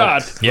worth a with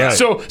that. shot. Yeah.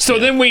 So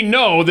then we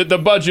know that the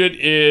budget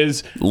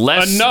is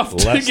Less- enough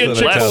to less get than a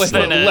Chick-fil-A. Less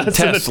than a Less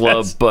than a Tesla,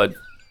 Tesla. but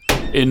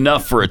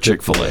enough for a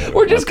Chick-fil-A.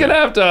 We're just gonna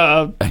have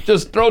to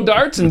just throw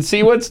darts and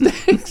see what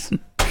sticks.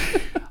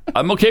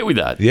 I'm okay with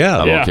that.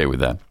 Yeah. I'm Yeah. okay with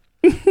that.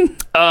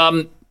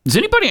 Does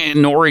anybody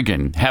in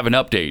Oregon have an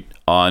update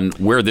on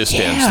where this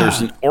stands? Yeah.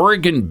 There's an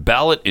Oregon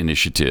ballot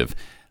initiative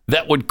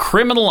that would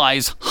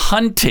criminalize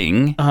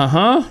hunting,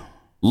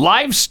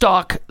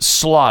 livestock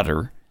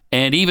slaughter,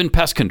 and even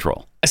pest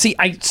control. See,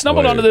 I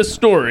stumbled Wait. onto this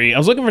story. I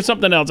was looking for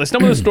something else. I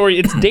stumbled on this story.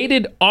 It's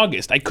dated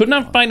August. I could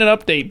not find an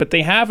update, but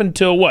they have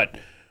until what?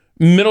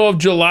 Middle of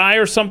July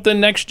or something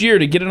next year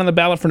to get it on the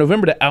ballot for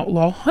November to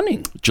outlaw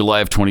hunting.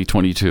 July of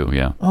 2022,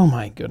 yeah. Oh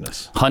my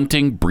goodness.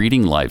 Hunting,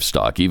 breeding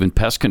livestock, even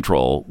pest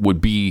control would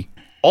be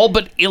all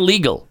but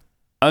illegal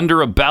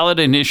under a ballot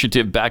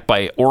initiative backed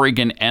by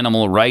Oregon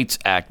animal rights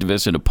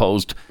activists and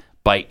opposed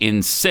by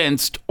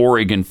incensed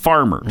Oregon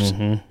farmers.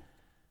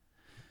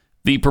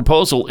 The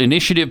proposal,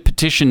 Initiative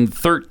Petition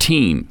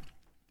 13,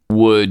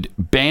 would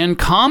ban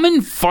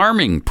common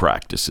farming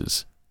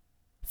practices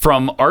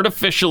from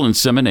artificial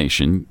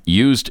insemination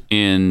used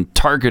in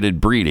targeted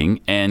breeding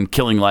and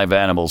killing live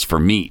animals for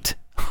meat.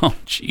 Oh,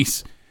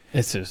 jeez.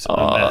 This is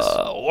a mess.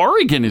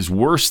 Oregon is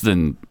worse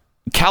than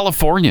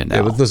California now.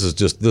 Yeah, but this is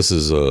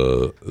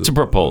it's a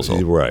proposal.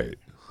 Right.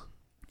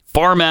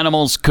 Farm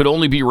animals could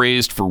only be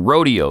raised for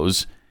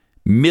rodeos,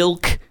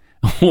 milk,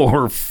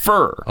 or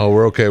fur. Oh,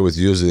 we're okay with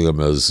using them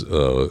as,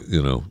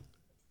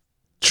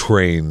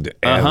 trained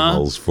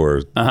animals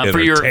for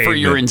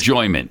your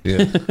enjoyment.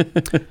 Yeah.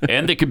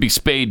 And they could be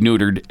spayed,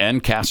 neutered,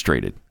 and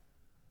castrated,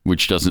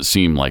 which doesn't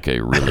seem like a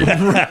really...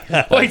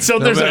 Wait, so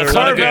there's a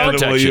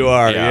carve-out? You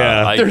are,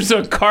 yeah. There's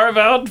a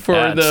carve-out for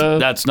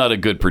that's not a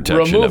good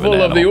protection removal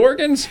of the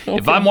organs? Okay.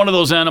 If I'm one of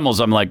those animals,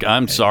 I'm like,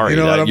 I'm sorry.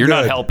 You're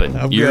not helping.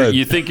 I'm good.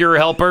 You think you're a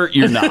helper?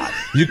 You're not.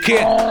 You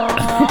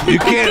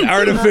can't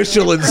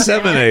artificial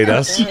inseminate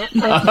us.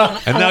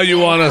 And now you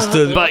want us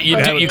to... But you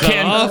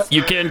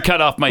can cut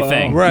off my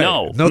thing. Right.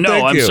 No, thank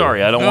I'm you.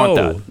 sorry. I don't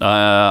want that.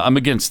 I'm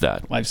against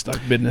that. Livestock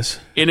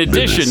business. In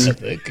addition,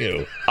 thank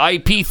you.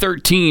 IP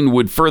 13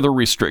 would further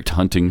restrict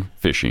hunting,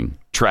 fishing,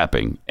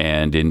 trapping,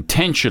 and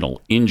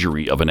intentional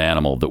injury of an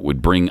animal that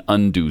would bring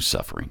undue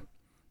suffering.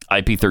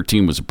 IP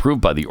 13 was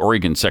approved by the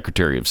Oregon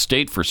Secretary of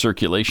State for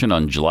circulation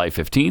on July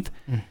 15th.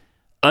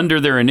 Under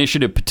their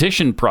initiative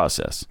petition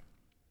process,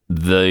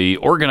 the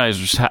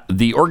organizers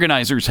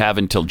have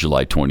until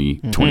July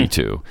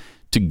 2022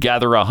 to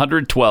gather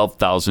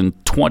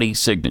 112,020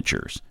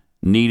 signatures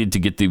needed to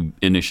get the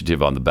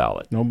initiative on the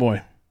ballot. Oh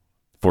boy.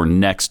 For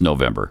next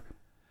November.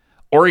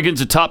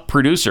 Oregon's a top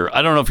producer,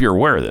 I don't know if you're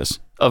aware of this,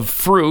 of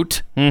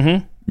fruit,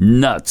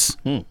 nuts,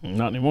 not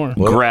anymore,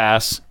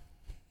 grass,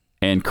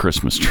 and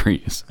Christmas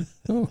trees.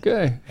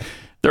 Okay.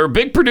 They're a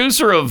big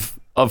producer of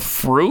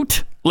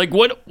fruit. Like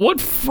what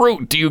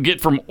fruit do you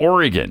get from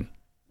Oregon?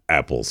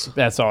 Apples.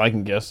 That's all I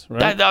can guess,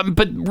 right?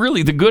 But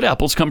really, the good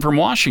apples come from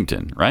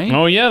Washington, right?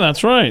 Oh yeah,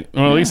 that's right.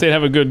 Well, at least they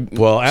have a good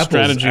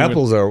strategy.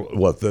 Apples are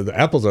what? The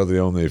apples are the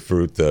only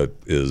fruit that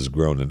is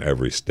grown in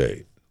every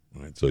state.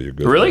 Right, so you're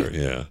good. Really? There.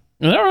 Yeah.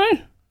 Is that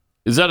right?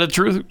 Is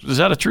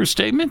that a true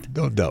statement?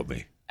 Don't doubt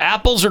me.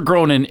 Apples are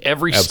grown in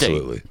every state.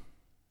 Absolutely.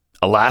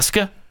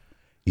 Alaska?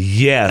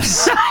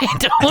 Yes. I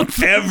don't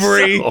think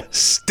every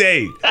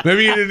state.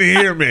 Maybe you didn't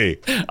hear me.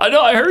 I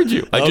know. I heard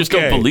you. I just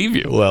don't believe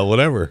you. Well,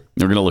 whatever.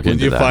 We're going to look into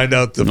that. When you find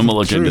out the I'm going to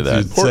look into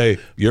that. You'd say,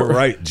 you're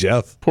right,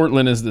 Jeff.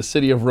 Portland is the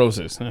city of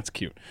roses. That's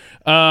cute.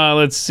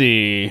 Let's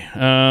see.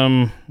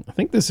 I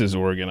think this is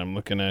Oregon I'm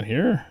looking at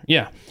here.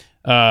 Yeah.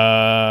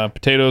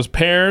 Potatoes,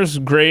 pears,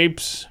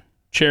 grapes,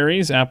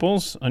 cherries,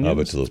 apples, onions. I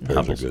bet those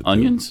pears are good.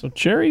 Onions? So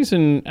cherries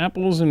and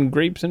apples and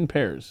grapes and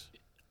pears.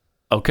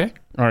 Okay.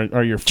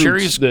 Are your fruits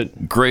cherries,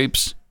 that...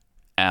 grapes,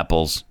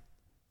 apples,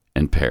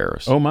 and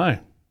pears. Oh, my.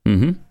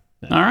 Mm-hmm.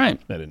 All right.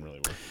 That didn't really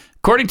work.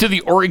 According to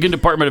the Oregon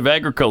Department of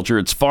Agriculture,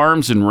 its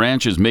farms and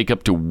ranches make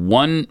up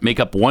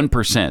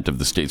 1% of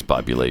the state's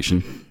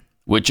population,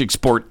 which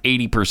export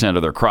 80%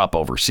 of their crop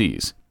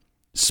overseas.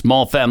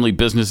 Small family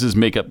businesses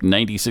make up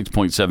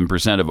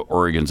 96.7% of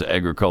Oregon's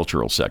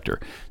agricultural sector.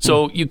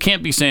 So you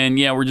can't be saying,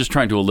 yeah, we're just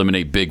trying to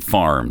eliminate big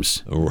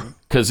farms.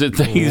 Because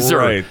these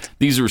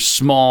are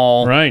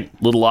small,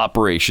 little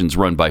operations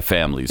run by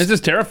families. This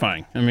is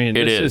terrifying. I mean,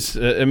 it is.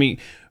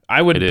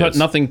 I would put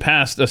nothing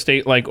past a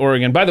state like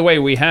Oregon. By the way,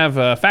 we have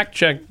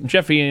fact-checked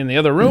Jeffy in the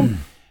other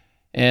room,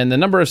 and the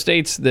number of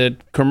states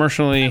that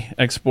commercially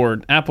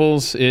export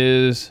apples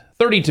is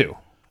 32.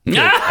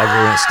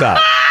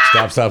 Stop.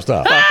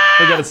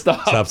 We got to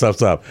stop.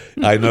 Stop.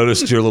 I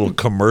noticed your little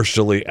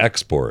commercially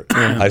export.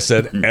 I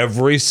said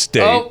every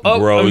state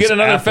grows I'm getting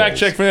another apples. fact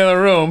check from the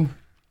other room,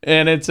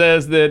 and it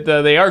says that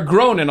they are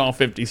grown in all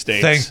 50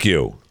 states. Thank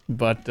you.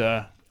 But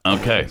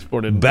okay,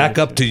 exported back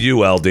up to you,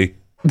 Aldi.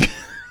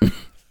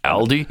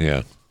 Aldi?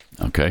 Yeah.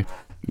 Okay.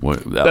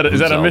 Is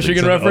that a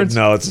Michigan reference?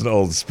 No, it's an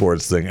old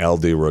sports thing.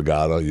 Aldi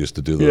Regatta used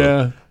to do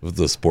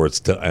the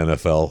sports to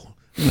NFL.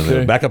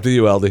 Okay. Back up to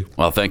you, Aldi.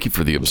 Well, thank you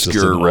for the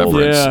obscure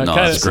reference. Yeah,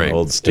 that's great.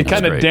 It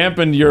kind of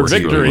dampened your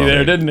victory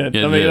there, didn't it?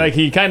 I mean, like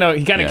he kind of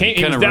came.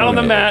 He was down on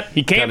the mat.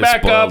 He came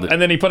back up,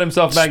 and then he put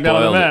himself back down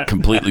on the mat.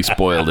 Completely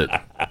spoiled it.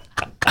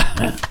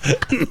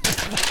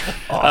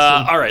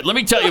 All right, let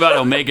me tell you about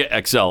Omega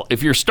XL.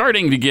 If you're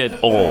starting to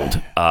get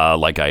old,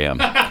 like I am,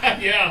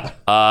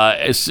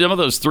 some of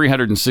those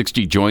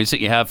 360 joints that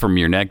you have from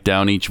your neck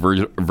down each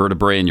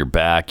vertebrae in your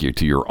back,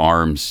 to your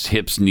arms,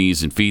 hips,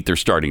 knees, and feet, they're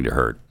starting to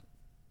hurt.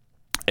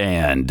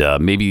 And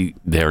maybe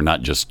they're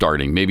not just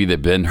starting. Maybe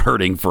they've been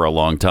hurting for a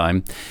long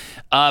time.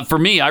 For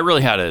me, I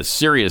really had a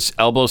serious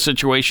elbow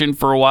situation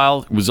for a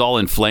while. It was all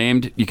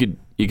inflamed. You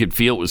could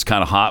feel it was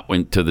kind of hot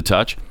to the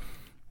touch.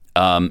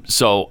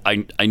 So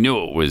I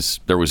knew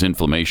there was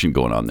inflammation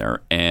going on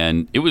there,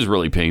 and it was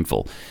really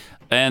painful.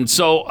 And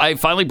so I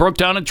finally broke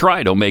down and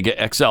tried Omega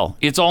XL.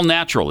 It's all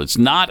natural. It's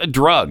not a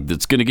drug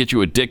that's going to get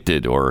you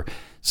addicted or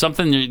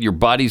something that your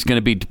body's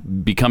going to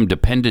become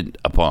dependent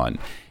upon.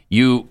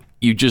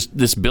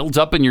 This builds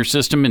up in your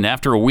system, and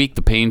after a week,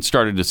 the pain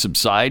started to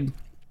subside.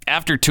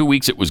 after 2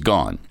 weeks, it was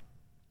gone.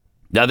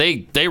 Now,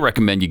 they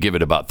recommend you give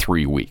it about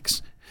 3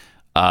 weeks.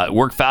 It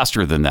worked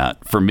faster than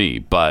that for me,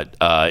 but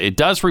it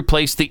does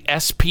replace the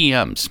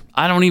SPMs.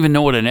 I don't even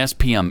know what an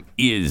SPM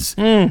is,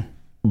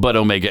 but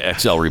Omega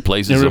XL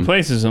replaces them. It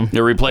replaces them.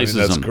 It replaces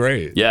them. That's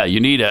great. Yeah, you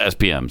need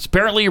SPMs.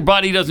 Apparently, your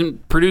body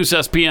doesn't produce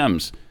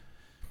SPMs.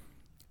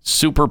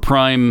 Super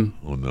prime.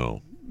 Oh,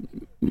 no.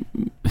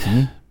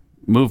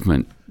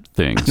 Movement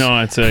things.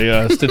 No, it's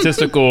a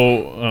statistical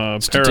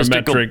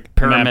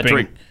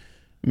parametric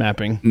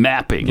mapping.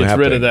 Gets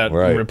rid of that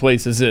and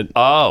replaces it.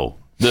 Oh,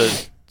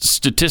 the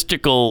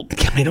statistical.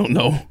 I don't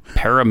know.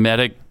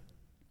 Paramedic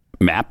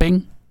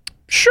mapping?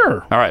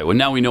 Sure. All right. Well,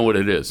 now we know what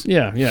it is.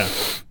 Yeah.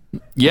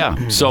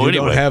 Yeah. So you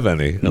don't have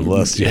any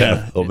unless you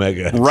have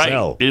Omega XL.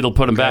 Right. It'll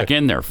put them back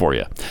in there for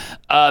you.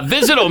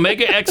 Visit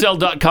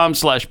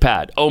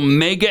OmegaXL.com/Pat.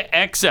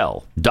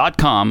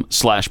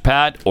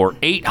 OmegaXL.com/Pat or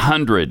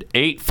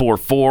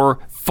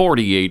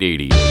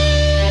 800-844-4880.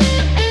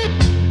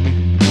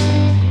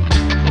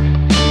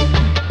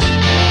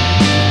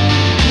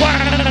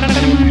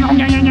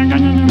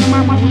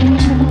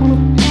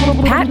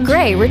 Pat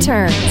Gray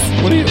returns.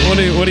 What are you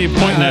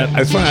pointing at?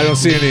 It's fine. I don't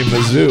see any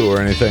Mizzou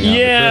or anything on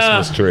the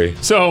Christmas tree.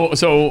 So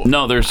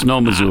no, there's no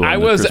Mizzou. I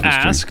was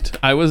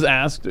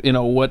asked,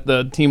 what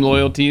the team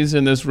loyalties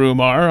in this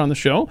room are on the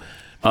show.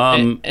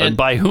 And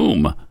by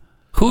whom?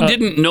 Who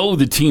didn't know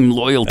the team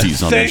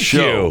loyalties on this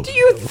show? Do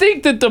you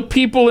think that the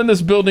people in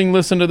this building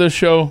listen to this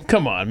show?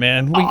 Come on,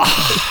 man.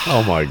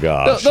 Oh my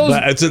gosh,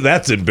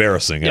 that's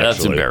embarrassing. Yeah, actually.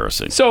 that's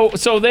embarrassing. So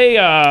they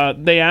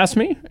asked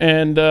me,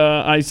 and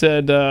I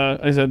said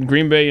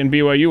Green Bay and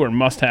BYU are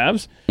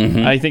must-haves.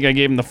 Mm-hmm. I think I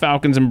gave them the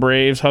Falcons and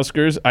Braves,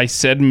 Huskers. I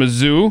said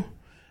Mizzou.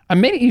 I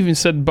may have even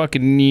said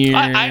Buccaneers.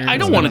 I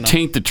don't want to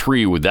taint the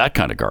tree with that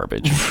kind of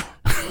garbage.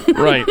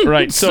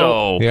 Right.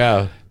 So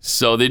yeah.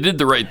 So they did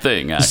the right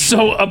thing, actually.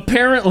 So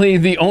apparently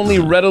the only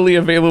readily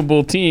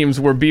available teams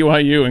were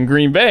BYU and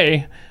Green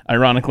Bay,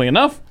 ironically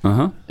enough.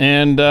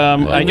 And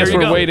I guess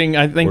we're waiting.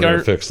 I think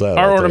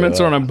our ornaments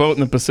are on a boat in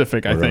the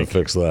Pacific, I think. We're going to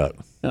fix that.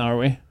 Are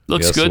we?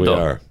 Looks good, though.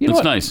 Are.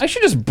 Looks nice. I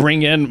should just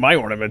bring in my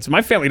ornaments.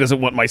 My family doesn't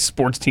want my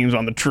sports teams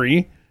on the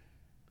tree.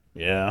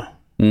 Yeah.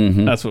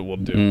 That's what we'll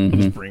do. We'll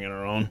just bring in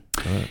our own.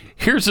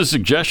 Here's a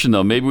suggestion,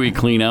 though. Maybe we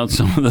clean out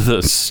some of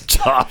the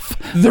stuff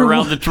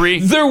around the tree.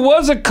 There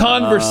was a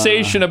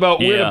conversation about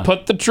where to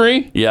put the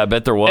tree. Yeah, I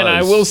bet there was. And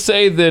I will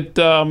say that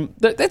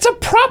it's a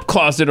prop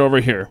closet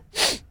over here.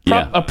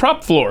 A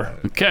prop floor.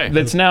 Okay.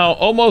 That's now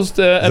almost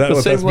at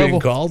the same level. Being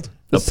called?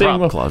 The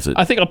prop closet.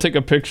 I think I'll take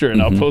a picture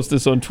and I'll post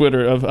this on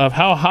Twitter of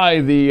how high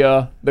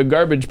the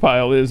garbage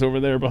pile is over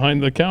there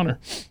behind the counter.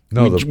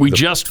 No, we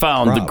just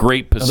found the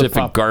Great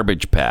Pacific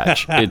Garbage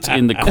Patch. It's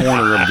in the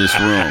corner of this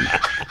room.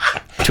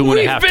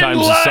 2.5 times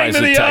the size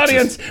of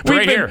Texas.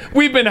 Right here.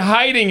 We've been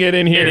hiding it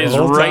in here. It is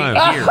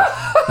right here.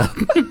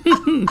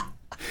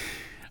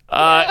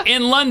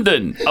 In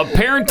London, a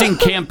parenting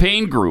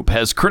campaign group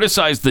has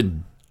criticized the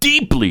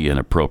deeply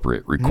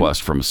inappropriate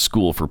request from a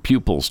school for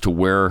pupils to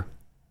wear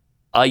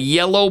a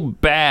yellow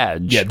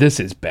badge. Yeah, this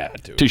is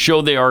bad, dude. To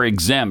show they are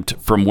exempt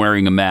from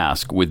wearing a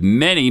mask, with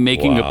many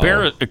making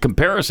a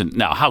comparison.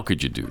 Now, how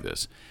could you do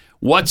this?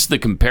 What's the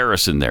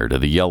comparison there to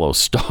the yellow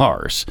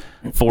stars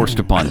forced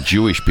upon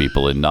Jewish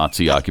people in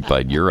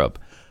Nazi-occupied Europe?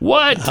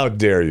 What? How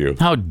dare you?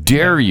 How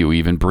dare you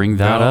even bring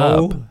that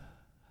up?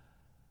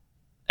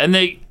 And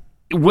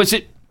was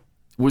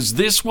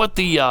this what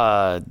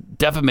the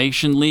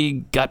Defamation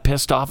League got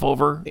pissed off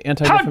over?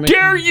 How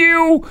dare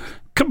you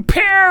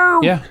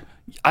compare? Yeah.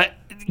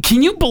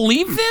 Can you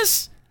believe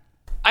this?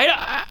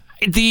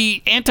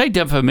 The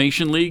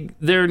Anti-Defamation League,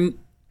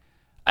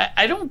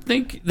 I don't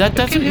think that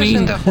doesn't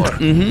mean.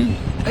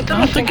 I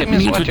don't think it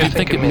means what you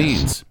think it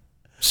means.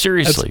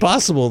 Seriously, it's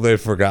possible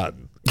they've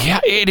forgotten. Yeah,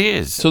 it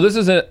is. So this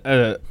is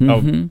a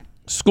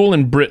school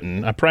in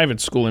Britain, a private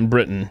school in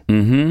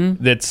Britain,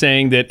 that's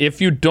saying that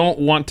if you don't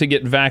want to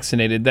get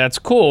vaccinated, that's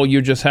cool.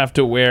 You just have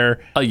to wear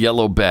a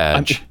yellow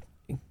badge.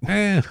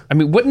 I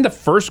mean, wouldn't the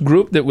first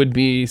group that would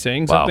be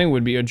saying something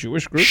would be a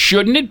Jewish group?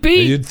 Shouldn't it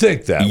be? You'd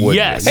think that, wouldn't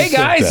yes. you? Hey,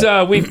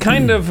 guys, we've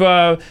kind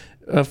of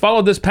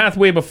followed this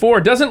pathway before.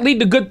 It doesn't lead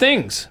to good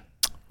things.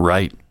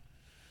 Right.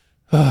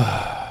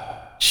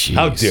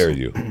 How dare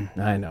you?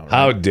 I know. Right?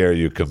 How dare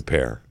you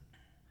compare?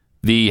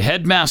 The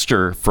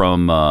headmaster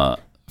from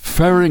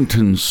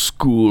Farrington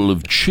School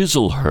of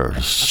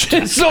Chislehurst.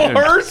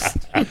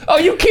 Chislehurst? Oh,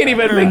 you can't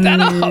even make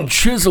that up.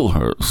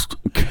 Chislehurst,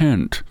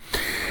 Kent.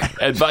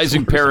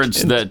 Advising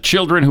parents that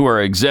children who are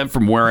exempt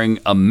from wearing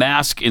a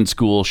mask in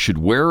school should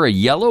wear a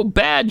yellow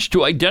badge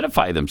to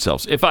identify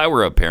themselves. If I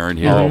were a parent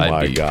here,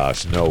 I'd be,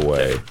 gosh, no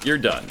way. You're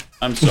done.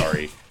 I'm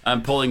sorry.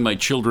 I'm pulling my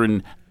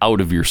children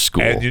out of your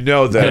school. And you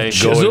know that going to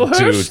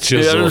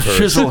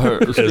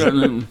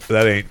Chislehurst,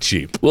 that ain't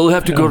cheap. We'll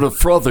have to go to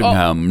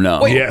Frothingham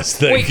now. Wait, yes,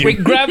 thank you.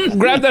 Wait,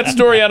 grab that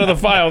story out of the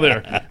file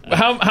there.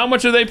 How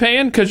much are they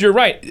paying? Because you're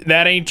right,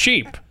 that ain't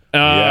cheap.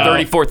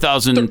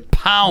 34,000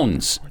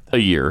 pounds a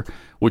year,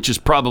 which is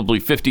probably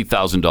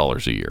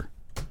 $50,000 a year,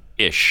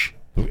 ish.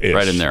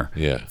 right in there.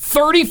 Yeah.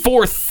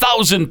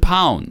 34,000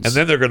 pounds. And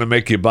then they're going to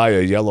make you buy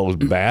a yellow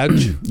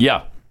badge?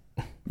 Yeah.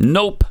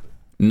 Nope.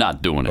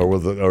 Not doing it.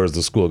 Or is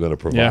the school going to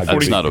provide?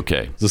 That's not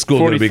okay. Is the school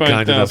going to be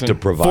kind enough to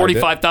provide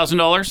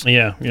 $45,000?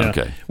 Yeah.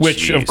 Okay.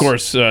 Which, of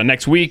course,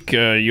 next week,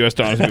 U.S.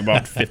 dollars will be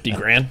about 50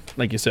 grand,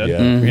 like you said. Yeah.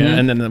 Mm-hmm. Yeah.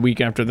 And then the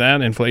week after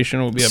that,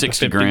 inflation will be up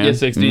 60 to 50 grand. Yeah,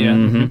 60,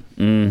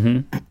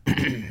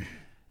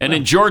 And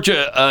in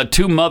Georgia,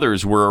 2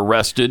 mothers were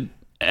arrested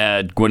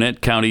at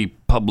Gwinnett County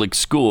Public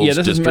Schools Yeah,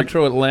 this District. is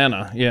Metro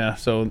Atlanta. Yeah,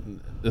 so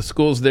the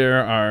schools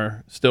there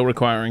are still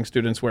requiring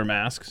students wear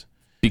masks.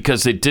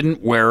 Because they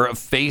didn't wear a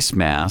face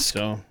mask.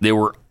 They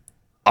were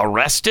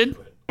arrested?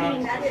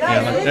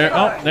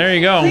 Yeah, there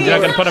you go. You're not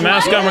going to put a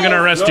mask on, we're going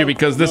to arrest you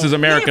because this is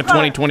America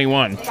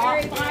 2021.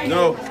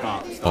 No.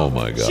 Oh,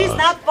 my God. She's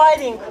not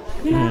fighting.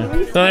 Yeah.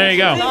 So there you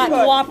go. Not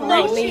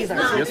cooperating either.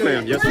 Yes,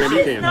 ma'am. Yes, ma'am,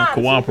 you can. Not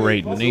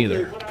cooperating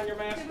either.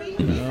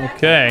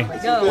 Okay.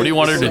 What do you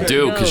want her to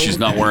do? Because she's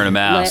not wearing a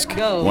mask.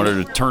 Want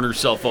her to turn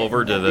herself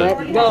over to the...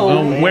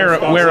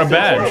 Wear a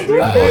badge.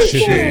 Oh,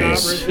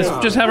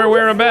 jeez. Just have her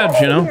wear a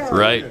badge, you know?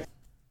 Right.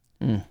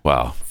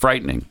 Wow.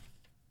 Frightening.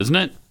 Isn't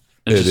it?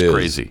 It's just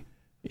crazy.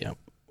 Yep.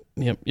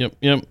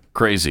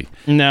 Crazy.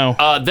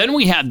 No. Then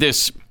we had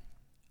this...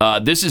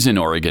 this is in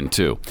Oregon,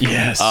 too.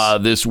 Yes.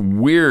 This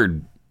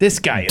weird... This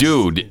guy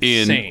dude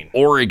is insane. In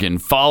Oregon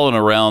following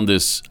around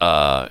this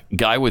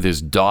guy with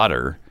his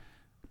daughter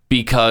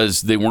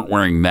because they weren't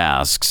wearing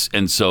masks,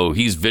 and so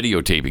he's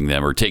videotaping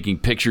them or taking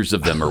pictures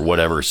of them or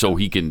whatever so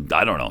he can,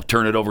 I don't know,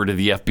 turn it over to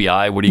the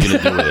FBI. What are you going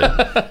to do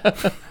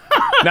with it?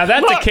 Now,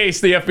 that's a case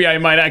the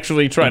FBI might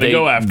actually try to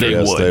go after.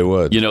 They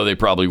would. You know, they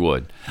probably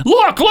would.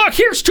 Look,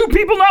 here's 2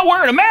 people not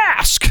wearing a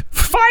mask.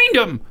 Find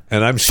them.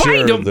 And I'm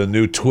sure the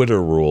new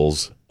Twitter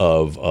rules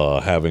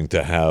of having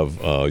to have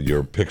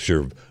your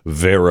picture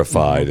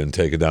verified and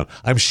taken down.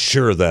 I'm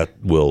sure that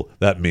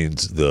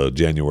means the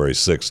January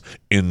 6th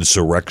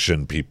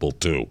insurrection people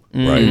too,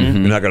 right?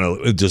 You're not gonna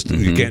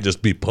you can't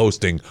just be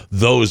posting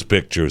those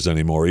pictures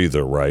anymore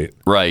either, right?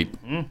 Right.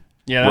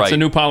 Yeah, that's a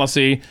new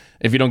policy.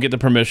 If you don't get the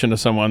permission of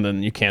someone,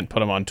 then you can't put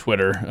them on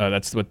Twitter.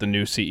 That's what the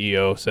new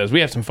CEO says. We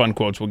have some fun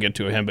quotes we'll get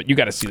to him, but you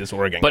got to see this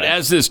Oregon But guy.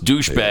 as this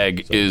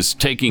douchebag is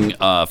taking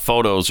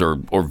photos or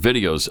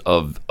videos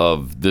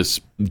of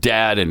this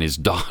dad and his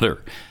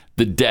daughter,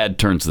 the dad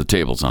turns the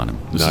tables on him.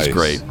 This is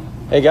great.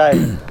 Hey,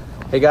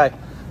 guy.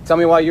 Tell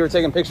me why you were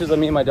taking pictures of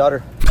me and my daughter.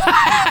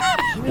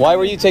 Why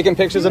were you taking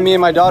pictures of me and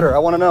my daughter? I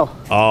want to know.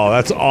 Oh,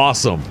 that's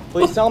awesome.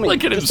 Please tell me.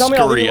 Look at him Just tell me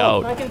I'll leave scurry you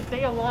alone. out. I can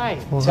stay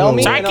alive. Tell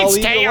me I and can I'll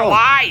leave stay you alone.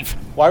 alive.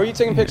 Why were you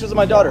taking pictures of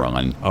my daughter?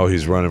 Run. Oh,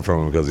 he's running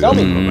from him because he Tell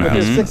doesn't me. have a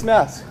With your mask. 6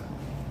 masks.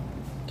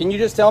 Can you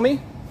just tell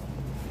me?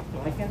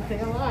 I can stay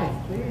alive,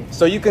 please.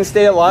 So you can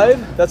stay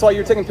alive? That's why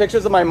you're taking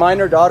pictures of my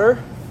minor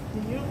daughter?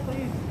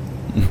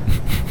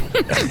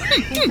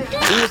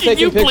 Can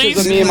you please?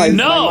 Of me and my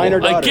No, minor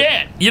daughter. I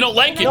can't. You don't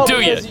like it, No,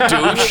 do you, because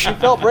douche? You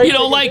felt brave You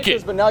don't taking like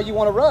pictures, it. but now you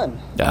want to run.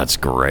 That's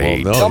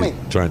great. Well, no, Tell he's me.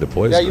 trying to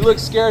poison. Yeah, you look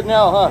scared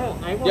now,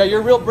 huh? Yeah,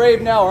 you're real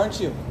brave now, aren't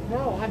you?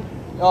 No, I'm...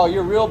 Oh,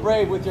 you're real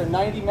brave with your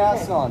 90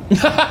 masks on.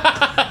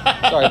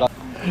 Sorry about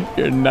that.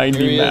 Your 90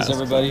 Here he masks. is,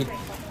 everybody.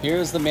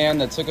 Here's the man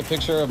that took a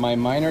picture of my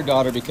minor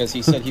daughter because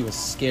he said he was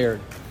scared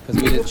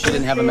because she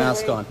didn't have a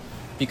mask on.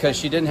 Because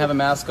she didn't have a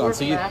mask on.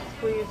 So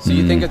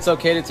you think it's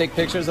okay to take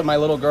pictures of my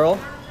little girl?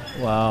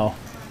 Wow.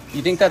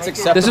 You think that's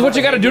acceptable? This is what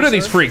you got to do to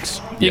these sir? freaks.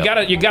 You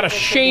gotta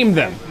shame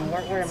them. You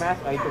weren't wearing a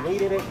mask. I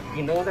deleted it.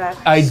 You know that?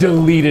 I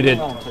deleted it.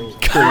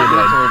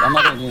 I'm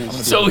not going to do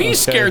anything. So he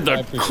scared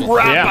the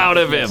crap out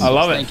of him. I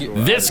love it. Thank you.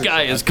 This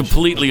guy is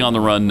completely on the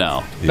run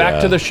now.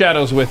 Back to the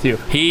shadows with you.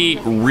 He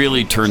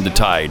really turned the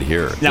tide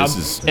here. Now, This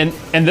is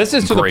and this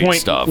is to the great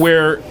point stuff.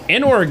 where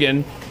in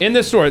Oregon, in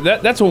this store,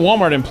 that's a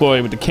Walmart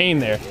employee with the cane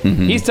there.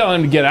 He's telling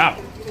him to get out.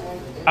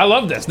 I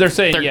love this. They're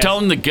saying They're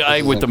telling the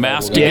guy with the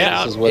mask to Yeah. get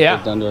out. This is what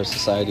they've done to our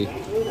society.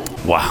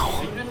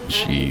 Wow.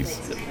 Jeez.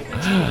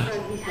 I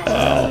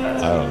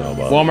don't know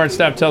about Walmart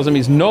staff tells him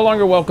he's no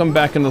longer welcome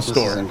back in the This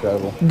store. is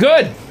incredible.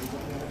 Good.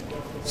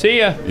 See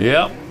ya.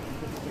 Yep.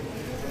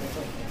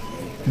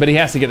 But he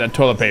has to get that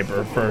toilet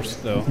paper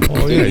first, though.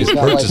 Oh, yeah, he's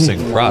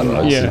purchasing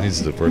products. Yeah. He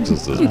needs to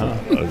purchase this.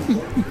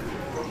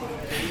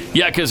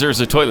 Yeah, because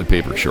there's a toilet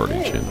paper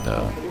shortage, and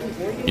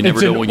you never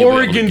It's know an when you'll be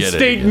able to Oregon get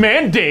state it.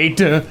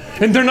 mandate, and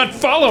they're not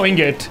following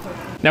it.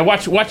 Now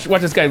watch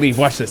this guy leave.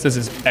 Watch this. This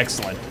is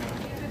excellent.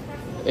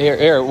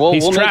 Here, we'll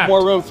make trapped.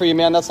 more room for you,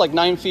 man. That's like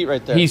 9 feet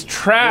right there. He's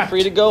trapped.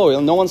 You're free to go.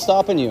 No one's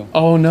stopping you.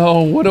 Oh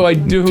no! What do I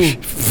do?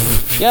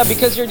 Yeah,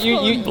 because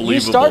you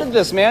started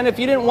this, man. If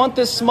you didn't want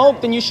this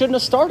smoke, then you shouldn't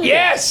have started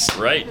Yes! it.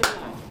 Right.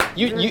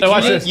 You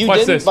Watch this, didn't.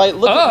 watch this.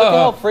 Look at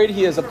how afraid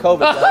he is of COVID,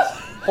 guys.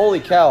 Holy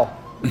cow.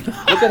 Look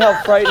at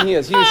how frightened he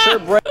is. He was sure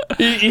brave.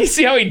 You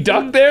see how he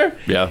ducked there?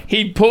 Yeah.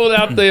 He pulled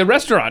out the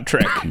restaurant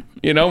trick.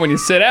 You know, when you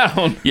sit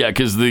down. Yeah,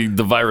 because the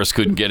virus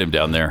couldn't get him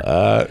down there.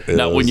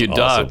 Not when you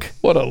duck.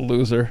 What a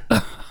loser.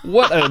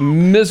 What a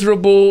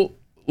miserable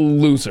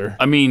loser.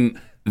 I mean,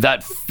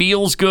 that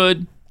feels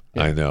good.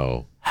 I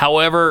know.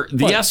 However,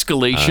 the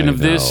escalation of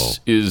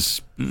this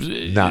is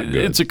not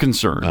good. It's a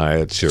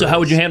concern. So how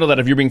would you handle that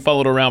if you're being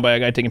followed around by a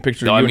guy taking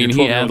pictures of you and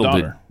your 12-year-old daughter?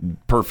 He handled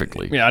it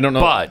perfectly. Yeah, I don't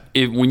know. But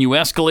when you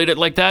escalate it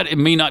like that, it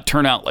may not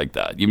turn out like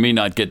that. You may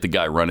not get the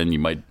guy running. You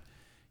might.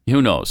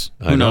 Who knows?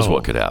 Who knows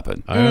what could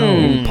happen? I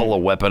know. Pull a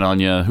weapon on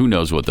you. Who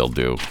knows what they'll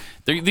do?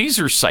 These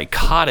are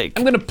psychotic.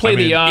 I'm going to play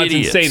the odds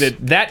idiots. and say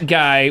that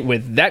guy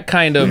with that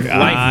kind of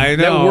life,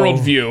 that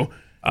worldview,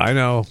 I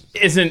know,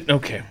 isn't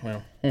okay.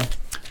 Well.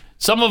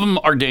 Some of them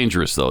are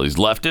dangerous, though. These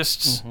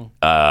leftists,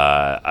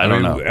 I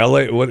don't know.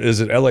 LA, what is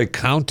it? LA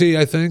County,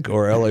 I think,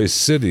 or LA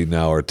City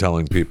now are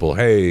telling people,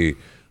 hey,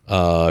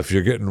 if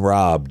you're getting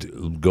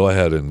robbed, go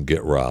ahead and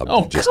get robbed.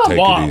 Oh, come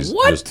on.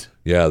 What?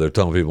 They're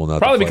telling people not to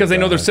Probably because they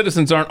know back. their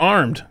citizens aren't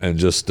armed. And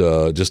just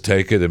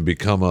take it and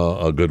become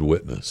a good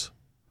witness.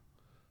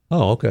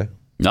 Oh, okay.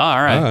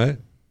 All right. All right.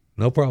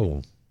 No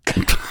problem.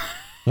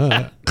 All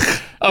right.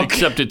 Okay.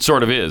 Except it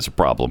sort of is a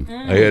problem.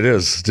 Hey, it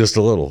is, just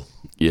a little.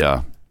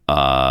 Yeah.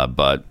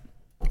 But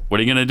what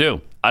are you going to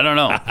do? I don't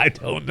know. I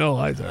don't know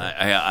either.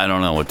 I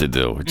don't know what to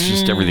do. It's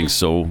just everything's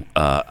so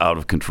out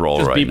of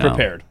control right now. Just be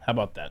prepared. How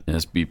about that?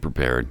 Just be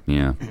prepared.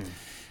 Yeah.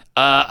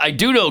 I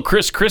do know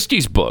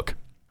Christie's book.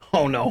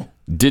 Oh, no.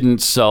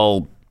 Didn't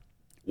sell,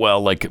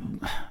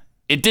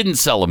 it didn't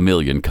sell 1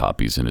 million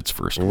copies in its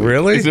first week.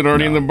 Really? Is it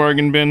already in the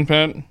bargain bin,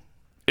 Pat?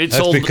 It's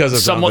That's sold because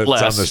it's somewhat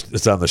less.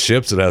 It's on the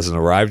ships. It hasn't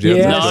arrived yet.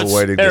 Yes. They're still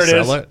waiting There to it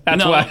sell is. it.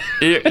 That's why.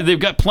 They've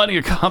got plenty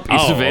of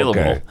copies available.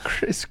 Okay.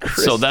 Chris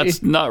Christie. So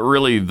that's not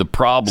really the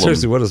problem.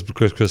 Seriously, what is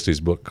Chris Christie's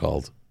book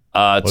called?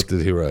 What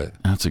did he write?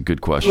 That's a good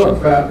question.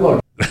 Look, Fat,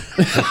 look.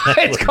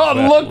 It's called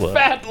Look,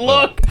 Fat,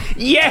 Look.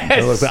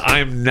 Yes.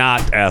 I'm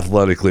not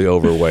athletically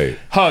overweight.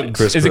 Hugs.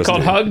 Chris Is it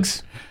called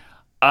Christie.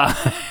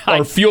 Hugs?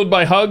 Or Fueled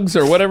by Hugs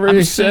or whatever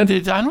he said?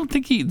 I don't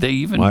think they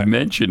even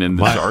mention in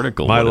this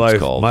article my what life,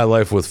 it's called. My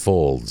Life with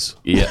Folds.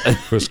 Yeah.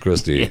 Chris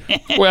Christie.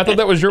 Wait, I thought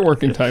that was your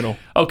working title.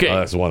 Okay.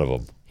 That's one of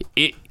them.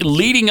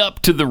 Leading up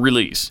to the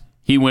release,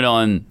 he went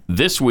on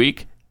This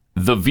Week,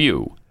 The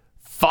View,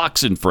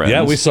 Fox and Friends.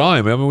 Yeah, we saw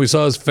him. I mean, we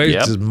saw his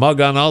face, his mug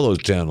on all those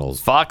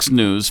channels. Fox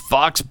News,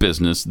 Fox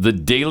Business, The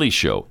Daily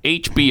Show,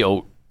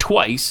 HBO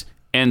twice,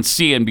 and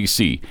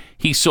CNBC.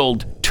 He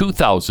sold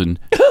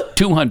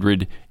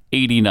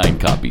 2,289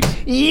 copies.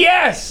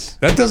 Yes!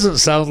 That doesn't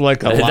sound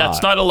like a lot.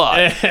 That's not a lot.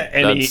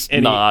 And he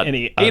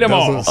ate them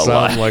all. Doesn't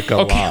sound like a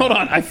Okay, lot. hold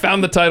on. I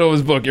found the title of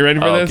his book. You ready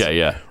for this? Okay,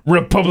 yeah.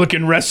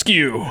 Republican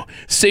Rescue.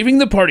 Saving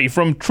the party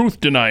from truth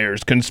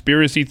deniers,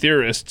 conspiracy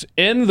theorists,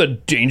 and the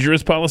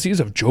dangerous policies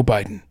of Joe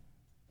Biden.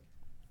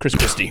 Chris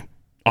Christie,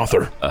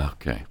 author.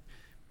 Okay.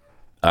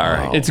 All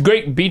right. It's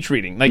great beach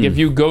reading. Like if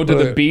you go to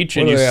the beach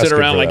and you sit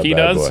around like he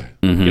does,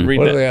 you can read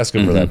What that. are they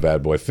asking for that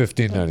bad boy?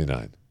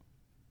 $15.99.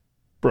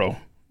 Bro,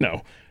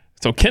 no.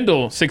 So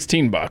Kindle,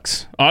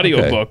 $16.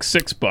 Audiobook,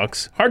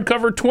 $6.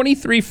 Hardcover,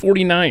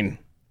 $23.49.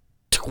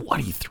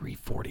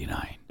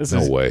 $23.49. This No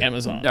is way.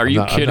 Amazon. Are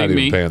you I'm kidding not even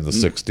me? paying the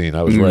 16.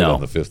 I was right No.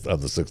 on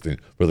the 16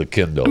 for the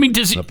Kindle. I mean,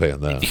 I'm not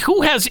paying that.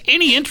 Who has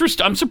any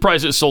interest? I'm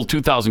surprised it sold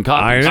 2,000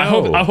 copies. I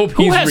know. I hope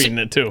Who he's has reading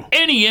it too.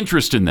 Any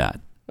interest in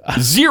that?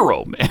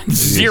 Zero, man.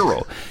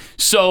 Zero.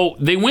 So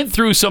they went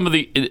through some of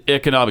the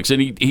economics,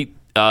 and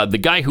the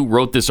guy who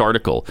wrote this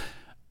article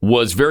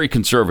was very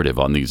conservative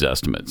on these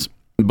estimates.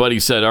 But he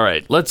said, all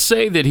right, let's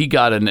say that he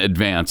got an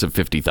advance of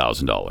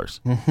 $50,000,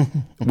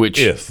 which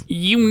it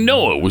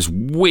was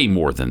way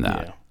more than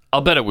that. Yeah. I'll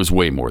bet it was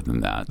way more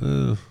than that.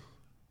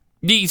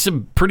 He's a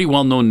pretty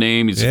well-known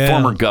name. He's a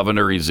former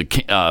governor. He's a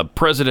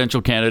presidential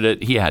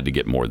candidate. He had to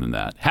get more than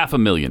that.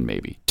 $500,000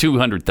 maybe.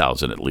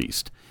 $200,000 at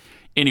least.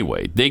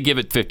 Anyway, they give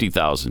it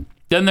 $50,000.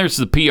 Then there's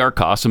the PR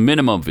cost, a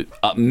minimum of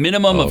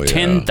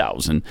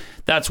 $10,000.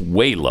 That's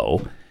way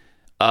low.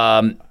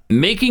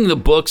 Making the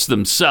books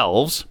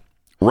themselves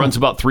runs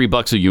about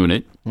 $3 a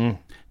unit,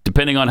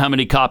 depending on how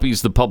many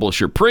copies the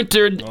publisher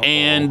printed,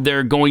 and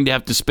they're going to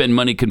have to spend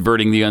money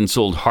converting the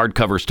unsold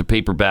hardcovers to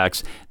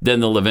paperbacks.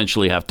 Then they'll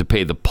eventually have to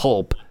pay the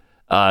pulp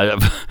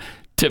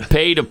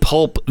to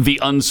pulp the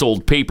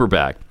unsold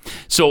paperback.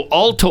 So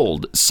all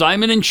told,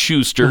 Simon &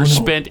 Schuster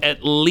spent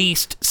at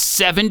least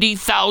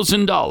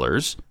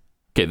 $70,000.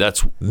 Okay,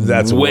 that's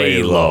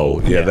way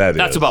low. Yeah,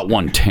 that's about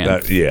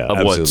 1/10 of what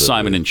absolutely.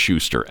 Simon &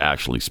 Schuster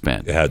actually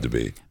spent. It had to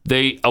be.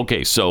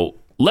 So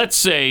let's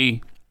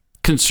say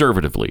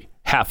conservatively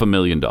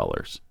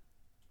 $500,000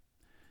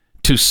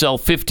 to sell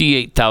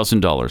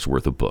 $58,000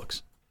 worth of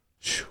books.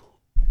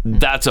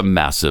 That's a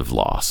massive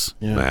loss.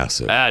 Yeah.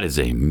 Massive. That is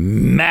a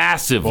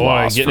massive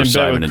loss getting for in bed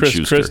Simon with and Chris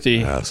Schuster.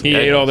 Christie. He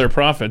ate all their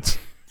profits.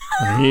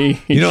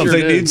 If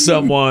they need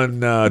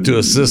someone to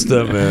assist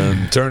them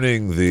in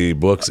turning the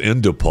books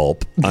into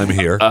pulp, I'm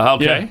here.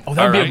 Okay. Yeah. Oh,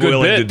 that would be a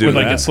good bit with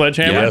like a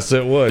sledgehammer. Yes,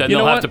 it would. Then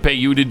they'll have to pay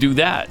you to do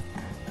that.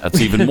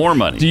 That's even more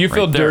money. Do you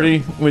feel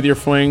dirty with your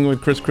fling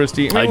with Chris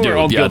Christie? I mean, we're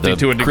all guilty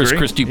to a degree. Chris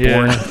Christie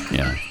porn.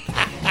 Yeah.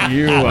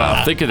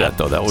 Wow. Think of that,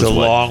 though. That was a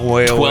long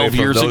way 12 away from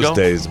years those ago?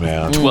 days,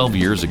 man. 12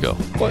 years ago.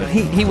 Well,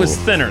 he was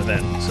thinner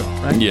then, so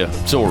right? Yeah,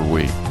 so were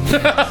we.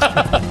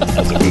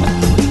 That's a good